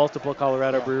 multiple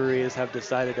Colorado breweries have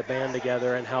decided to band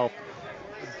together and help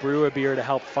brew a beer to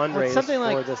help fundraise something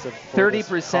for like this.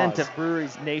 30% of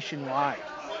breweries nationwide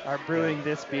are brewing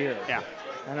this beer. Yeah.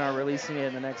 And are releasing it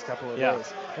in the next couple of Yeah.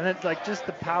 days. And it's like just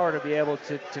the power to be able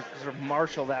to sort of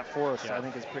marshal that force, I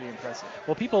think is pretty impressive.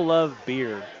 Well, people love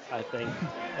beer, I think.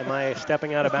 Am I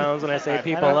stepping out of bounds when I say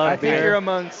people I love beer? think you're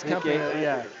amongst company.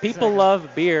 Yeah. People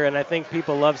love beer, and I think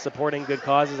people love supporting good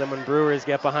causes. And when brewers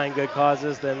get behind good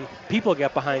causes, then people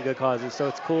get behind good causes. So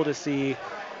it's cool to see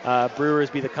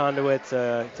brewers be the conduit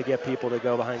to get people to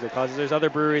go behind good causes. There's other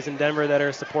breweries in Denver that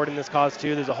are supporting this cause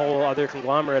too. There's a whole other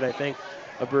conglomerate, I think,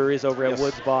 of breweries over at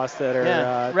Woods Boss that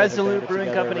are Resolute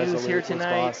Brewing Company, who's Resolute, here Woods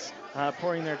tonight, Boss.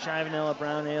 pouring their Chai Vanilla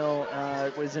Brown Ale,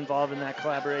 was involved in that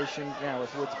collaboration,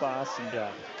 with Woods Boss. And,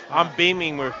 I'm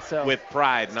beaming with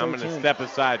pride, and stay I'm going to tuned. step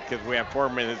aside because we have 4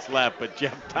 minutes left. But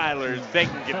Jeff Tyler is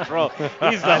taking control.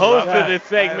 He's the host of this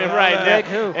segment right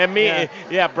now, and me,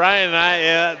 Brian and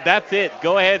I. That's it.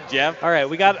 Go ahead, Jeff. All right,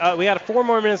 we got 4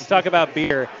 more minutes to talk about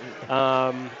beer.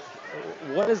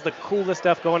 What is the coolest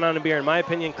stuff going on in beer? In my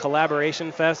opinion,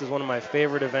 Collaboration Fest is one of my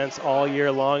favorite events all year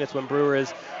long. It's when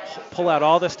brewers pull out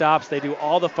all the stops. They do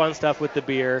all the fun stuff with the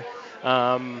beer.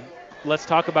 Let's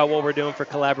talk about what we're doing for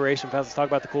Collaboration Fest. Let's talk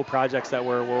about the cool projects that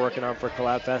we're working on for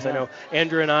Collab Fest. I know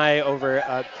Andrew and I over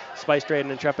at Spice Trade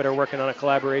and Intrepid are working on a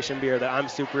collaboration beer that I'm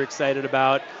super excited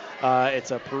about. It's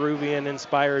a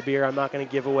Peruvian-inspired beer. I'm not going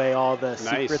to give away all the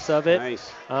secrets of it,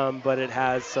 but it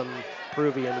has some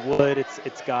Peruvian wood.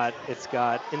 It's got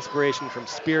inspiration from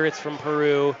spirits from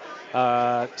Peru,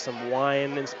 some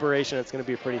wine inspiration. It's going to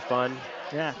be pretty fun.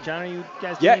 Yeah, John, are you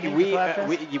guys doing anything for Collab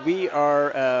Fest? we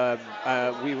are.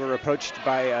 We were approached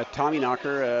by Tommy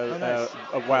Knocker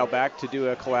a while back to do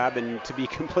a collab, and to be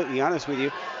completely honest with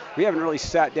you, we haven't really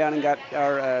sat down and got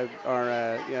our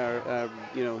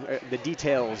the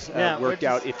details worked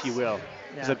out, if you will.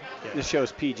 Yeah. So this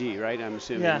show's PG, right? I'm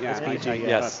assuming. Yeah, it's PG.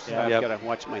 Yes. I've got to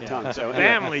watch my tongue. So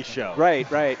family show. Right.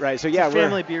 So yeah, it's a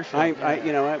family beer show.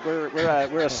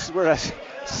 We're a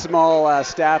small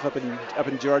staff up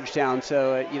in Georgetown.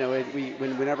 So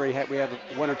whenever we have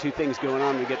 1 or 2 things going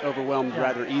on, we get overwhelmed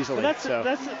rather easily. But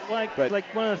that's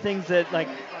like one of the things that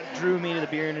drew me to the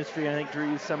beer industry. I think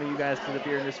drew some of you guys to the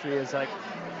beer industry is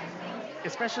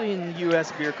especially in the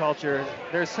U.S. beer culture,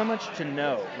 there's so much to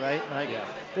know, right?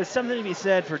 There's something to be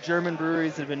said for German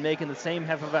breweries that have been making the same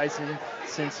Hefeweizen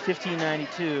since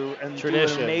 1592 and do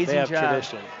an amazing job.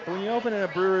 Tradition. But when you open a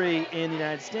brewery in the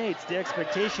United States, the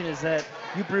expectation is that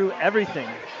you brew everything,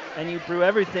 and you brew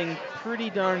everything pretty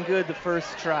darn good the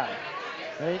first try,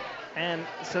 right? And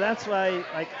so that's why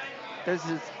there's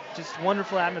this just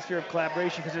wonderful atmosphere of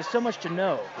collaboration because there's so much to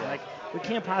know. Like, we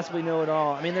can't possibly know it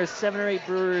all. I mean, there's 7 or 8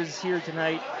 brewers here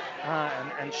tonight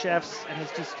and chefs, and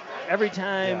it's just every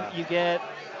time you get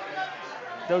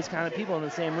those kind of people in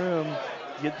the same room,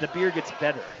 the beer gets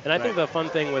better. And I think the fun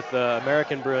thing with the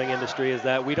American brewing industry is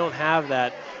that we don't have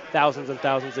that thousands and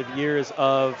thousands of years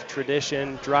of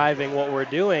tradition driving what we're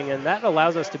doing, and that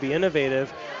allows us to be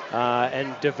innovative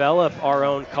and develop our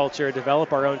own culture,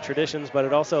 develop our own traditions, but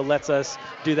it also lets us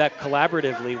do that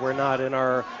collaboratively. We're not in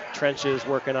our trenches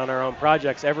working on our own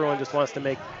projects. Everyone just wants to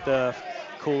make the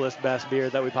coolest, best beer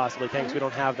that we possibly can, because we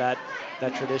don't have that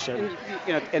tradition. And,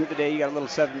 you know, at the end of the day, you got a little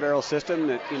 7-barrel system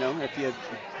that, you know, if you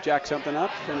jack something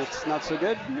up and it's not so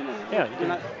good, you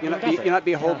know, you're not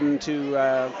beholden to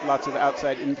lots of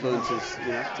outside influences,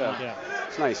 you know. So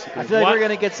it's nice. I feel like we're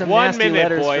going to get some nasty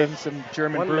letters from some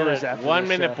German brewers after 1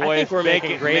 minute, boys. I think we're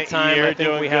making great time. I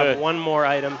think we have one more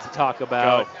item to talk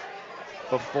about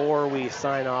before we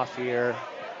sign off here,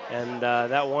 and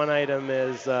that one item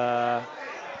is our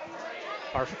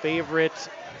favorite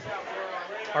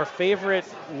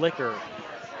liquor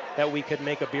that we could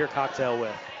make a beer cocktail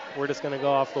with. We're just going to go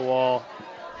off the wall.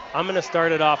 I'm going to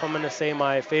start it off. I'm going to say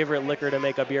my favorite liquor to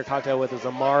make a beer cocktail with is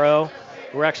Amaro.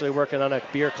 We're actually working on a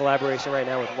beer collaboration right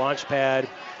now with Launchpad.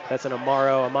 That's an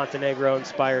Amaro, a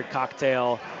Montenegro-inspired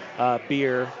cocktail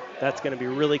beer. That's going to be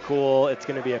really cool. It's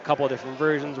going to be a couple of different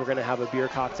versions. We're going to have a beer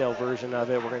cocktail version of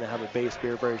it. We're going to have a base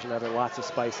beer version of it. Lots of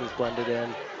spices blended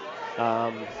in.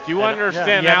 Do you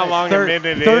understand how long a minute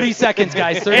it is? 30 seconds,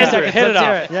 guys. 30 seconds. Hit it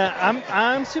off. Yeah,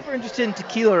 I'm super interested in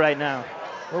tequila right now.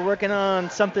 We're working on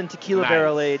something tequila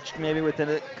barrel aged, maybe within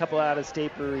a couple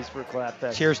out-of-state breweries for Collab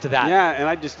Fest. Cheers to that. Yeah, and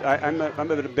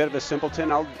I'm a bit of a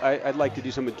simpleton. I'd like to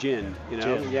do some with gin. You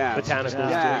know, gin. Yeah, Botanicals.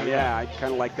 Yeah. I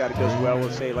kind of like that. It goes well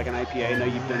with, say, like an IPA. I know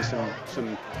you've done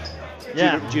some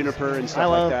juniper and stuff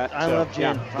like that. I love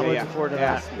gin. I'm looking forward to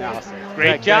that. Yeah. Awesome.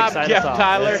 Great job, Jeff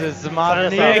Tyler. This is the Modern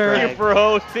Thank Eater. you for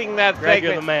hosting that Greg,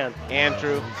 segment. you're the man.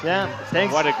 Andrew. Yeah,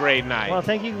 thanks. What a great night. Well,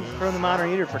 thank you from the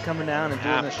Modern Eater for coming down and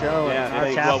doing the show. Yeah, and our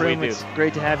that's tap what we room. do. It's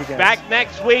great to have you guys. Back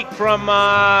next week from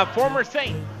Former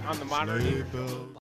Saint on the Modern Eater.